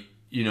so,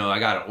 you know, I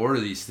got to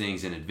order these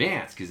things in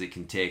advance because it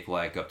can take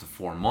like up to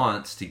 4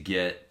 months to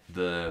get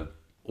the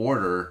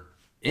order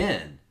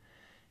in.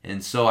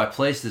 And so I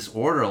placed this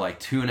order like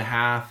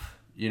 2.5,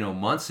 you know,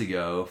 months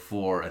ago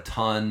for a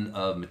ton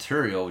of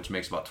material, which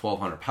makes about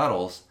 1,200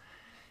 pedals.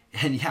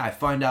 And yeah, I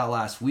find out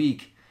last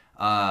week,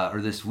 or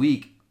this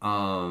week,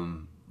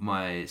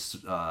 my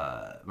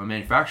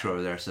manufacturer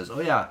over there says, oh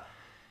yeah,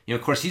 you know,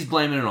 of course he's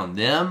blaming it on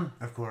them.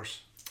 Of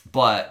course.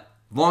 But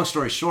long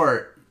story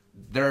short,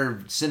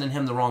 they're sending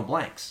him the wrong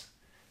blanks.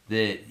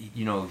 That,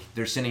 you know,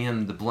 they're sending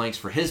him the blanks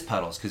for his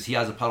pedals because he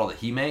has a pedal that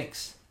he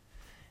makes.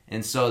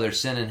 And so they're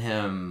sending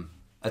him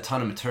a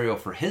ton of material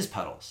for his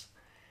pedals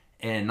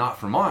and not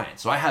for mine.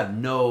 So I have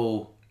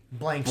no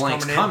blanks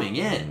coming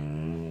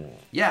in.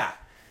 Yeah.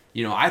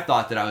 You know, I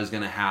thought that I was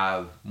going to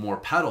have more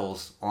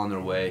pedals on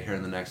their way here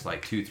in the next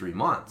like 2-3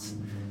 months.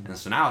 And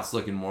so now it's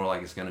looking more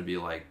like it's going to be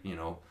like, you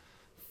know,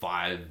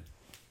 5+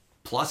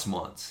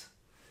 months.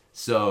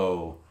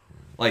 So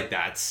like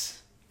that's...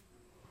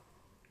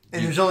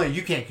 And there's only,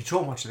 you can't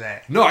control much of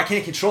that. No, I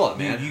can't control it,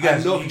 man. You guys I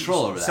have no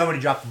control over that. Somebody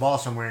dropped the ball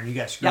somewhere and you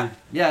got screwed.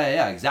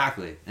 Yeah,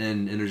 exactly.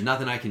 And there's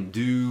nothing I can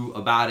do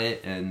about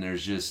it. And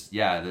there's just,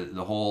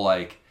 the whole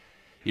like,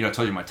 you know, I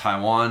told you my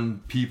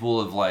Taiwan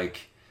people have like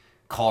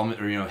called me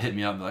or, you know, hit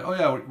me up and be like, oh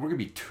yeah, we're going to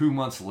be 2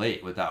 months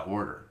late with that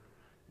order.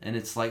 And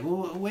it's like,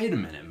 well, wait a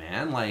minute,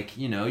 man. Like,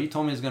 you know, you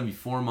told me it's going to be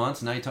 4 months.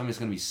 And now you told me it's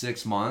going to be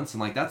 6 months.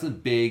 And like, that's a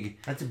big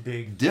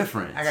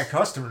difference. I got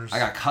customers.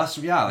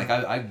 Yeah. Like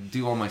I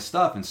do all my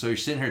stuff. And so you're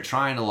sitting here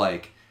trying to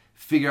like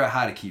figure out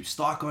how to keep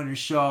stock on your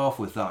shelf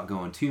without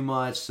going too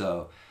much.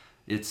 So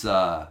it's,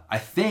 I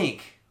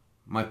think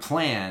my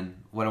plan,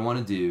 what I want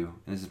to do,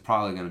 and this is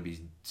probably going to be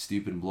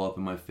stupid and blow up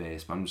in my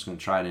face, but I'm just going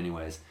to try it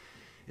anyways,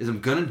 is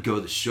I'm going to go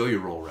the show your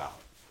roll route.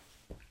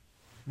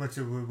 What's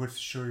the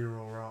show your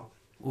roll route?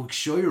 Well,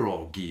 show your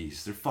roll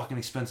geese, they're fucking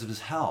expensive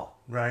as hell.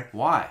 Right.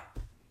 Why?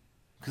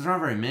 Because there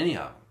aren't very many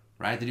of them,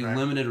 right? They do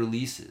limited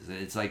releases.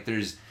 It's like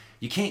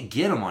you can't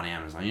get them on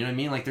Amazon, you know what I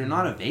mean? Like they're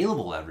not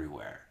available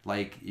everywhere.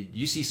 Like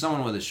you see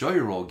someone with a show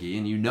your roll gi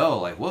and you know,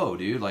 like, whoa,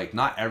 dude, like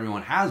not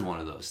everyone has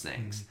one of those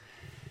things.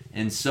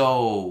 And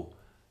so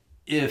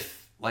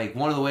if like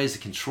one of the ways to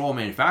control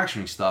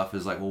manufacturing stuff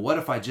is like, well, what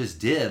if I just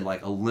did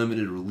like a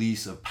limited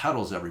release of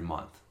pedals every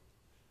month?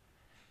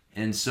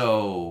 And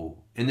so,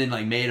 and then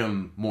like made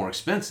them more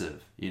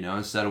expensive, you know,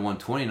 instead of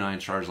 $129,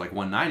 charge like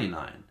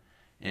 $199.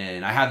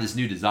 And I have this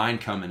new design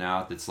coming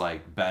out that's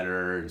like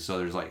better. And so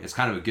there's like, it's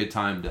kind of a good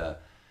time to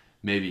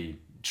maybe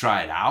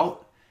try it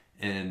out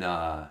and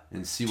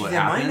see what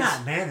happens.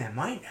 That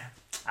might not.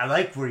 I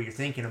like where you're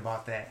thinking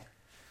about that.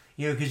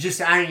 You know,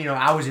 because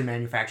I was in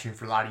manufacturing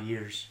for a lot of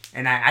years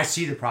and I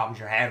see the problems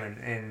you're having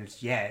and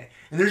it's, and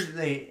there's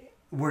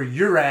where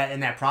you're at in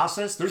that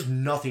process, there's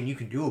nothing you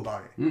can do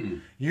about it. Mm-mm.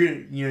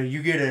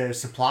 You get a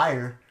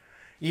supplier.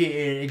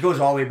 It goes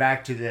all the way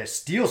back to the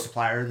steel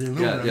supplier, the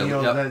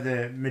aluminum,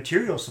 the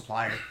material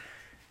supplier,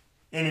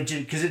 and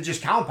because it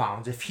just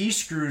compounds. If he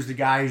screws the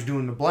guy who's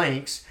doing the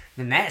blanks,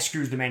 then that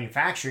screws the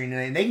manufacturing,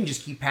 and they can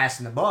just keep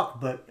passing the buck.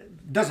 But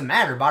it doesn't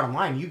matter. Bottom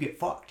line, you get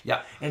fucked.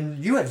 Yeah,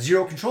 and you have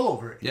zero control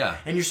over it. Yeah,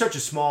 and you're such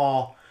a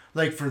small.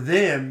 Like, for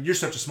them, you're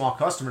such a small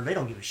customer, they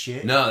don't give a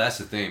shit. No, that's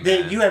the thing,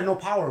 man. You have no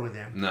power with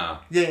them. No.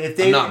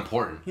 I'm not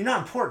important. You're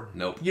not important.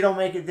 Nope. You don't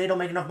make it. They don't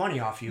make enough money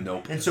off you.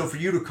 Nope. And so for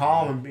you to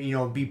call and, you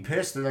know, be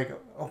pissed, they're like,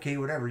 okay,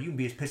 whatever. You can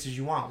be as pissed as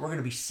you want. We're going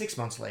to be 6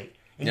 months late.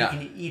 And you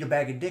can eat a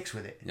bag of dicks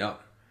with it. Yep.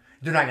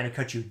 They're not going to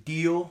cut you a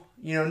deal.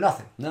 You know,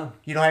 nothing. No.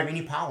 You don't have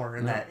any power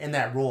in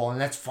that role.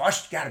 And that's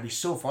got to be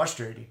so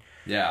frustrating.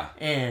 Yeah.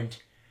 And,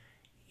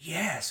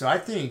 so I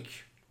think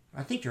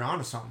you're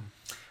onto something.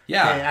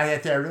 Yeah.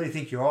 And I really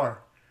think you are.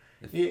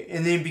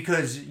 And then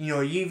because, you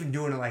know, you even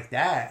doing it like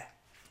that,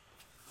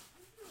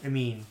 I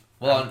mean...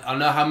 Well, I'll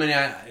know how many,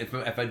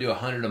 if I do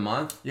 100 a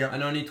month, I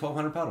know I need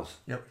 1,200 pedals.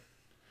 Yep.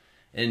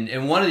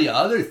 And one of the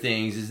other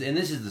things is, and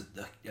this is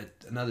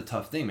another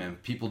tough thing, man,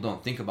 people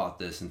don't think about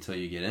this until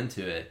you get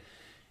into it,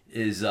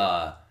 is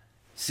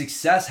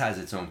success has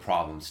its own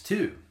problems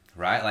too,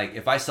 right? Like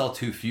if I sell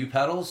too few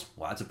pedals,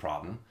 well, that's a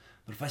problem.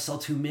 But if I sell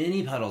too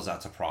many pedals,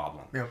 that's a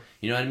problem. Yep.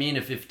 You know what I mean?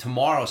 If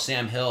tomorrow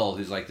Sam Hill,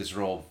 who's like this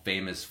real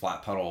famous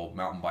flat pedal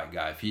mountain bike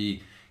guy, if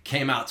he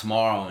came out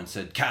tomorrow and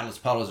said,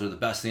 Catalyst pedals are the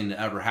best thing to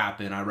ever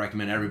happen, I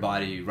recommend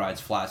everybody who rides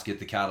flats get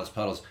the Catalyst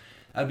pedals,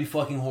 that'd be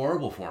fucking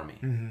horrible for me.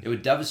 Mm-hmm. It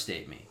would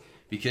devastate me.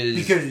 Because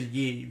you'd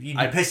be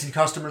pissing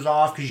customers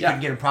off because you couldn't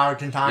get a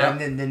product in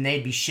time, and then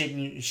they'd be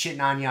shitting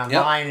on you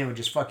online, and it would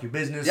just fuck your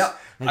business. Yep.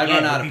 Like, I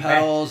run out of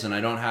pedals, and I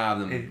don't have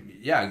them.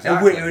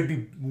 Exactly. It would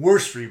be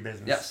worse for your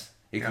business. Yes.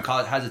 It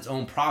has its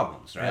own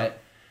problems, right?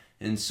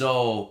 And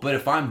so, but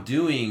if I'm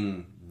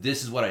doing,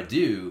 this is what I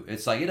do,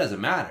 it's like, it doesn't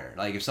matter.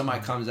 Like, if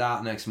somebody comes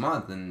out next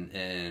month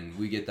and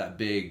we get that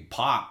big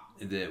pop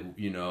that,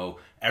 you know,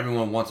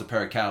 everyone wants a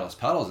pair of Catalyst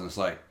pedals, and it's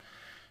like,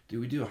 dude,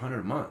 we do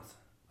 100 a month.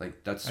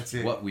 Like, that's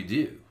what we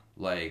do.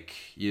 Like,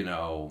 you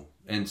know,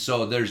 and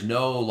so there's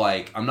no,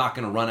 like, I'm not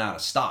going to run out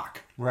of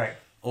stock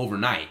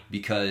overnight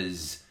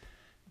because,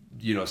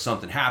 you know,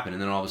 something happened,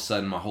 and then all of a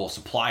sudden my whole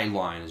supply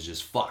line is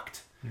just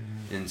fucked.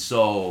 Mm-hmm. And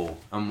so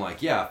I'm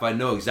like, yeah, if I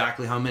know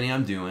exactly how many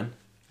I'm doing,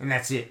 and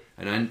that's it,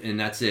 and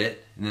that's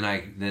it, and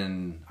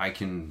then I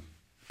can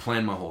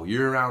plan my whole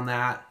year around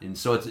that. And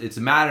so it's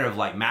a matter of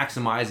like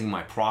maximizing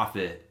my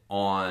profit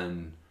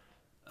on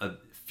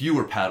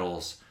fewer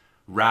pedals,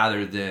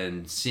 rather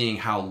than seeing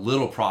how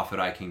little profit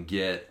I can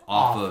get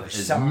off of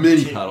as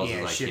many pedals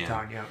as I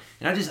can.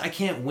 And I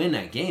can't win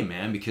that game,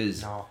 man,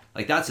 because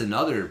like that's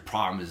another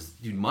problem is,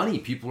 dude, money.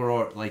 People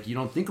are like, you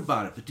don't think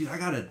about it, but dude, I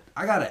got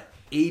a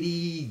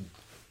 $80,000,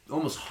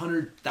 almost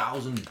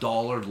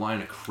 $100,000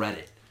 line of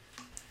credit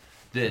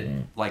that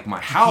like my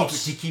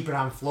house to keep it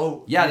on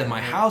float. Yeah, that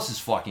my house is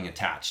fucking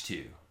attached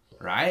to.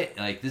 Right?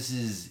 Like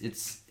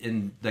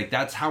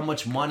that's how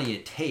much money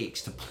it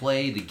takes to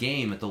play the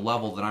game at the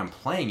level that I'm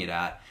playing it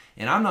at.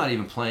 And I'm not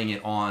even playing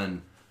it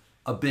on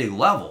a big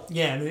level.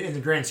 Yeah, in the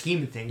grand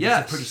scheme of things,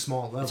 it's a pretty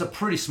small level. It's a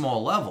pretty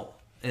small level.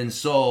 And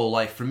so,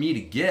 like, for me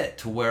to get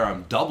to where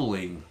I'm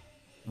doubling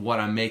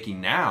what I'm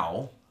making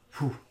now,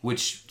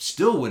 which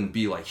still wouldn't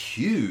be, like,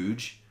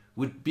 huge,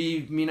 would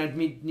be, I'd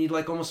need,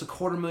 like, almost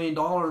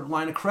 $250,000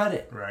 line of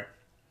credit. Right.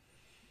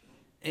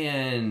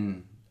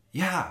 And...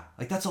 yeah,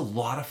 like that's a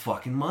lot of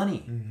fucking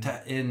money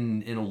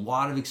in a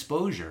lot of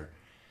exposure.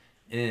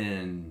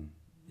 And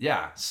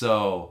yeah,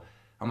 so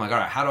I'm like, all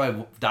right, how do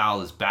I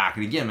dial this back?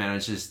 And again, man,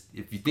 it's just,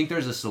 if you think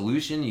there's a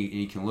solution,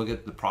 you can look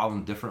at the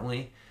problem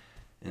differently.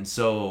 And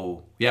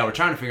so, yeah, we're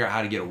trying to figure out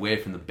how to get away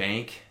from the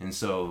bank. And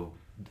so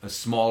a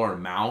smaller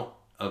amount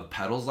of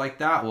pedals like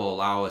that will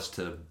allow us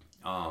to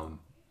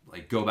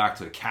like go back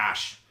to the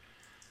cash,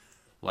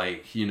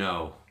 like, you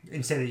know,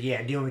 instead of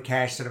dealing with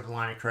cash instead of a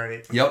line of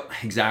credit. Yep,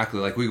 exactly.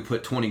 Like we could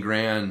put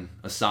 $20,000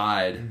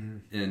 aside,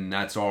 and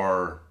that's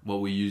what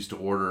we use to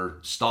order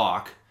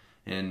stock,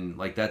 and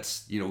like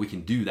that's, you know, we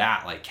can do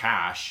that like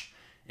cash,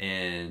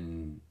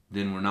 and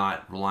then we're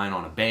not relying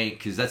on a bank,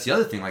 because that's the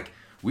other thing. Like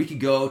we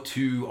could go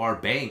to our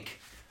bank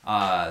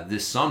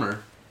this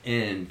summer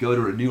and go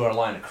to renew our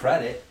line of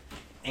credit,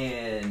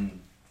 and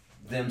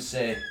them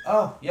say,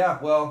 oh yeah,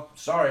 well,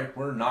 sorry,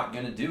 we're not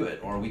going to do it,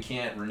 or we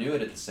can't renew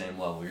it at the same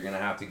level, you're going to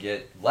have to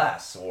get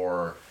less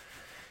or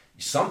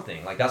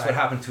something. Like that's what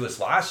happened to us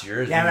last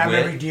year. Yeah, I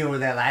remember dealing with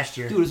that last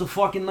year. Dude, it was a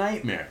fucking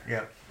nightmare.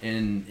 Yeah.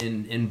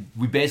 And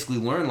we basically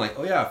learned, like,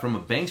 oh yeah, from a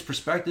bank's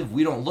perspective,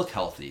 we don't look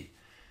healthy,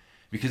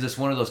 because it's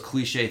one of those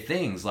cliche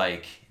things.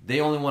 Like they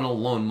only want to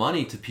loan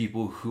money to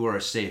people who are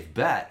a safe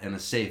bet, and a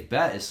safe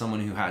bet is someone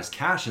who has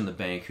cash in the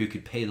bank who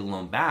could pay the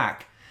loan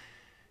back.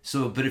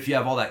 So, but if you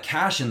have all that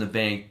cash in the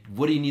bank,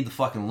 what do you need the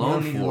fucking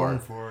loan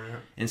for?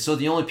 And so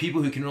the only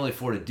people who can really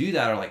afford to do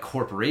that are like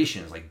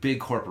corporations, like big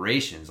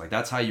corporations. Like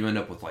that's how you end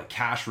up with like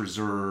cash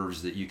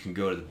reserves that you can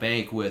go to the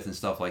bank with and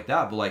stuff like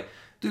that. But like,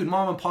 dude,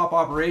 mom and pop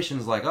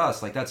operations like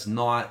us, like that's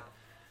not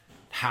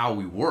how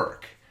we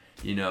work,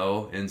 you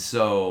know? And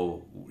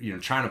so, you know,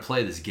 trying to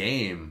play this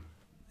game,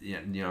 you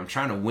know, I'm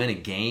trying to win a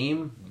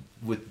game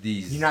with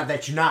these. You're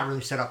not really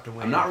set up to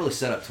win. I'm not really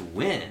set up to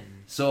win.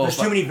 So there's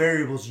too many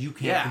variables you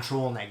can't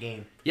control in that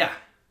game. Yeah.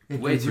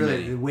 Way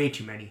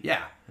too many.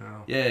 Yeah.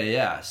 Oh.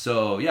 Yeah.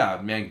 So, yeah,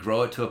 man,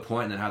 grow it to a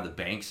point and then have the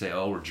bank say,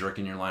 oh, we're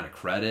jerking your line of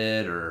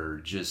credit, or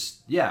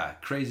just,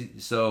 crazy.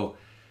 So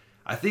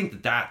I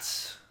think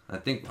I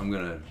think I'm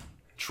going to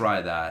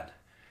try that.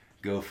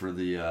 Go for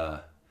the,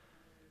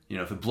 you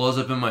know, if it blows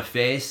up in my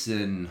face,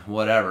 then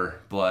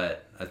whatever.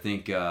 But I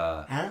think...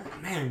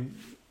 man,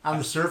 on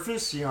the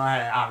surface, you know,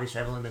 I've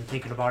only been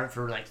thinking about it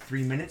for like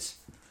 3 minutes.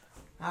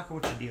 How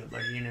come, what's your deal,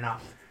 buddy? In and out.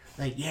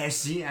 Like,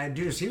 see,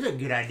 dude, it seems like a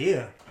good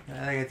idea.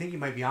 I think you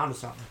might be onto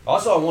something.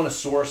 Also, I want to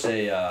source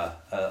a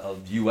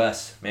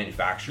U.S.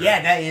 manufacturer.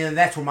 Yeah,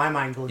 that's where my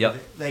mind goes. Yep.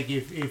 With it. Like,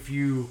 if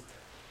you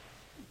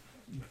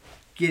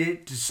get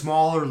it to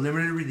smaller,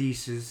 limited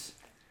releases,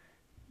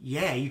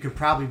 you could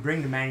probably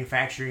bring the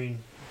manufacturing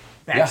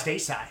back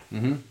stateside.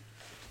 Mm-hmm.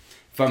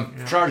 If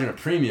I'm charging a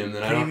premium,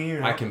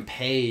 then I can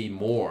pay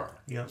more.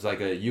 Yep. It's like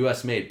a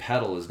U.S. made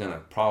pedal is going to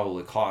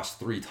probably cost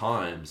 3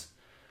 times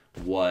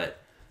what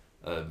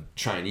a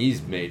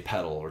Chinese made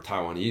pedal or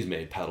Taiwanese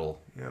made pedal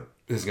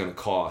is going to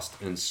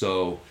cost. And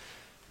so,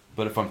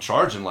 but if I'm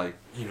charging like,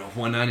 you know,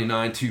 $199,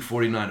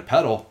 $249 a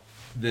pedal,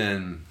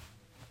 then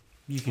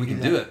we can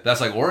do it.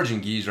 That's like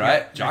Origin Geese,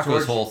 right?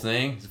 Jocko's whole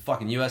thing. It's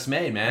fucking US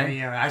made, man.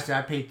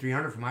 I paid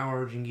 $300 for my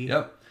Origin Geese.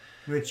 Yep.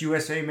 It's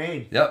USA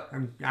made. Yep.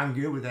 I'm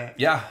good with that.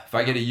 Yeah, if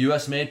I get a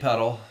U.S. made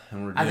pedal,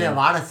 and we're doing... I think a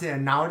lot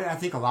of nowadays. I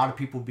think a lot of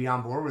people would be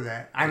on board with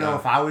that. I know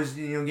if I was,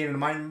 getting into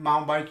mountain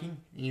biking,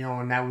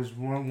 and that was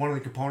one of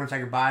the components I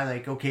could buy.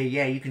 Like, okay,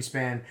 yeah, you can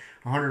spend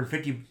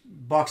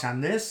 $150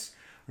 on this,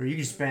 or you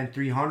can spend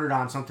 $300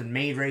 on something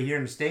made right here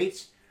in the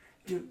States,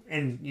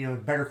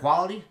 and better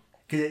quality.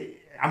 Cause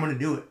I'm gonna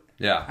do it.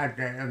 Yeah.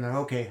 I'm like,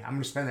 okay, I'm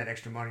gonna spend that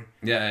extra money.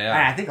 Yeah.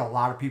 And I think a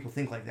lot of people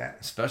think like that.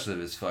 Especially if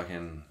it's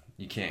fucking,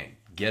 you can't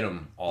get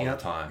them all the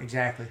time.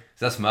 Exactly.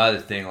 So that's my other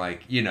thing.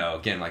 Like,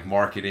 again, like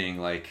marketing.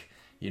 Like,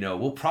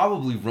 we'll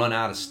probably run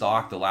out of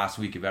stock the last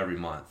week of every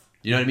month.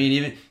 You know what I mean?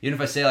 Even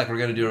if I say like we're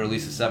gonna do a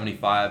release of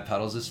 75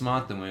 pedals this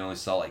month, and we only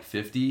sell like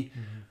 50. Mm-hmm.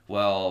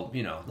 Well,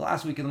 the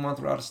last week of the month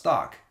we're out of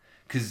stock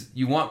because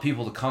you want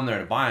people to come there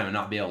to buy them and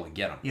not be able to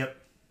get them. Yep.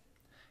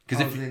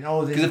 Because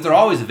if they're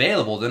always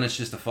available, then it's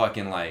just a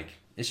fucking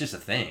it's just a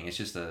thing. It's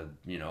just a,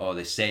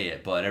 they say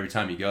it, but every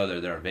time you go there,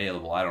 they're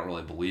available. I don't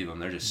really believe them.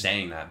 They're just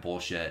saying that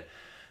bullshit.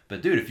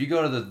 But dude, if you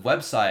go to the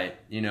website,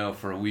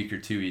 for a week or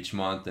two each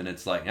month, and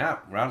it's like, yeah,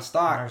 we're out of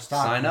stock.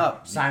 Sign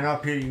up. Sign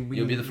up here.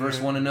 You'll be the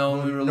first one to know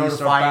when we release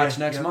our batch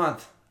next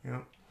month.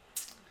 Yep.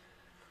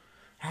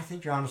 I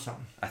think you're onto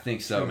something. I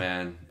think so,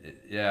 man.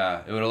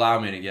 It would allow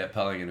me to get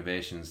Pedaling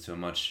Innovations to a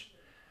much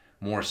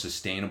more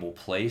sustainable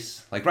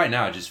place. Like right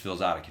now, it just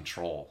feels out of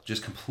control,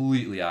 just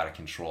completely out of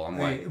control. I'm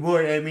like, well,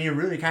 I mean, it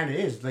really kind of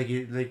is. Like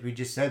we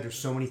just said, there's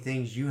so many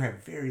things you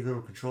have very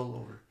little control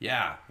over.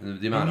 Yeah, and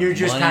the amount and you're of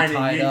just money kind of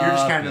tied you're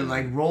just up kind of and,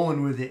 like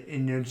rolling with it,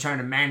 and you're trying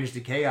to manage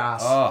the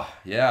chaos. Oh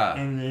yeah,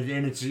 and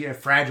it's a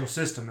fragile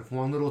system. If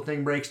one little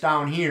thing breaks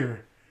down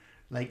here,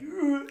 like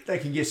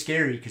that can get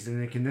scary because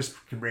then this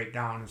can break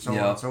down and so on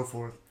and so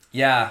forth.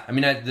 Yeah, I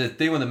mean, the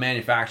thing with a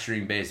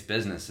manufacturing-based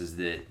business is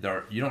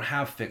that you don't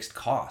have fixed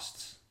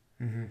costs.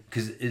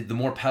 Because the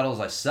more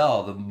pedals I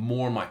sell, the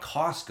more my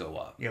costs go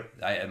up.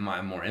 Yep.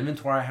 My more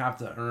inventory I have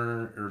to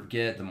earn or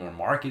get, the more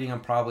marketing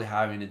I'm probably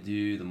having to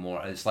do, the more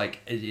it's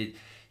like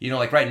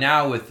like right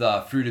now with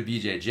Fruit of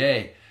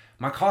BJJ,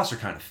 my costs are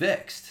kind of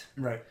fixed.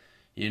 Right.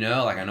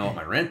 Like I know what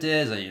my rent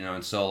is,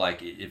 and so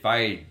like if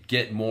I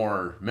get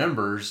more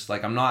members,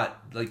 like I'm not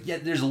like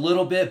there's a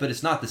little bit, but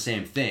it's not the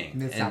same thing.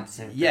 It's not the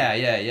same thing.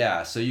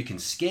 Yeah. So you can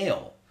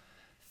scale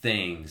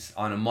things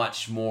on a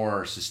much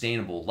more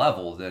sustainable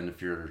level than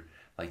if you're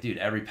like, dude,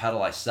 every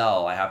pedal I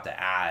sell, I have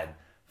to add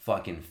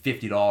fucking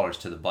 $50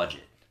 to the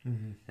budget.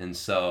 Mm-hmm. And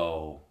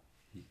so,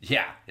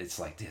 yeah, it's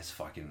like this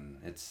fucking,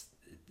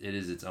 it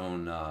is its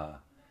own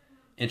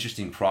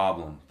interesting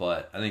problem.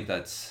 But I think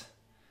that's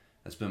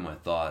been my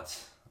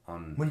thoughts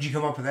on. When did you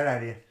come up with that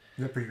idea?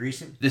 Is that pretty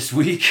recent? This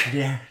week?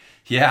 Yeah.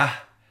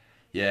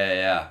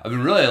 Yeah. I've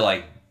been really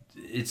like,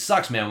 it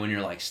sucks, man, when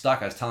you're like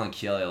stuck. I was telling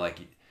Keely, like,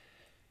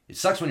 it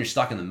sucks when you're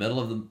stuck in the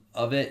middle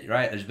of it,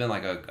 right? There's been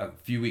like a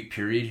few week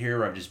period here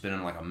where I've just been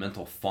in like a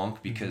mental funk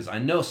because I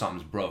know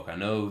something's broke. I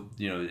know,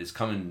 it's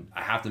coming.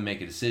 I have to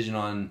make a decision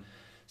on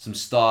some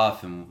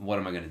stuff and what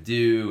am I going to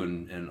do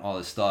and all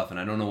this stuff. And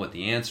I don't know what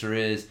the answer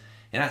is.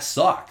 And that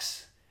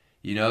sucks,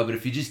 but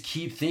if you just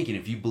keep thinking,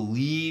 if you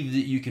believe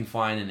that you can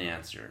find an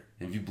answer,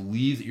 if you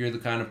believe that you're the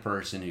kind of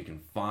person who can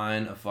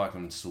find a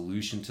fucking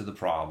solution to the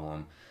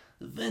problem,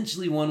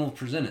 eventually one will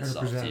present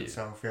itself to you.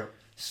 Yep.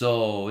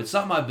 So it's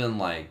something I've been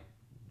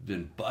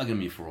bugging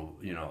me for a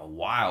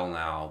while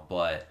now.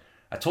 But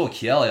I told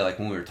Kelly, like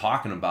when we were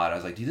talking about it, I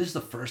was like, dude, this is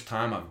the first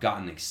time I've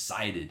gotten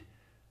excited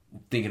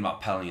thinking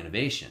about Pedaling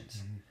Innovations.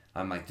 Mm-hmm.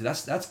 I'm like, dude,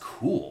 that's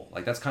cool.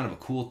 Like that's kind of a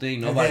cool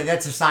thing.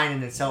 That's a sign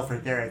in itself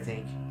right there, I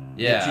think.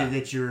 Yeah.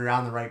 That you're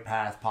on the right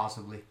path,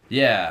 possibly.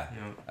 Yeah,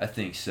 I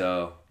think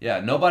so. Yeah,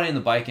 nobody in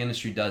the bike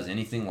industry does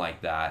anything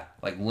like that.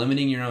 Like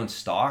limiting your own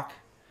stock,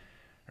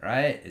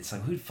 right? It's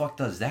like, who the fuck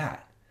does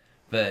that?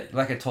 But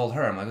like I told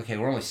her, I'm like, okay,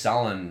 we're only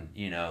selling,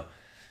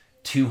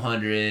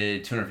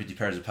 250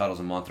 pairs of pedals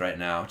a month right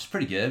now, which is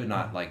pretty good, but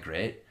not like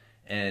great.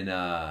 And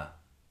I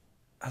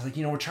was like,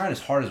 we're trying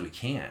as hard as we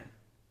can.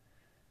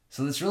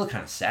 So it's really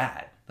kind of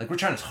sad. Like we're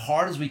trying as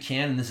hard as we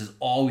can, and this is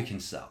all we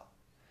can sell.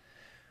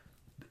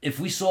 If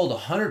we sold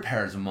 100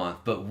 pairs a month,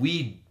 but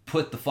we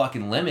put the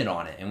fucking limit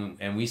on it,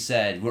 and we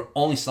said we're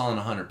only selling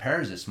 100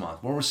 pairs this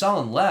month, well, we're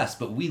selling less,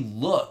 but we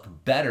look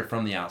better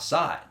from the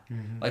outside.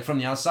 Mm-hmm. Like from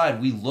the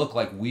outside, we look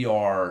like we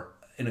are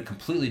in a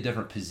completely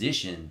different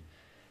position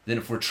than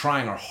if we're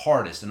trying our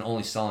hardest and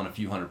only selling a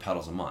few hundred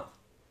pedals a month.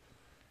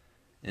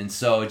 And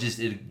so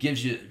it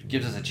gives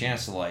us a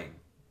chance to like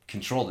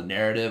control the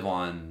narrative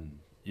on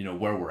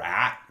where we're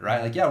at,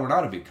 right? Like, yeah, we're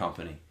not a big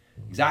company.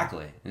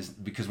 Exactly. It's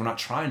because we're not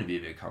trying to be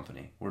a big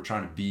company. We're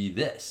trying to be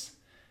this.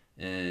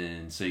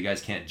 And so you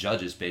guys can't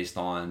judge us based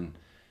on,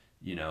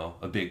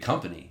 a big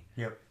company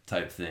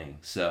type thing.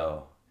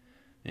 So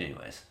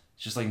anyways,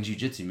 it's just like in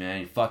jiu-jitsu, man.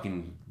 You're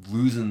fucking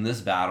losing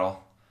this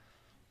battle.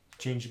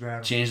 Change the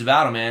battle. Change the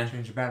battle, man.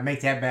 Change the battle.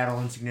 Make that battle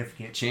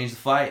insignificant. Change the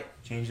fight.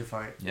 Change the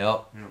fight.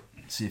 Yep.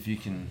 See if you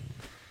can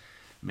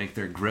make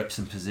their grips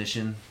and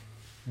position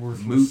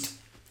worthless. Moot.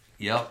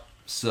 Yep.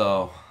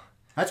 So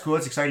that's cool.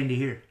 It's exciting to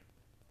hear.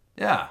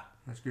 Yeah.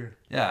 That's good.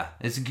 Yeah,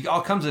 it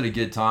all comes at a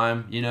good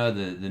time. You know,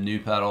 the new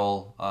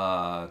pedal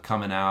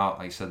coming out.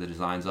 Like I said, the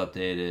design's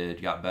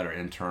updated, got better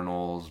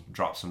internals,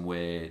 dropped some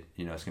weight.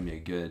 You know, it's gonna be a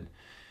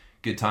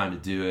good time to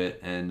do it,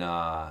 and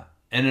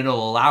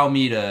it'll allow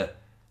me to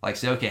like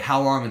say, okay,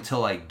 how long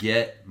until I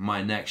get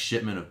my next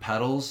shipment of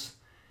pedals,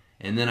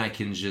 and then I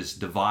can just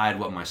divide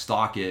what my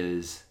stock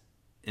is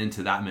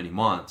into that many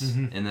months,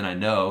 and then I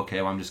know,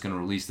 okay, well, I'm just gonna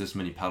release this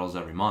many pedals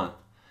every month,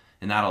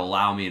 and that'll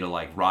allow me to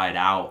like ride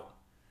out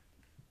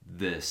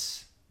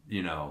this,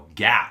 you know,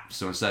 gap.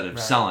 So instead of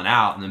selling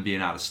out and then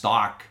being out of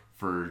stock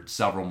for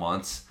several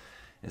months,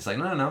 it's like,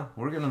 no,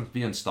 we're going to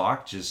be in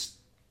stock, just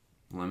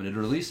limited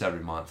release every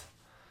month.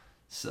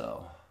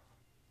 So.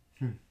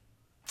 I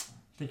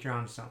think you're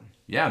on to something.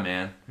 Yeah,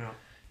 man. Yeah.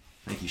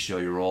 I think you show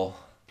your roll.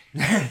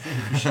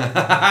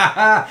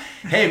 Hey,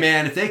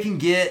 man, if they can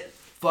get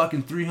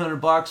fucking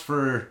 $300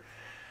 for...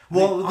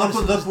 Well,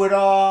 look what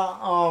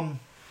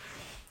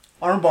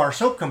Armbar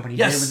Soap Company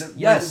did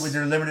with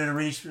their limited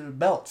release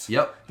belts.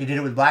 Yep. They did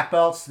it with black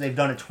belts. They've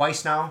done it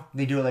twice now.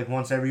 They do it like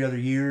once every other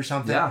year or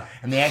something. Yeah.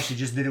 And they actually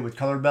just did it with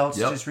colored belts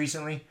just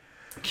recently.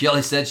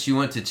 Kelly said she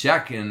went to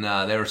check and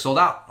they were sold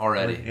out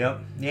already.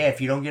 Yep. Yeah, if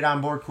you don't get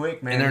on board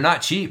quick, man. And they're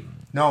not cheap.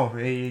 No.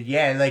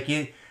 Yeah, like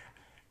it.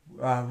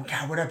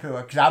 God, what happened?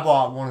 Because I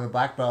bought one of the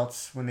black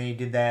belts when they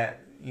did that,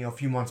 you know, a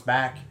few months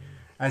back.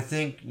 I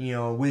think, you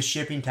know, with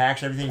shipping,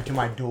 tax, everything to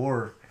my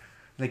door,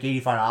 like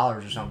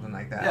 $85 or something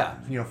like that. Yeah.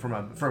 You know,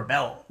 for a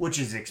belt, which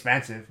is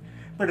expensive,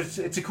 but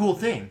it's a cool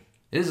thing.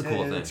 It is a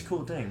cool thing. It's a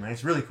cool thing, man.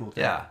 It's a really cool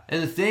thing. Yeah.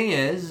 And the thing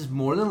is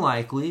more than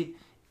likely,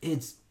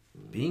 it's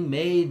being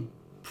made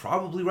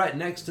probably right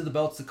next to the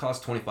belts that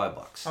cost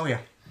 $25. Oh, yeah.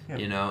 Yeah.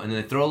 You know, and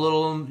then they throw a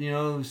little, you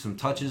know, some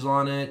touches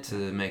on it to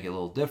make it a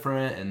little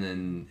different, and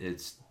then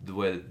it's the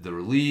way the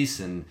release,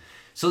 and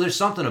so there's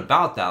something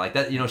about that, like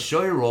that, you know,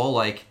 show your roll,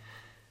 like,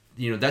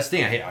 you know, that's the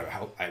thing.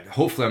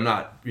 Hopefully I'm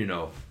not, you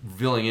know,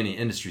 revealing any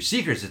industry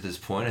secrets at this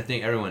point. I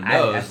think everyone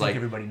knows. I think like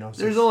everybody knows.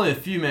 There's only a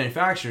few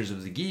manufacturers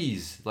of the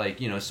gis, like,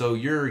 you know, so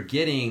you're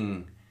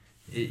getting,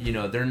 you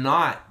know, they're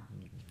not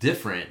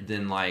different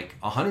than like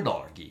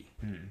 $100 gi.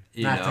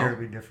 Not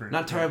terribly different.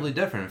 Not terribly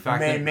different. In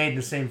fact, made in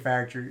the same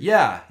factory.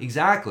 Yeah,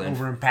 exactly.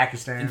 Over in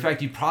Pakistan. In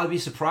fact, you'd probably be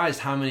surprised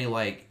how many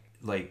like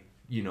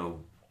you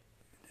know,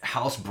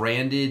 house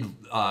branded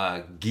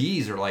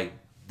gis are like,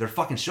 they're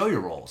fucking show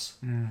your rolls.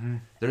 Mm-hmm.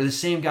 They're the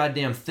same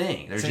goddamn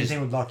thing. They're same thing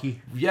with Lucky.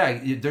 Yeah,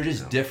 they're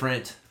just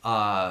different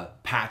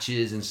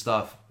patches and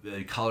stuff,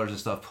 colors and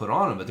stuff put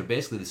on them, but they're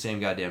basically the same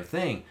goddamn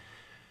thing.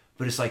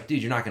 But it's like,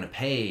 dude, you're not going to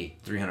pay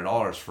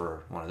 $300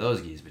 for one of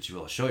those gis, but you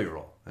will show your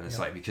roll. And it's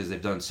like, because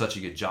they've done such a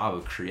good job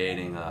of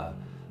creating a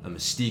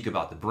mystique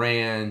about the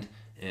brand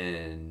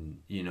and,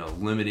 you know,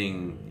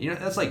 limiting, you know,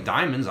 that's like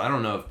diamonds. I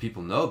don't know if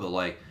people know, but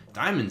like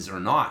diamonds are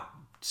not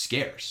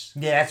scarce.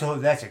 Yeah,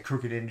 that's a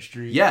crooked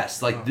industry.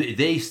 Yes, like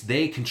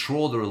they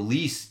control the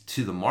release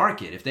to the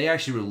market. If they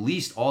actually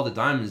released all the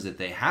diamonds that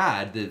they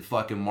had, the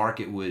fucking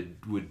market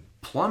would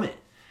plummet.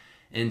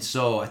 And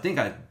so I think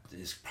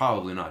it's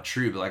probably not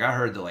true, but like I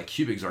heard that like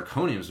cubic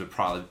zirconiums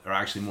are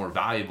actually more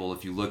valuable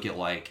if you look at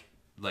like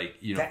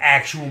you know, the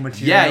actual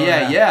material.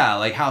 Yeah,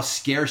 like how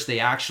scarce they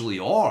actually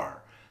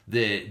are.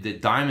 The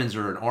diamonds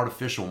are an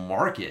artificial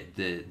market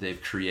that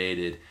they've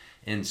created.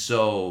 And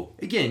so,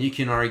 again, you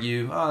can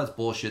argue, oh, that's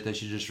bullshit, they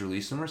should just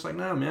release them. Or it's like,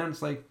 no, man,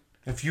 it's like...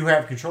 If you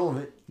have control of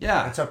it,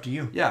 yeah, it's up to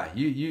you. Yeah,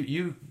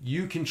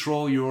 you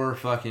control your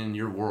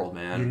world,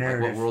 man. Your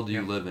narrative. Like, what world do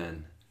you live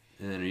in?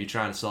 And are you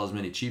trying to sell as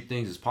many cheap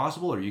things as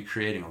possible? Or are you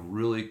creating a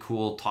really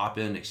cool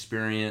top-end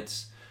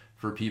experience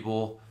for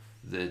people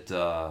that...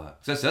 Cause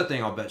that's the other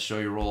thing, I'll bet Show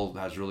Your Roll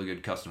has really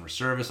good customer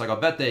service. Like, I'll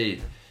bet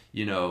they,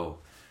 you know...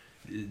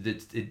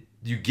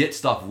 you get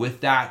stuff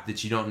with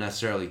that you don't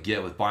necessarily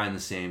get with buying the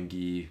same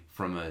gi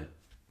from a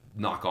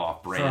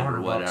knockoff brand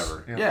or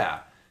whatever.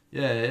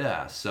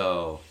 Yeah.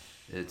 So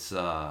it's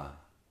I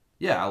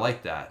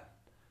like that.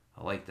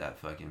 I like that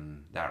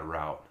fucking that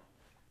route.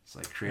 It's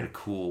like create a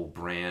cool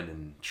brand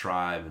and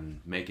tribe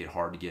and make it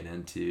hard to get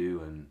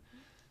into and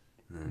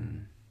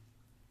then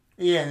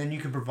and then you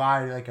can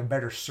provide like a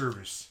better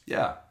service.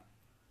 Yeah.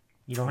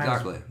 You don't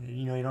have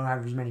you don't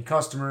have as many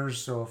customers,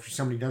 so if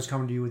somebody does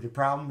come to you with a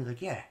problem, you're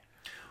like, yeah.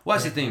 Well,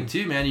 that's the thing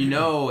too, man. You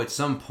know, at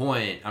some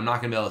point, I'm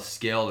not going to be able to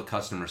scale the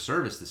customer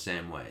service the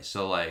same way.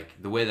 So,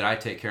 like, the way that I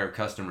take care of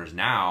customers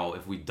now,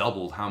 if we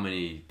doubled how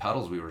many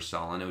pedals we were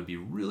selling, it would be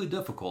really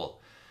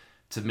difficult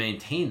to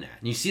maintain that.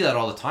 And you see that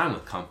all the time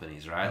with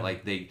companies, right? Mm-hmm.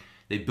 Like,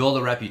 they build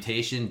a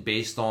reputation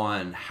based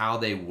on how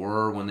they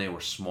were when they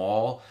were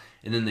small,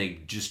 and then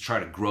they just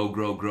try to grow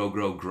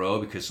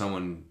because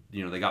someone,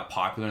 you know, they got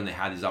popular and they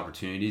had these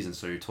opportunities, and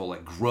so you're told,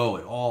 like, grow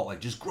it all,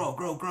 like, just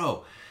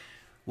grow.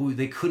 Well,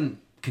 they couldn't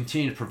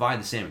continue to provide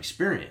the same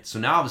experience. So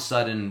now all of a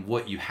sudden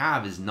what you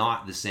have is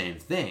not the same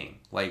thing.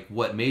 Like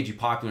what made you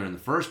popular in the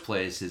first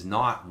place is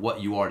not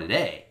what you are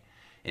today.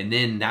 And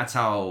then that's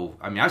how,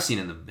 I mean, I've seen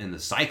in the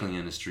cycling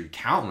industry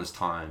countless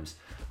times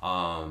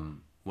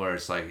where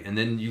it's like, and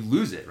then you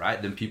lose it,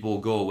 right? Then people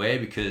go away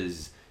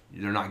because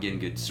they're not getting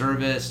good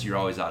service. You're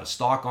always out of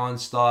stock on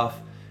stuff.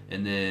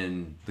 and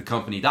then the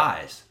company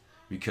dies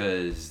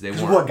because they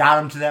weren't. What got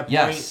them to that point?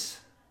 Yes.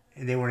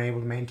 They weren't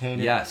able to maintain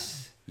it.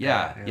 Yes.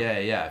 Yeah.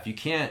 If you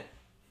can't,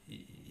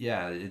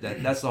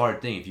 that's the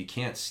hard thing. If you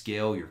can't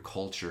scale your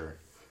culture,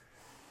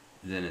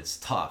 then it's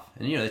tough.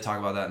 And they talk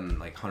about that in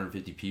like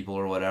 150 people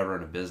or whatever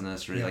in a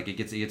business, or like it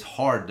gets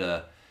hard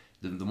to.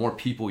 The more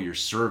people you're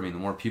serving, the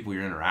more people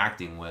you're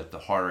interacting with, the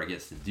harder it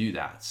gets to do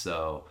that.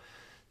 So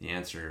the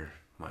answer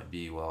might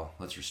be, well,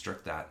 let's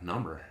restrict that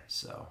number.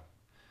 So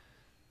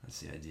that's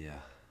the idea.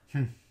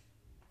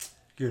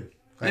 Good.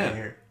 Glad to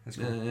hear it. That's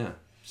cool. Yeah.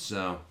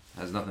 So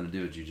it has nothing to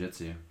do with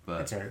jiu-jitsu, but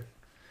That's alright.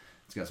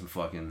 it's got some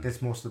fucking...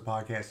 That's most of the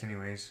podcast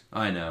anyways.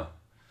 I know.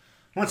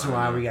 Once in a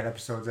while we got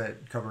episodes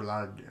that cover a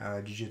lot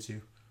of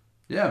jiu-jitsu.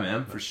 Yeah,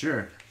 man, for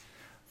sure.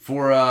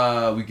 Before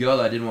we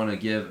go, I did want to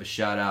give a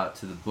shout out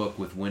to the book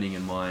With Winning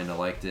in Mind. I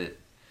liked it.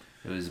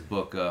 It was a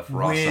book Ross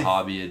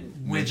Sahabi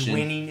had mentioned.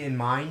 With winning in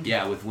mind?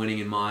 Yeah, With Winning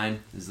in Mind.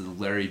 This is the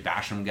Larry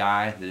Basham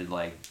guy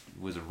that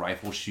was a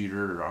rifle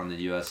shooter on the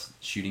U.S.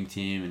 shooting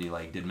team, and he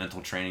did mental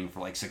training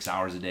for 6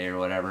 hours a day or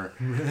whatever.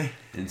 Really?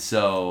 And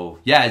so,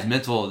 yeah,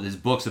 his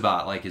book's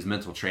about his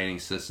mental training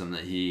system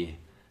that he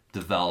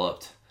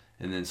developed.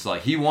 And then so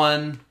he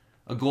won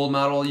a gold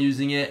medal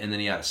using it, and then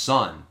he had a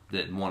son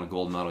that won a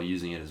gold medal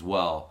using it as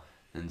well.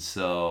 And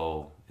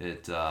so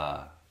it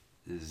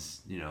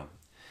is,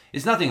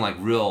 it's nothing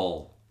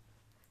real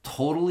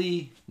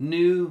totally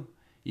new,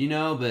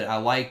 but I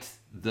liked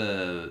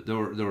there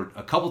were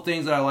a couple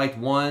things that I liked.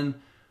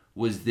 One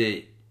was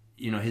that,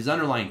 his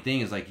underlying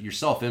thing is your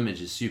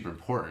self-image is super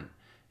important.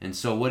 And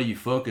so what do you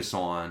focus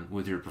on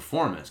with your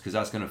performance? Because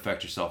that's going to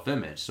affect your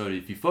self-image. So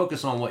if you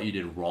focus on what you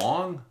did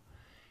wrong,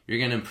 you're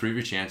going to improve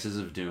your chances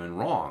of doing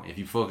wrong. If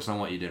you focus on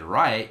what you did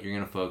right, you're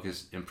going to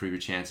improve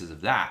your chances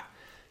of that.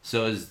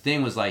 So his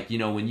thing was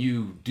when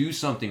you do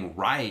something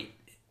right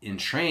in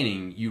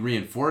training, you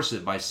reinforce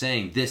it by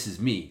saying, this is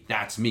me,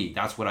 that's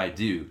what I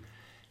do.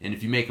 And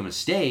if you make a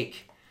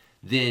mistake,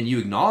 then you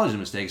acknowledge the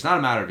mistake. It's not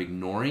a matter of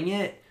ignoring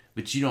it,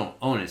 but you don't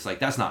own it. It's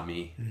that's not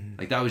me.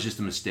 Mm-hmm. That was just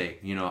a mistake.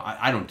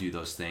 I don't do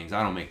those things.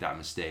 I don't make that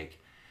mistake.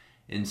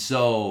 And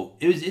so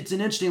it's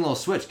an interesting little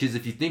switch, because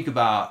if you think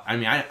about,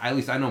 at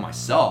least I know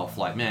myself,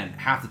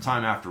 half the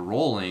time after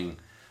rolling,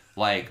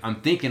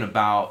 I'm thinking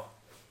about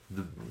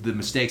the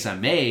mistakes I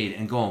made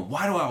and going,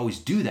 why do I always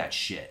do that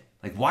shit?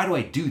 Why do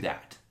I do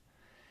that?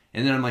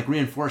 And then I'm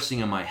reinforcing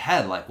in my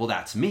head, well,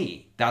 that's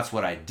me. That's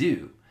what I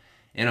do.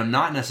 And I'm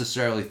not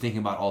necessarily thinking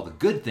about all the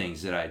good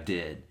things that I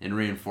did and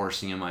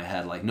reinforcing in my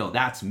head, no,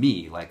 that's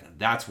me.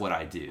 That's what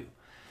I do.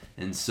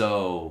 And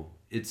so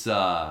it's,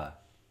 I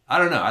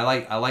don't know.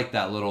 I like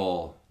that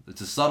little,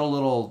 it's a subtle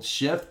little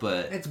shift,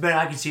 but it's better.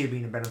 I can see it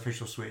being a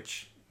beneficial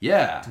switch.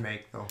 Yeah. To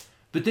make though.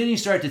 But then you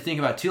start to think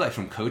about too,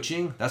 from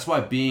coaching, that's why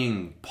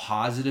being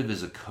positive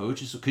as a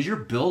coach is because you're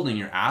building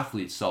your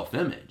athlete's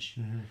self-image.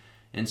 Mm-hmm.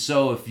 And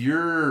so if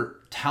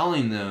you're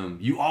telling them,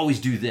 you always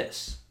do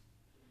this,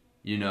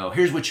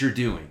 here's what you're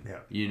doing. Yeah.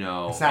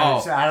 It's not,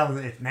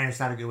 it's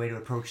not a good way to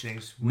approach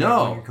things when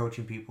you're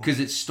coaching people. Because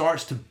it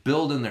starts to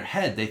build in their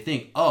head. They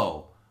think,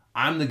 oh,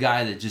 I'm the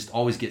guy that just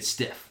always gets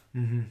stiff.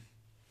 Mm-hmm.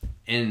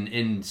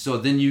 And so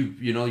then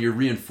you're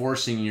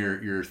reinforcing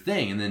your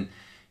thing. And then,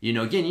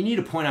 again, you need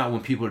to point out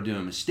when people are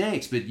doing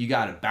mistakes, but you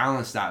got to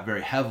balance that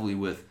very heavily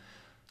with,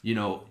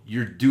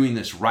 you're doing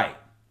this right.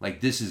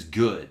 This is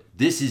good.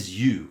 This is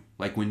you.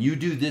 When you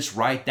do this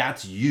right,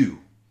 that's you.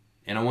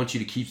 And I want you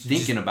to keep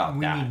thinking about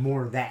that. We need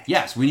more of that.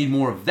 Yes, we need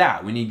more of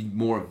that. We need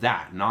more of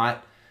that.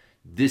 Not,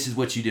 this is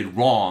what you did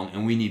wrong,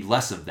 and we need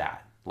less of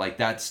that.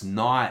 That's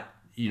not,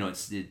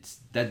 it's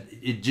that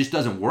it just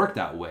doesn't work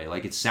that way.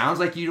 It sounds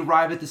like you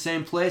arrive at the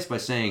same place by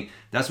saying,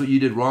 that's what you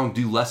did wrong,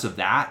 do less of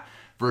that,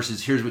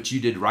 versus here's what you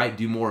did right,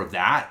 do more of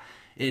that.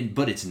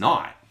 But it's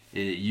not.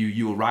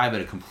 You arrive at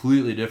a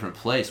completely different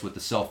place with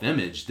the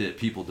self-image that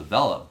people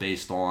develop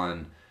based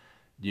on,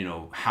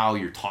 how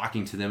you're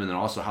talking to them, and then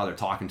also how they're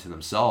talking to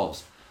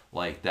themselves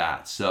like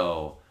that.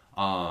 So,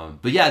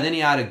 but yeah, then he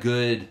had a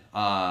good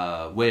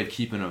way of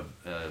keeping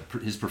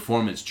his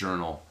performance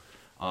journal,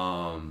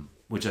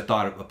 which I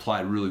thought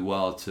applied really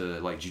well to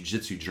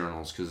jiu-jitsu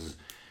journals, because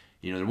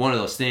they're one of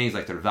those things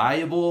they're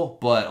valuable,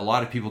 but a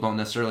lot of people don't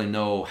necessarily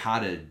know how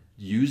to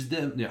use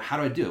them. How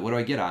do I do it? What do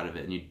I get out of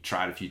it? And you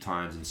try it a few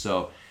times, and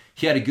so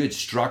he had a good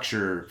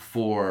structure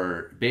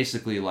for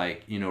basically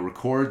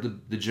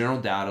record the general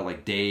data,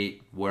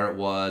 date, where it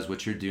was,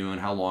 what you're doing,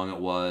 how long it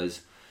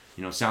was.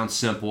 Sounds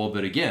simple,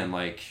 but again,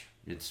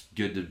 it's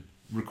good to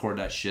record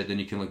that shit. Then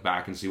you can look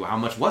back and see, well, how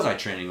much was I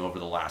training over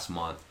the last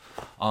month?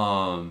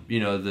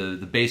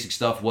 The basic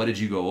stuff. What did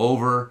you go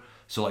over?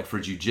 So for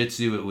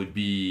jiu-jitsu, it would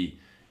be,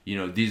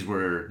 this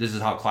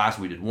is how class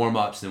we did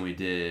warm-ups, then we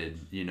did,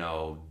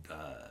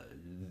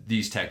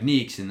 these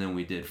techniques, and then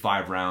we did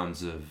 5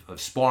 rounds of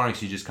sparring.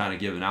 So you just kind of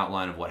give an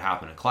outline of what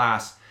happened in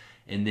class,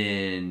 and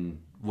then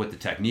what the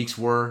techniques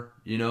were,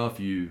 if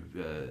you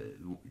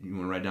want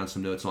to write down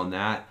some notes on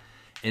that.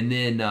 And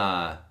then,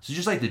 so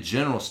just the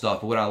general stuff.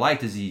 But what I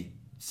liked is he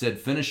said,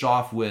 finish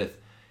off with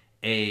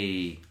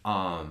a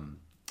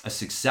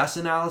success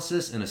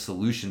analysis and a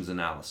solutions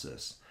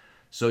analysis.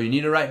 So you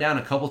need to write down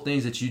a couple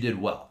things that you did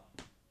well.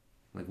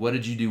 Like, what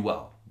did you do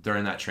well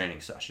during that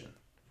training session?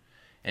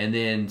 And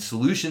then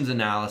solutions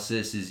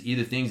analysis is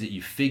either things that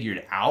you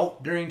figured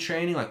out during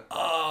training, like,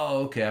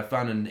 oh, okay, I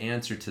found an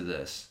answer to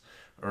this,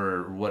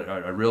 or what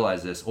I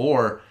realized this.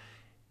 Or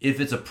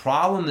if it's a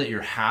problem that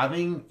you're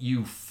having,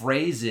 you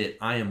phrase it,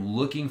 I am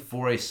looking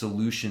for a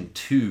solution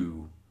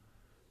to,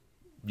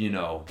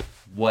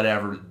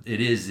 whatever it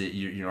is that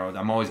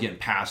I'm always getting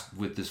passed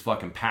with this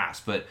fucking pass.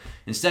 But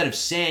instead of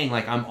saying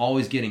like I'm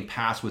always getting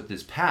passed with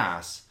this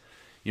pass,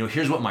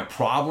 here's what my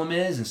problem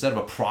is. Instead of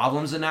a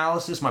problems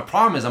analysis, my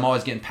problem is I'm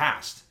always getting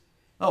passed.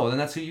 Oh, then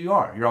that's who you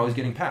are. You're always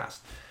getting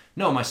passed.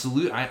 No,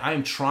 I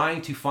am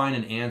trying to find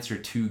an answer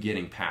to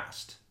getting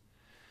passed.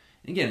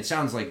 Again, it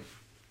sounds like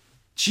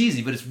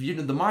cheesy, but it's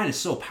the mind is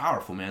so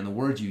powerful, man. The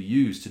words you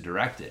use to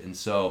direct it. And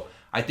so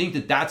I think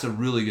that that's a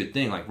really good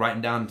thing, like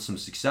writing down some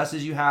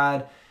successes you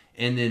had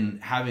and then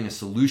having a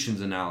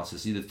solutions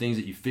analysis, either things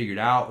that you figured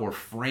out or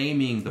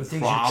framing the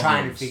things problems. you're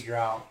trying to figure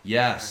out.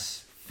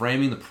 Yes.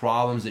 Framing the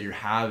problems that you're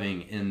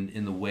having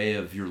in the way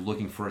of you're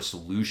looking for a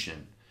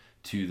solution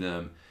to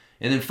them.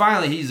 And then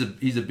finally,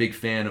 he's a big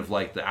fan of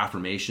like the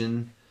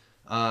affirmation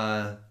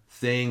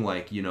thing,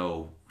 like,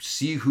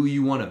 see who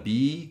you want to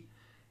be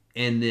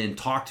and then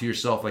talk to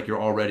yourself like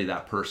you're already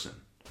that person.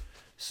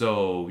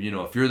 So,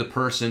 if you're the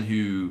person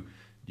who,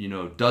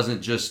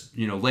 doesn't just,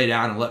 lay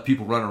down and let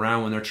people run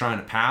around when they're trying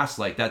to pass,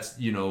 like that's,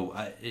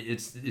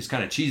 it's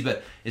kind of cheesy,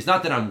 but it's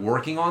not that I'm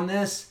working on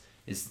this.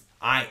 It's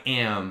I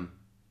am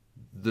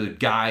the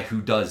guy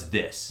who does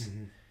this.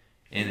 Mm-hmm.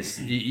 And it's,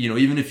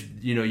 even if,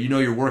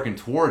 you're working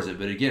towards it,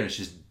 but again, it's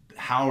just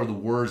how are the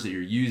words that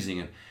you're using.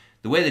 And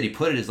the way that he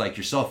put it is like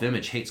your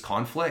self-image hates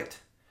conflict.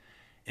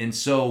 And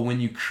so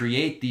when you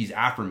create these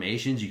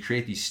affirmations, you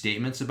create these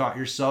statements about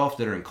yourself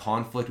that are in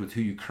conflict with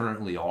who you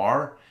currently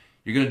are,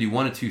 you're going to do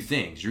one of two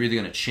things. You're either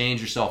going to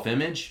change your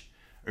self-image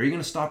or you're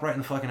going to stop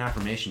writing the fucking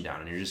affirmation down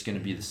and you're just going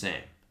to be the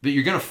same. But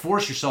you're going to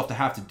force yourself to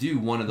have to do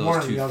one of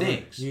those two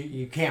things.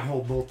 You can't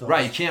hold both of those.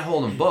 Right, you can't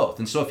hold them both.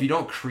 And so if you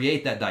don't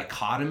create that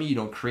dichotomy, you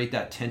don't create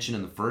that tension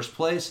in the first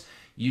place,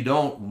 you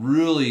don't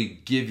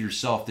really give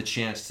yourself the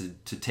chance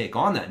to take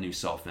on that new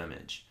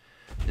self-image.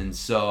 And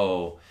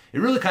so it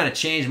really kind of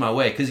changed my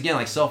way. Because again,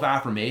 like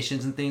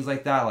self-affirmations and things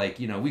like that, like,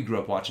 we grew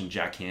up watching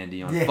Jack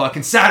Handey on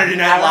fucking Saturday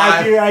Night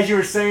Live. As you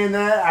were saying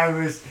that,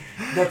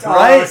 that's all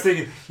I was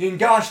thinking. And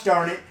gosh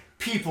darn it,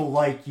 people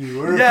like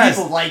you, or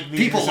people like me.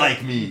 People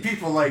like me.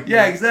 People like me.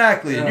 Yeah,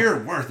 exactly. Yeah. And you're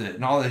worth it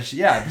and all this shit.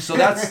 Yeah. So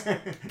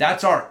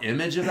that's our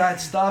image of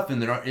that stuff.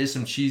 And there is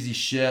some cheesy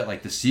shit,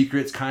 like The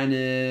Secret's kind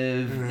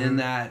of in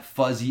that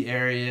fuzzy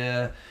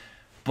area.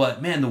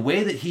 But man, the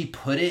way that he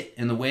put it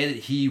and the way that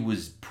he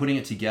was putting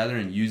it together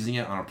and using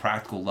it on a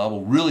practical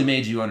level really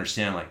made you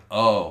understand, like,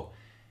 oh,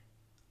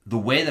 the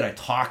way that I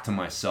talk to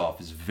myself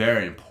is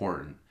very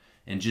important.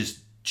 And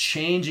just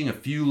changing a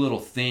few little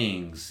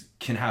things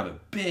can have a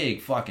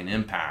big fucking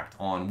impact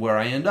on where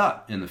I end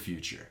up in the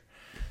future.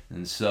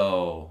 And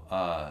so,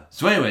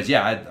 anyways,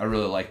 yeah, I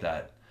really like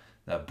that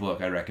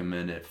book. I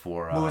recommend it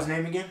for... what was the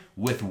name again?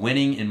 With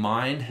Winning in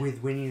Mind.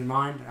 With Winning in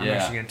Mind? I'm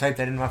actually going to type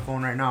that into my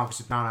phone right now because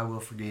if not, I will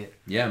forget.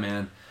 Yeah,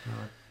 man.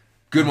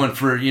 Good one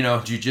for,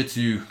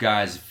 jiu-jitsu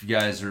guys. If you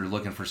guys are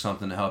looking for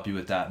something to help you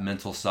with that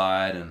mental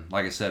side. And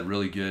like I said,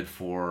 really good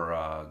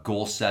for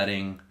goal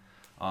setting.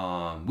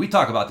 We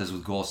talk about this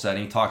with goal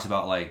setting. He talks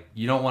about like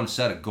you don't want to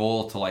set a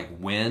goal to like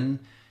win.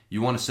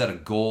 You want to set a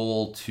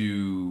goal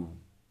to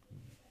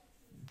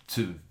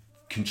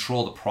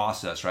control the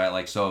process, right?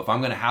 Like, so if I'm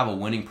going to have a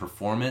winning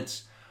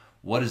performance,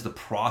 what is the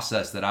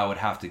process that I would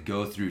have to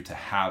go through to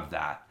have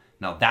that?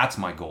 Now that's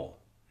my goal.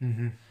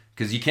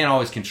 Because you can't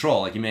always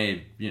control, like you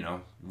may,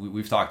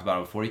 we've talked about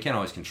it before. You can't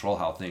always control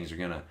how things are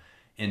going to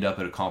end up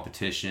at a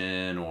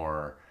competition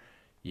or,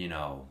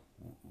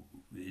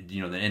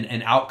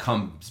 an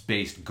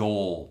outcomes-based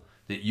goal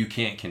that you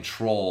can't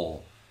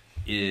control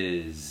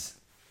is,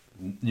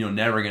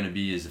 never going to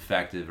be as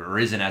effective or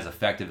isn't as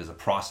effective as a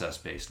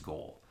process-based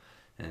goal.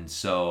 And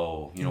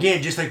so,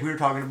 again, just like we were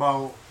talking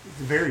about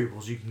the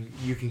variables you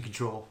can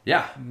control.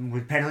 Yeah.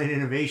 With penalty and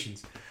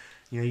innovations,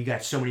 you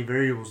got so many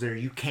variables there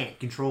you can't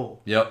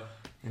control. Yep.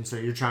 And so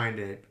you're trying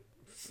to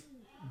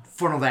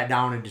funnel that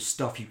down into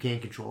stuff you can't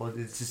control.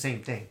 It's the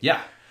same thing.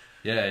 Yeah.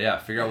 Yeah.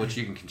 Figure out what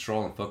you can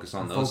control and focus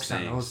on those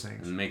things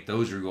and make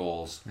those your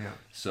goals. Yeah.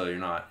 So you're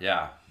not.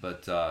 Yeah.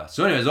 But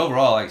so anyways,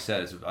 overall, like I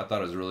said, I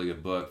thought it was a really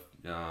good book.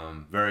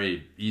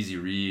 Very easy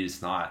read.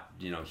 It's not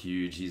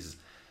huge. He's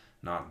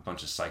not a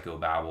bunch of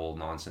psychobabble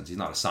nonsense. He's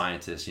not a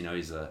scientist.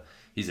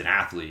 He's an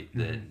athlete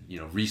that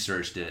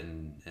researched it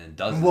and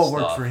does this stuff. What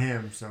worked for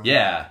him. So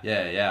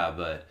yeah.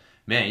 But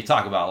man, you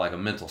talk about like a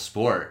mental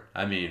sport.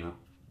 I mean,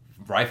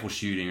 rifle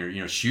shooting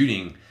or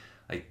shooting.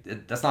 Like,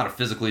 that's not a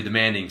physically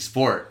demanding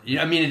sport.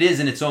 I mean, it is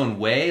in its own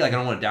way. Like, I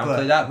don't want to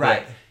downplay that,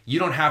 right. But you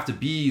don't have to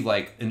be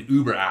like an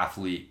uber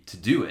athlete to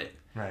do it.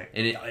 Right.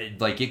 And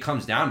it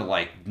comes down to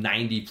like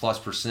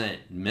 90+%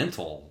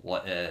 mental.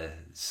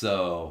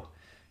 So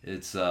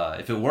it's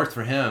if it worked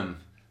for him,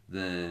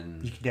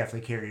 then you can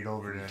definitely carry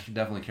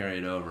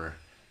it over.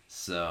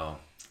 So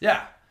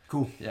Yeah.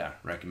 Cool. Yeah,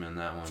 recommend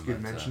that one.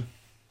 Good mention.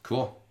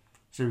 Cool.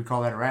 So we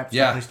call that a wrap?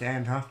 Yeah. Place to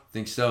end, huh?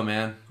 Think so,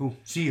 man. Cool.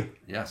 See you.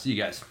 Yeah, see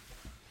you guys.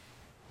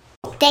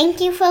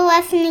 Thank you for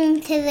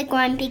listening to the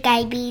Grumpy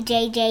Guy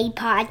BJJ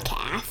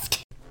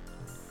podcast.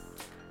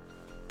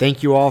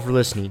 Thank you all for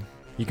listening.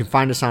 You can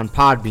find us on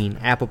Podbean,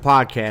 Apple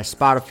Podcasts,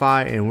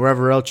 Spotify, and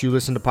wherever else you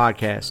listen to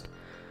podcasts.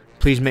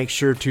 Please make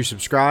sure to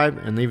subscribe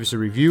and leave us a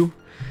review.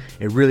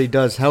 It really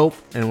does help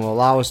and will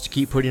allow us to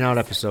keep putting out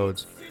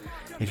episodes.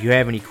 If you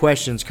have any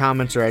questions,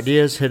 comments, or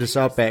ideas, hit us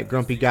up at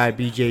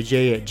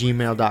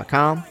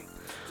grumpyguybjj@gmail.com.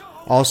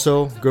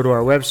 Also, go to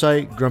our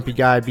website,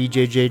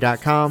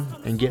 grumpyguybjj.com,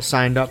 and get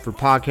signed up for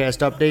podcast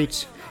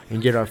updates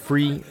and get our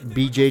free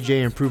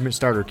BJJ Improvement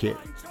Starter Kit.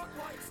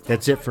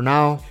 That's it for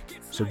now,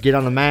 so get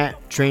on the mat,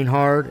 train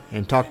hard,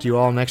 and talk to you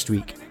all next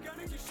week.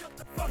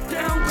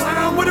 Down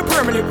clown with a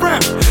permanent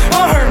friend,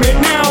 a hermit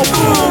now,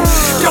 boom.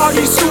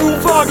 Doggy stool,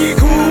 foggy,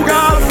 cool,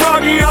 got a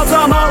froggy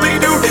outside Molly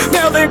dude.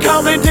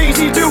 Melancholy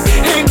Daisy Duke,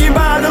 hanging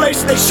by the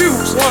lace of their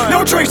shoes.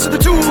 No trace of the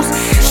tools,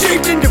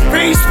 shaped in your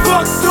face,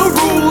 fuck the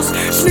rules.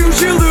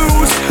 Snooze, you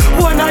lose.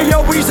 One eye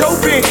always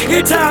open,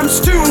 in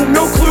times two,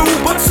 no clue,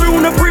 but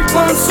soon a brief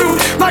monsoon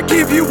might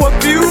give you a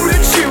view to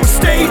choose.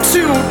 Stay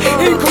tuned,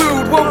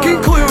 include, won't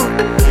conclude.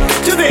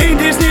 To the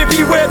end is near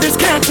beware there's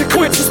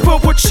consequences for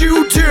what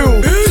you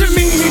do. To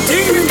me a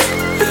demon,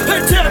 a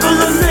devil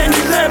of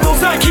many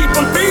levels. I keep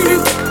on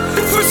feeding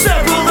for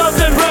several of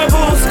them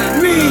rebels.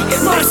 Me,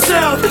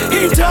 myself,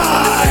 and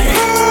I.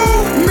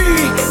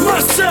 Me,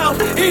 myself,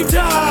 and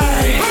I.